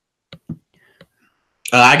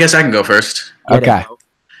 I guess I can go first. Okay.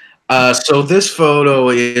 So this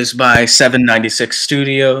photo is by 796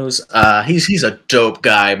 Studios. He's a dope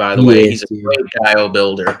guy, by the way. He's a great dial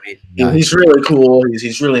builder. He's really cool.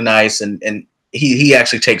 He's really nice, and he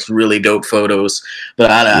actually takes really dope photos. But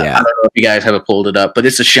I don't know if you guys have pulled it up, but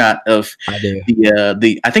it's a shot of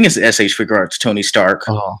the I think it's the SH Figure Arts Tony Stark.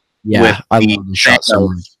 Oh yeah, I love the shot so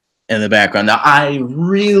much in the background. Now I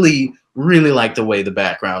really like the way the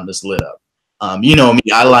background is lit up. You know me,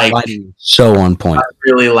 I like lighting so on point. I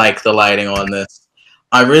really like the lighting on this.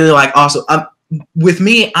 I really like also. With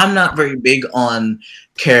me, I'm not very big on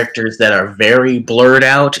characters that are very blurred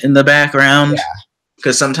out in the background. Yeah.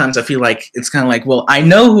 Because sometimes I feel like it's kind of like, well, I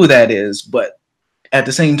know who that is, but at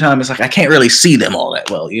the same time, it's like I can't really see them all that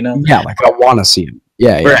well, you know? Yeah, like I want to see them.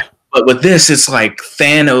 Yeah, right. But with this, it's like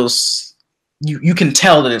Thanos. You can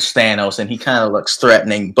tell that it's Thanos, and he kind of looks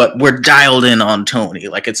threatening. But we're dialed in on Tony.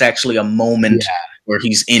 Like it's actually a moment where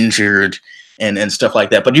he's injured and stuff like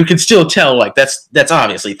that. But you can still tell, like that's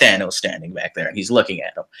obviously Thanos standing back there, and he's looking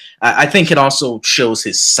at him. I think it also shows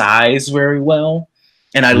his size very well.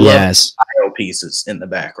 And I love the bio pieces in the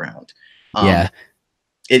background.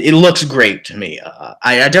 It looks great to me.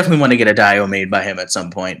 I definitely want to get a dio made by him at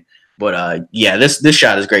some point. But yeah, this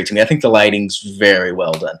shot is great to me. I think the lighting's very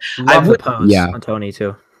well done. Love the pose on Tony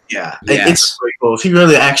too. Yeah, it's pretty cool. He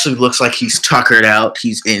really actually looks like he's tuckered out.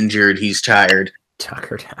 He's injured. He's tired.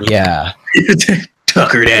 Tuckered out. Yeah.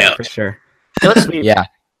 Tuckered out. For sure. That's sweet. Yeah.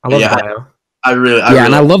 I love the bio. I really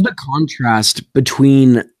and I love the contrast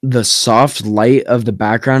between the soft light of the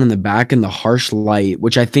background in the back and the harsh light,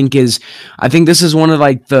 which I think this is one of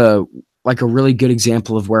a really good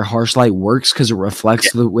example of where harsh light works because it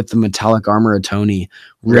reflects with the metallic armor of Tony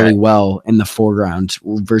really well in the foreground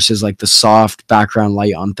versus like the soft background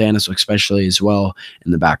light on Thanos, especially as well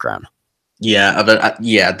in the background. Yeah, but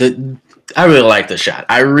I really like the shot.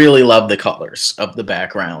 I really love the colors of the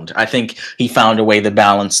background. I think he found a way to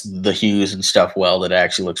balance the hues and stuff well that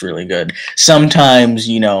actually looks really good. Sometimes,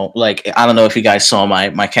 like, I don't know if you guys saw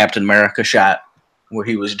my Captain America shot where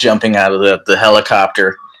he was jumping out of the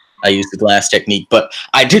helicopter. I used the glass technique, but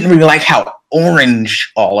I didn't really like how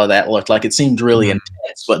orange all of that looked like. It seemed really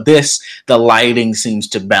intense, but the lighting seems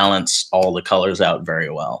to balance all the colors out very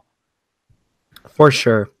well. For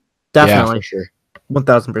sure. Definitely. Yeah, for sure.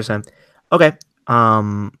 1000%. Okay.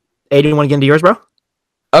 Aden, you want to get into yours, bro?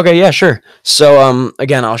 Okay, yeah, sure. So,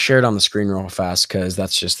 again, I'll share it on the screen real fast because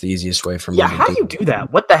that's just the easiest way for me. Yeah, how do you do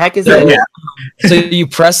that? What the heck is that? Yeah. So you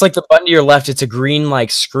press like the button to your left. It's a green like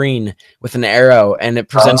screen with an arrow, and it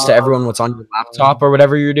presents to everyone what's on your laptop or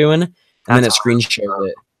whatever you're doing, and then it screen shares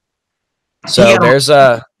it. So there's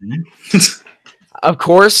of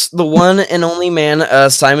course, the one and only man,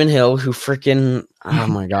 Simon Hill, who freaking, oh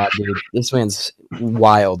my god, dude, this man's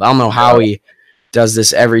wild. I don't know how he does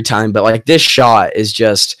this every time, but like this shot is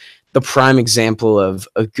just the prime example of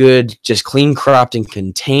a good, just clean cropped and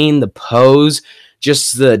contained, the pose,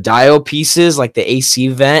 just the dial pieces, like the AC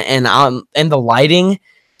vent and the lighting.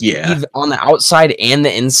 Yeah, on the outside and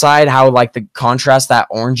the inside, how like the contrast, that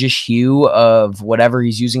orangish hue of whatever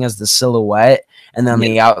he's using as the silhouette, and then on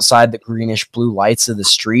the outside, the greenish blue lights of the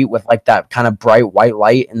street with like that kind of bright white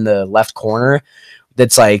light in the left corner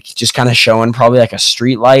that's like just kind of showing probably like a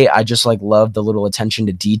street light. I just like love the little attention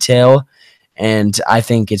to detail, and I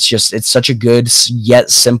think it's such a good yet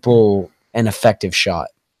simple and effective shot.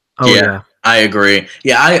 Oh yeah, I agree.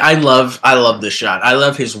 Yeah, I love this shot. I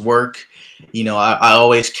love his work. I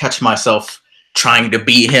always catch myself trying to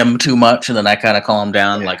beat him too much, and then I kind of calm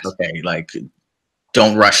down, like, okay, like,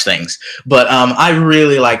 don't rush things. But I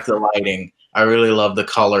really like the lighting. I really love the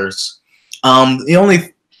colors. I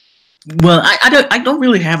don't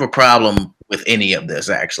really have a problem with any of this,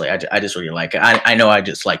 actually. I just really like it. I know I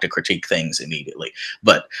just like to critique things immediately,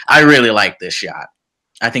 but I really like this shot.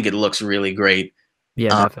 I think it looks really great.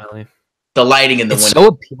 Yeah, definitely. The lighting in the window so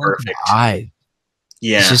appealing to the eye.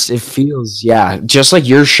 Yeah, it feels just like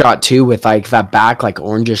your shot too, with like that back like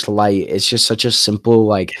orangish light. It's just such a simple,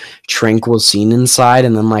 like tranquil scene inside,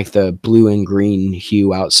 and then like the blue and green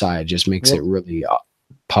hue outside just makes it really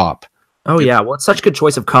pop. Oh yeah, well, it's such a good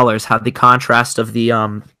choice of colors. How the contrast of the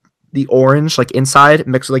orange like inside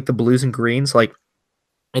mixed with like the blues and greens, like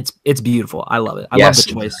it's beautiful. I love it. I love the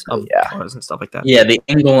choice of colors and stuff like that. Yeah, the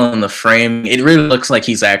angle on the frame, it really looks like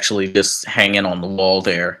he's actually just hanging on the wall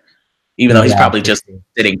there. Even though he's probably just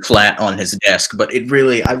sitting flat on his desk, but I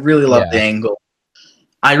really love the angle.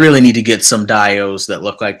 I really need to get some dios that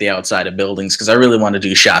look like the outside of buildings, because I really want to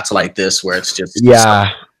do shots like this where it's just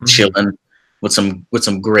chilling with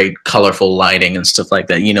some great colorful lighting and stuff like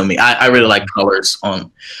that. You know me, I really like colors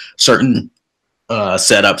on certain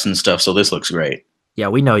setups and stuff. So this looks great. Yeah,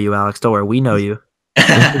 we know you, Alex. Don't worry, we know you. We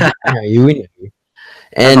know you.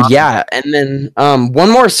 And and then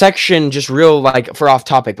one more section, just real like for off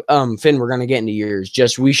topic. Finn, we're gonna get into yours.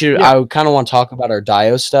 I kind of want to talk about our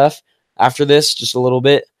dio stuff after this, just a little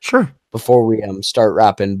bit. Sure. Before we start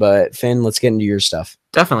wrapping, but Finn, let's get into your stuff.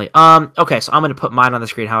 Definitely. Okay, so I'm gonna put mine on the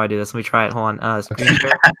screen. How I do this? Let me try it. Hold on. Screen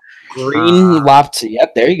share. Green laptop.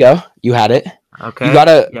 Yep, there you go. You had it. Okay. You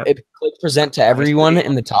gotta click present to everyone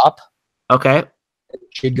in the top. Okay. It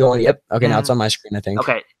should go on. Yep. Okay, now it's on my screen, I think.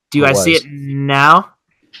 Okay. Do you guys see it now?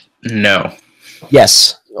 No.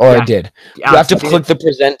 Yes. Or I did. You have to click the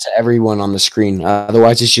present to everyone on the screen.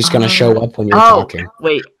 Otherwise, it's just going to show up when you're talking.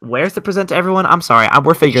 Wait. Where's the present to everyone? I'm sorry.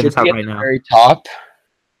 We're figuring this out right now. Very top.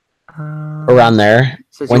 Around there.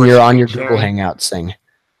 When you're on your Google Hangouts thing.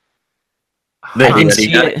 I can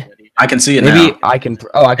see it. I can see it now. Maybe I can.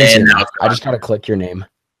 Oh, I can see it now. I just got to click your name.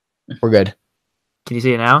 We're good. Can you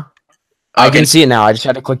see it now? I can see it now. I just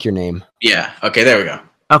had to click your name. Yeah. Okay, there we go.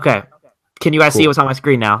 Okay. Can you guys see what's on my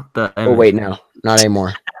screen now? Oh, wait, no. Not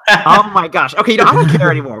anymore. Oh my gosh. Okay, I don't care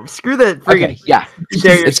anymore. Screw the freaking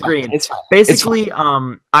share your screen. It's fine. Basically,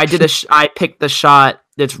 I picked the shot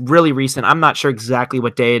that's really recent. I'm not sure exactly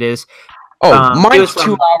what day it is. Oh, mine's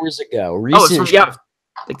 2 hours ago. Recent.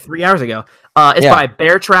 Like 3 hours ago. It's by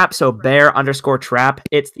Bear Trap, so bear_trap.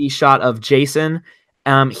 It's the shot of Jason.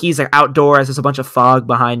 He's like outdoors. There's a bunch of fog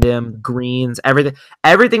behind him, greens,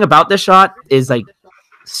 everything about this shot is like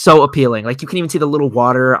so appealing. Like you can even see the little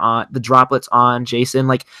water on the droplets on Jason.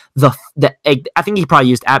 Like I think he probably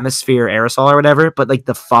used atmosphere aerosol or whatever, but like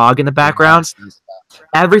the fog in the background,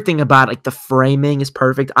 everything about it, like the framing is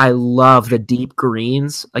perfect. I love the deep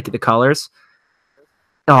greens, like the colors.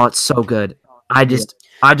 Oh, it's so good. I just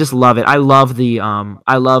love it. I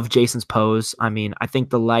love Jason's pose. I mean, I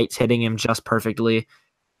think the light's hitting him just perfectly.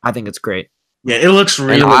 I think it's great. Yeah, it looks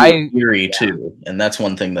really eerie too, and that's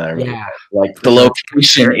one thing that I really like. The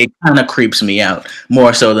location, it kind of creeps me out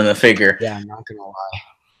more so than the figure. Yeah, I'm not gonna lie.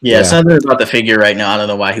 Yeah, something about the figure right now. I don't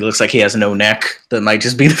know why he looks like he has no neck. That might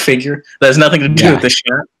just be the figure. That has nothing to do with the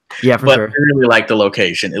shot. Yeah, for sure. I really like the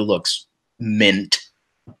location. It looks mint.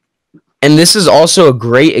 And this is also a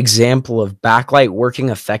great example of backlight working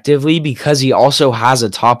effectively because he also has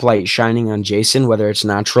a top light shining on Jason, whether it's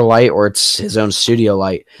natural light or it's his own studio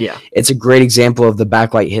light. Yeah. It's a great example of the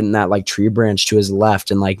backlight hitting that like tree branch to his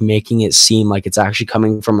left and like making it seem like it's actually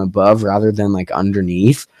coming from above rather than like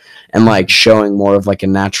underneath and like showing more of like a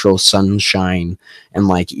natural sunshine and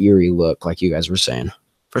like eerie look like you guys were saying.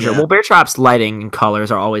 For sure. Well, Bear Trap's lighting and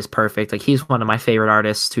colors are always perfect. Like he's one of my favorite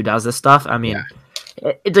artists who does this stuff. I mean,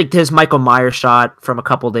 it's like his Michael Myers shot from a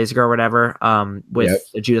couple of days ago or whatever, with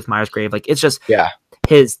Judith Myers' grave. Like it's just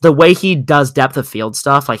the way he does depth of field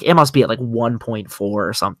stuff. Like it must be at like 1.4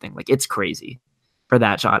 or something. Like it's crazy for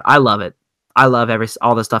that shot. I love it. I love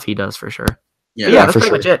all the stuff he does for sure. Yeah, that's pretty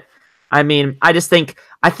much it. I mean, I think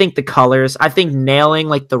the colors. I think nailing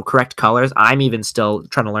like the correct colors. I'm even still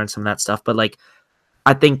trying to learn some of that stuff, but like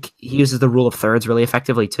I think he uses the rule of thirds really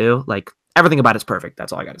effectively too. Like everything about it's perfect.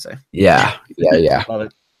 That's all I got to say. Yeah. Love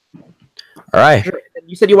it. All right.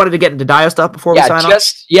 You said you wanted to get into Dio stuff before we sign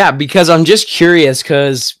off? Yeah, because I'm just curious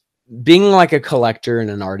because being like a collector and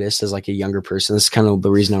an artist as like a younger person, this is kind of the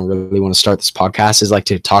reason I really want to start this podcast is like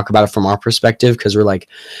to talk about it from our perspective because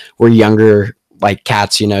we're younger like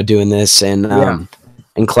cats, you know, doing this and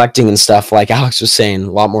collecting and stuff. Like Alex was saying,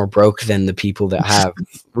 a lot more broke than the people that have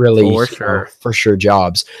really for sure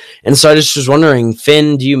jobs. And so I just was wondering,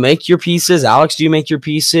 Finn, do you make your pieces? Alex, do you make your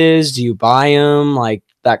pieces? Do you buy them? Like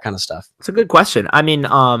that kind of stuff. It's a good question. I mean,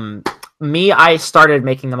 I started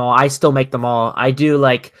making them all. I still make them all. I do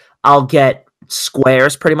like, I'll get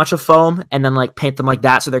squares pretty much of foam and then like paint them like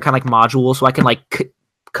that. So they're kind of like modules. So I can like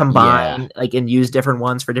combine like and use different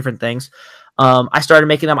ones for different things. I started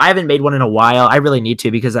making them. I haven't made one in a while. I really need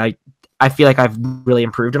to because I feel like I've really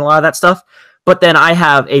improved in a lot of that stuff. But then I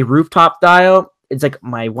have a rooftop dial. It's like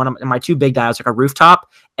my two big dials, like a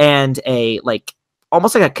rooftop and a like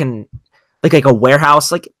almost like a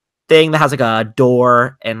warehouse like thing that has like a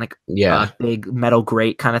door and like a big metal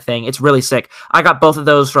grate kind of thing. It's really sick. I got both of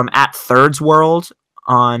those from @ThirdsWorld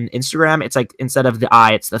on Instagram. It's like instead of the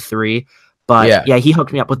I, it's the 3. But yeah, he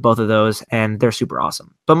hooked me up with both of those, and they're super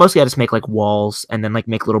awesome. But mostly I just make like walls and then like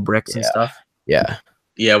make little bricks and stuff. Yeah.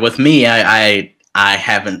 With me, I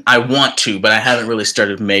haven't. I want to, but I haven't really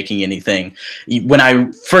started making anything. When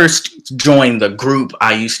I first joined the group,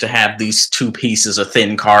 I used to have these 2 pieces of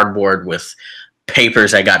thin cardboard with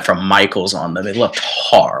papers I got from Michaels on them. It looked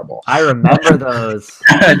horrible. I remember those.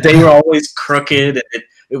 They were always crooked.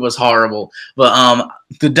 It was horrible. But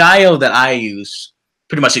the dial that I use.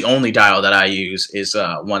 Pretty much the only dial that I use is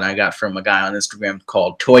one I got from a guy on Instagram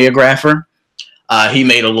called Toyographer. He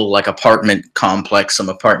made a little like apartment complex, some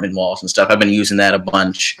apartment walls and stuff. I've been using that a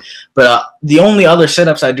bunch. But the only other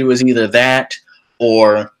setups I do is either that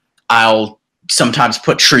or I'll sometimes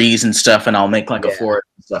put trees and stuff, and I'll make like a forest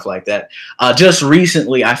and stuff like that. Just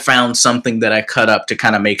recently, I found something that I cut up to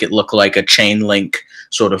kind of make it look like a chain link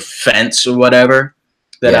sort of fence or whatever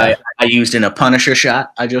that I used in a Punisher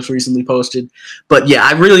shot I just recently posted. But yeah,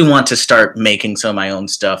 I really want to start making some of my own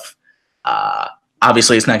stuff.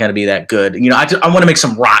 Obviously, it's not going to be that good. You know, I want to make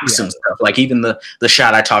some rocks and stuff. Like even the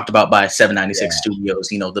shot I talked about by 796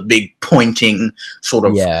 Studios, you know, the big pointing sort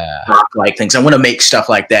of rock-like things. I want to make stuff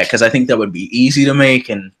like that because I think that would be easy to make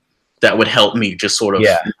and that would help me just sort of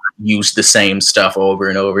use the same stuff over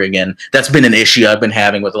and over again. That's been an issue I've been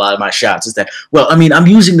having with a lot of my shots is that, well, I mean, I'm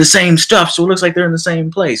using the same stuff, so it looks like they're in the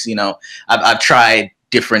same place. You know, I've tried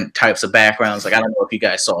different types of backgrounds. Like, I don't know if you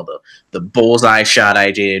guys saw the bullseye shot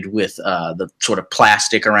I did with the sort of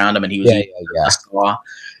plastic around him, and he was using a saw.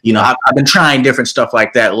 You know, I've been trying different stuff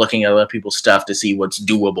like that, looking at other people's stuff to see what's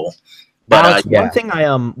doable. But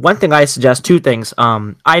one thing I suggest, two things.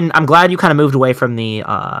 I'm glad you kind of moved away from the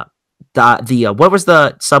what was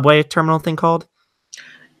the subway terminal thing called?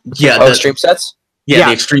 Yeah, the extreme sets. Yeah,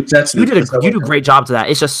 the extreme sets. You do a great job to that.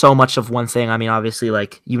 It's just so much of one thing. I mean, obviously,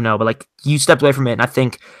 like, you know, but like you stepped away from it, and I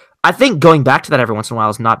think going back to that every once in a while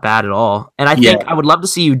is not bad at all. And I think I would love to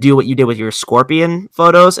see you do what you did with your Scorpion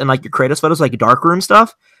photos and like your Kratos photos, like your darkroom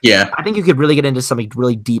stuff. Yeah, I think you could really get into some like,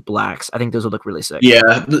 really deep blacks. I think those would look really sick. Yeah,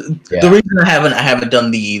 the reason I haven't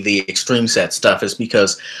done the extreme set stuff is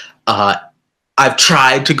because I've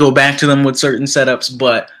tried to go back to them with certain setups,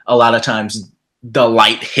 but a lot of times the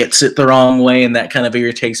light hits it the wrong way, and that kind of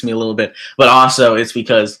irritates me a little bit. But also, it's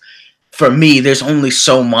because for me, there's only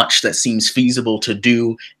so much that seems feasible to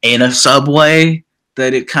do in a subway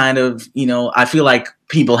that it kind of, you know, I feel like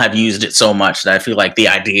people have used it so much that I feel like the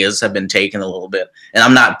ideas have been taken a little bit. And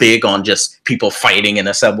I'm not big on just people fighting in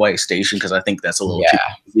a subway station because I think that's a little too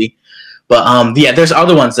easy. But there's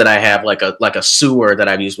other ones that I have, like a sewer that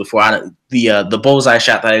I've used before. The bullseye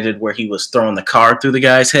shot that I did where he was throwing the car through the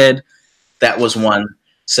guy's head. That was one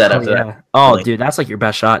setup. Dude, that's like your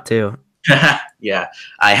best shot too. Yeah,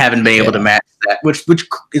 I haven't been able to match that, which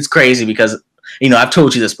is crazy because, you know, I've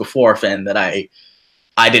told you this before, Finn, that I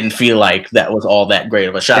didn't feel like that was all that great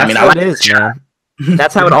of a shot. That's how it is, man.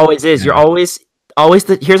 That's how it always is. You're always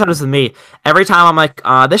here's how it is with me. Every time I'm like,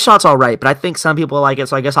 this shot's all right, but I think some people like it,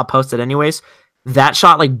 so I guess I'll post it anyways. That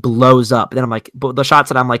shot like blows up. And then I'm like, but the shots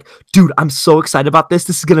that I'm like, dude, I'm so excited about this.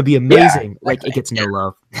 This is gonna be amazing. Like it gets no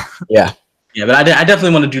love. Yeah, but I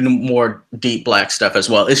definitely want to do more deep black stuff as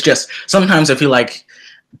well. It's just sometimes I feel like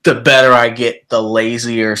the better I get, the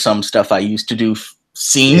lazier some stuff I used to do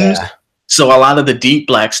seems. Yeah. So a lot of the deep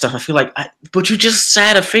black stuff, I feel like, but you just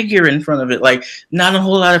sat a figure in front of it. Like, not a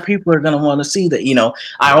whole lot of people are going to want to see that. You know,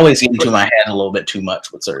 I always get into my head a little bit too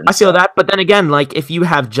much with certain I feel that, but then again, like, if you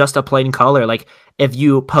have just a plain color, like, if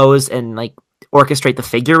you pose and, like, orchestrate the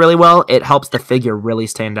figure really well, it helps the figure really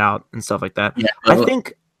stand out and stuff like that. Yeah, I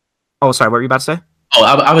think... Oh, sorry, what were you about to say? Oh,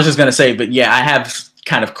 I was just going to say, but yeah, I have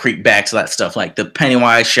kind of creeped back to that stuff, like the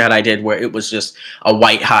Pennywise shot I did where it was just a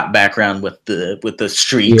white hot background with the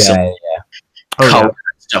streaks of color and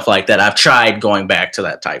stuff like that. I've tried going back to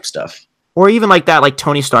that type stuff. Or even like that like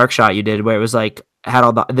Tony Stark shot you did where it was like had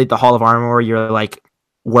all the Hall of Armor where you're like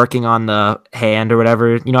working on the hand or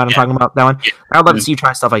whatever. You know what I'm talking about? That one? Yeah. I'd love to see you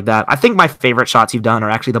try stuff like that. I think my favorite shots you've done are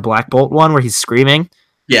actually the Black Bolt one where he's screaming.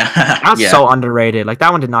 Yeah. That's so underrated. Like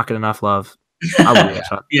that one did not get enough love.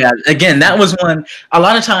 Yeah, again, that was one. A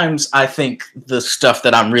lot of times, I think the stuff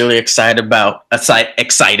that I'm really excited about. I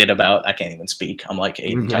can't even speak. I'm like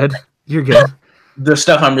Aden. You're good. The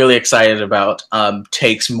stuff I'm really excited about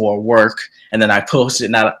takes more work, and then I post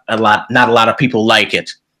it. Not a lot of people like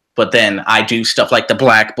it, but then I do stuff like the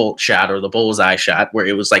Black Bolt shot or the Bullseye shot, where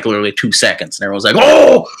it was like literally 2 seconds, and everyone's like,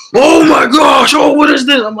 "Oh my gosh! Oh, what is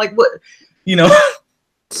this?" I'm like, "What?" You know.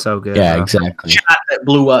 So good. Yeah, exactly. The shot that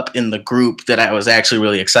blew up in the group that I was actually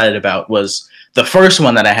really excited about was the first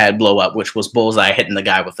one that I had blow up, which was Bullseye hitting the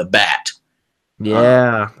guy with the bat.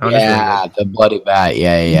 Yeah. The bloody bat.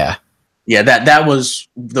 Yeah. Yeah, that was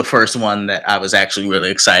the first one that I was actually really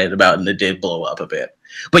excited about, and it did blow up a bit.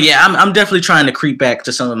 But yeah, I'm definitely trying to creep back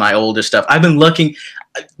to some of my older stuff. I've been looking.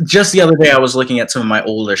 Just the other day, I was looking at some of my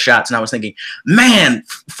older shots, and I was thinking, man,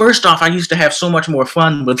 first off, I used to have so much more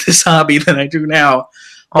fun with this hobby than I do now.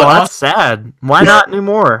 Oh, that's sad. Why not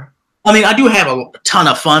anymore? I mean, I do have a ton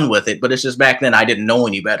of fun with it, but it's just back then I didn't know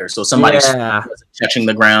any better. So somebody wasn't touching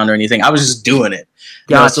the ground or anything. I was just doing it.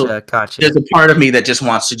 Gotcha. There's a part of me that just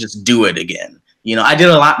wants to just do it again. You know, I did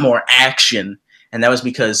a lot more action, and that was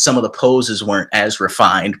because some of the poses weren't as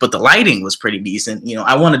refined, but the lighting was pretty decent. You know,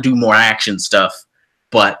 I want to do more action stuff,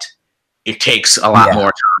 but it takes a lot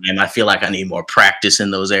more time. I feel like I need more practice in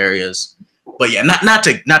those areas. But yeah, not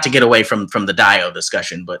to get away from the Dio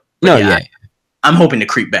discussion, but no, yeah, I'm hoping to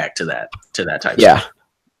creep back to that type. Yeah. Stuff.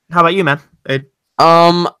 How about you, man?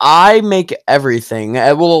 I make everything.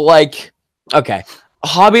 Well, like, okay,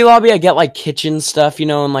 Hobby Lobby, I get like kitchen stuff, you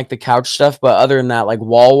know, and like the couch stuff. But other than that, like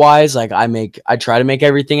wall wise, like I try to make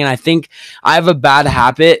everything. And I think I have a bad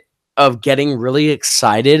habit of getting really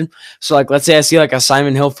excited. So like, let's say I see like a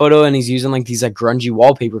Simon Hill photo and he's using like these like grungy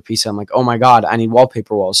wallpaper pieces. I'm like, oh my God, I need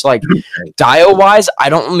wallpaper walls. So like dio wise, I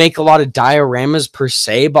don't make a lot of dioramas per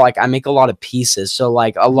se, but like I make a lot of pieces. So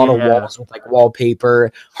like a lot of walls with like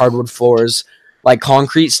wallpaper, hardwood floors, like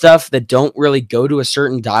concrete stuff that don't really go to a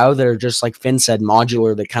certain dio that are just like Finn said,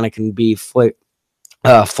 modular, that kind of can be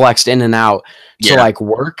flexed in and out to like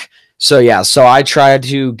work. So yeah, so I try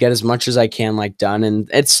to get as much as I can like done, and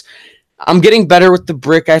I'm getting better with the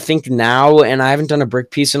brick, I think, now, and I haven't done a brick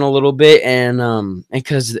piece in a little bit, and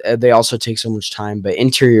because they also take so much time. But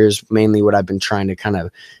interior is mainly what I've been trying to kind of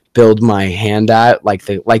build my hand at,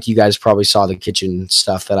 like you guys probably saw the kitchen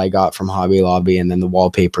stuff that I got from Hobby Lobby, and then the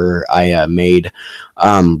wallpaper I made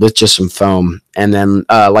with just some foam, and then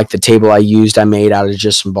like the table I used, I made out of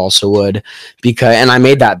just some balsa wood, and I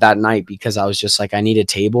made that night because I was just like, I need a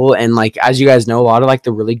table. And like, as you guys know, a lot of like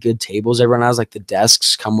the really good tables everyone has, like the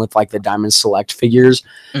desks come with like the Diamond Select figures,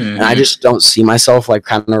 and I just don't see myself like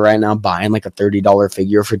kind of right now buying like a $30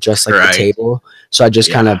 figure for just like the table. So I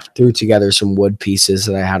just kind of threw together some wood pieces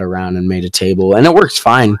that I had around and made a table, and it works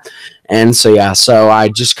fine. And so yeah, so I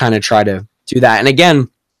just kind of try to do that. And again,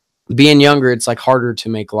 being younger, it's like harder to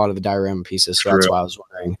make a lot of the diorama pieces, so that's why I was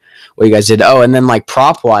wondering what you guys did. Oh, and then like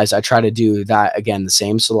prop wise, I try to do that again, the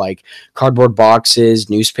same. So like cardboard boxes,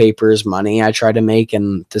 newspapers, money I try to make,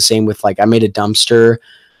 and the same with like I made a dumpster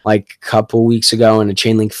like a couple weeks ago and a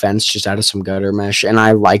chain link fence just out of some gutter mesh, and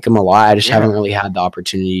I like them a lot. I just haven't really had the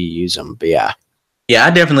opportunity to use them. But yeah,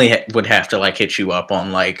 I definitely would have to like hit you up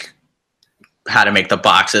on like how to make the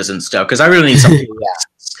boxes and stuff, because I really need something.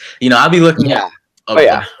 You know, I'll be looking at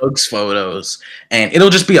Bugs photos, and it'll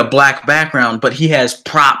just be a black background, but he has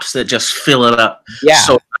props that just fill it up.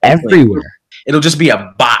 So everywhere. It'll just be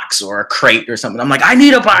a box or a crate or something. I'm like, I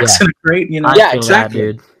need a box and a crate, you know? Yeah, exactly.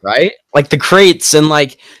 Dude. Right? Like the crates and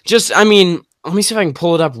like just, I mean, let me see if I can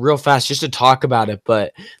pull it up real fast just to talk about it.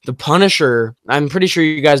 But the Punisher, I'm pretty sure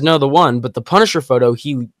you guys know the one, but the Punisher photo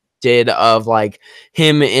he did of like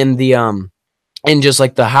him in the in just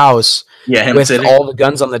like the house with all the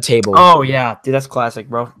guns on the table. Oh yeah, dude, that's classic,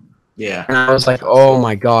 bro. Yeah. And I was like, oh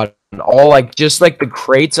my God. All like just like the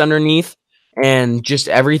crates underneath and just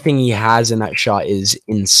everything he has in that shot is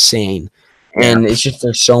insane. And it's just,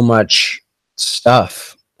 there's so much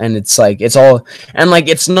stuff. And it's like, it's all, and like,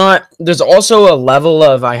 it's not, there's also a level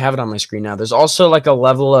of, I have it on my screen now. There's also like a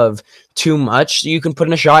level of too much you can put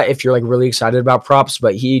in a shot if you're like really excited about props,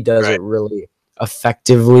 but he does it really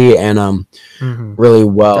effectively and really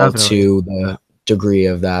well to the degree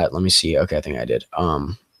of that. Let me see. Okay, I think I did.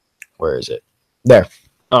 Where is it? There.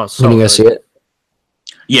 Oh, so can you guys see it?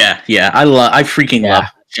 Yeah, I freaking love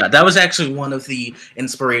that shot. That was actually one of the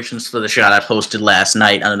inspirations for the shot I posted last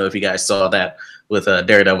night. I don't know if you guys saw that with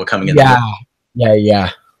Daredevil coming in. Yeah.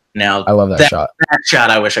 Now I love that shot. That shot,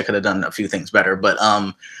 I wish I could have done a few things better, but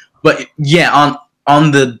yeah,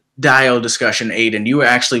 on the Dio discussion, Aden, you were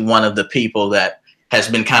actually one of the people that has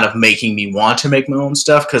been kind of making me want to make my own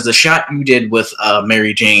stuff, because the shot you did with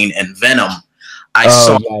Mary Jane and Venom,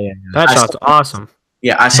 that shot's awesome.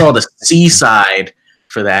 Yeah, I saw the seaside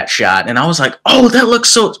for that shot, and I was like, oh, that looks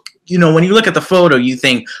so, you know, when you look at the photo, you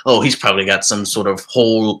think, oh, he's probably got some sort of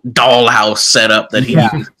whole dollhouse setup that he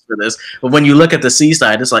uses for this. But when you look at the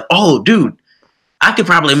seaside, it's like, oh, dude, I could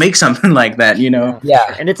probably make something like that, you know?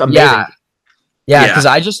 Yeah, and it's amazing. Yeah, because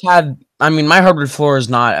I just had, I mean, my hardwood floor is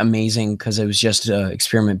not amazing because it was just an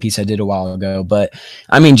experiment piece I did a while ago. But,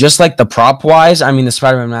 I mean, just like the prop-wise, I mean, the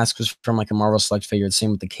Spider-Man mask was from like a Marvel Select figure, the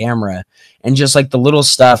same with the camera. And just like the little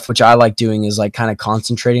stuff, which I like doing is like kind of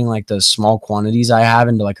concentrating like the small quantities I have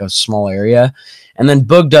into like a small area. And then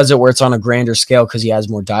Boog does it where it's on a grander scale because he has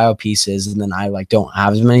more dial pieces. And then I like don't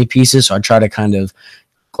have as many pieces. So I try to kind of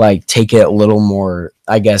like take it a little more,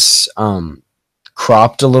 I guess,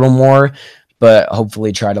 cropped a little more, but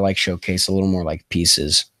hopefully try to like showcase a little more like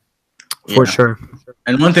pieces. For sure.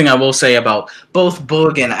 And one thing I will say about both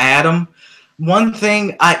Boog and Adam, one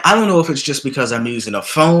thing, I don't know if it's just because I'm using a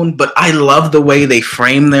phone, but I love the way they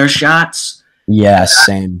frame their shots. Yeah,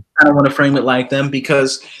 same. I don't want to frame it like them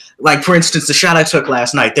because, like, for instance, the shot I took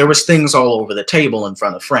last night, there was things all over the table in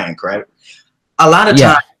front of Frank, right? A lot of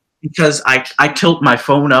times, because I tilt my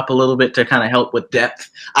phone up a little bit to kind of help with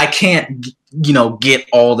depth, I can't, you know, get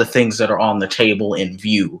all the things that are on the table in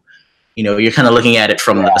view. you're kind of looking at it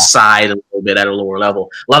from the side a little bit at a lower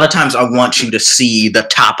level. A lot of times I want you to see the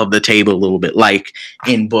top of the table a little bit, like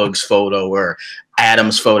in Boog's photo or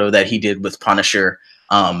Adam's photo that he did with Punisher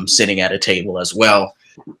sitting at a table as well.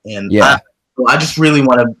 And I just really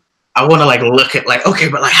want to like look at like, okay,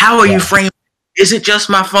 but like how are you framing? Is it just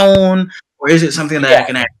my phone or is it something that I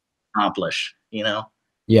can actually accomplish,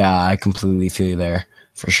 Yeah, I completely feel you there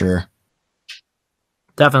for sure.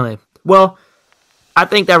 Definitely. Well, I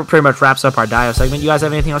think that pretty much wraps up our Dio segment. You guys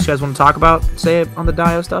have anything else you guys want to talk about? Say it on the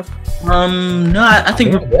Dio stuff? No, I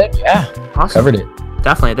think we're good. Yeah, awesome. Covered it.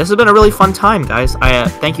 Definitely. This has been a really fun time, guys. I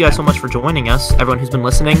thank you guys so much for joining us, everyone who's been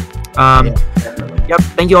listening.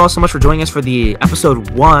 Thank you all so much for joining us for the episode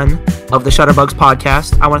 1 of the Shutterbugs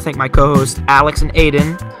podcast. I want to thank my co-hosts Alex and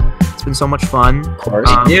Aden. It's been so much fun. Of course.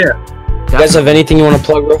 Yeah. You guys have anything you want to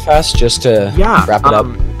plug real fast just to wrap it up?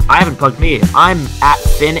 I haven't plugged me. I'm at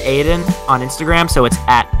finnaidan on Instagram, so it's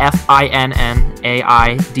at finnaidan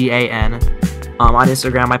on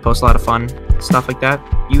Instagram. I post a lot of fun stuff like that.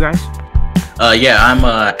 You guys? I'm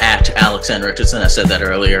at Alex and Richardson. I said that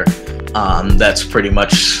earlier. That's pretty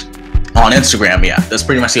much on Instagram. Yeah, that's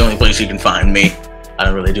pretty much the only place you can find me. I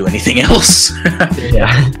don't really do anything else.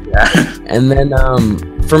 Yeah. And then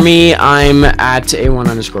for me, I'm at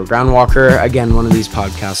Awan_Groundwalker. Again, one of these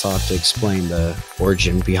podcasts, I'll have to explain the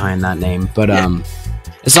origin behind that name, but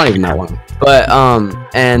it's not even that one. But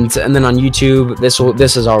and then on YouTube,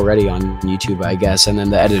 this is already on YouTube, I guess, and then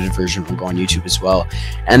the edited version will go on YouTube as well.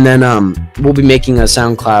 And then we'll be making a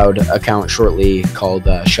SoundCloud account shortly called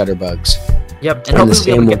Shutterbugs. Yep, and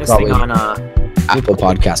hopefully we'll get this thing on Apple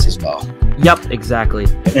Podcast as well. Yep, exactly.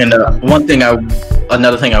 And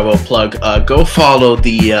another thing I will plug, go follow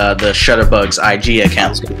the Shutterbugs IG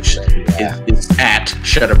account. It's at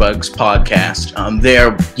Shutterbugs Podcast.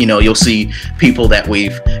 There, you'll see people that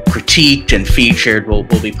we've critiqued and featured. We'll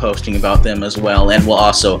be posting about them as well, and we'll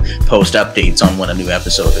also post updates on when a new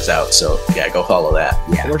episode is out. So yeah, go follow that.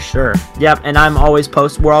 Yeah, for sure. Yep, and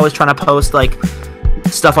we're always trying to post like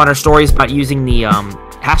stuff on our stories about using the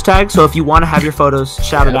hashtag. So if you want to have your photos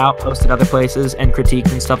shouted out, posted other places, and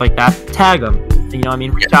critiqued and stuff like that, tag them.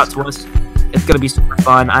 Reach out to us. It's gonna be super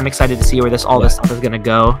fun. I'm excited to see where this stuff is gonna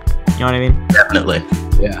go. You know what I mean? Definitely.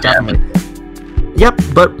 Yeah. Definitely. Yep.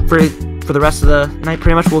 But for the rest of the night,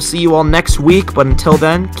 pretty much, we'll see you all next week. But until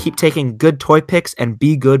then, keep taking good toy pics and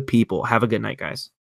be good people. Have a good night, guys.